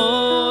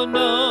 Oh,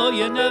 no,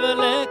 you never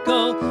let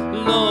go.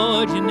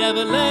 Lord, you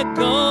never let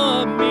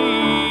go of me.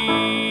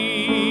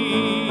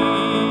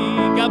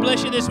 God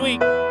bless you this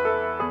week.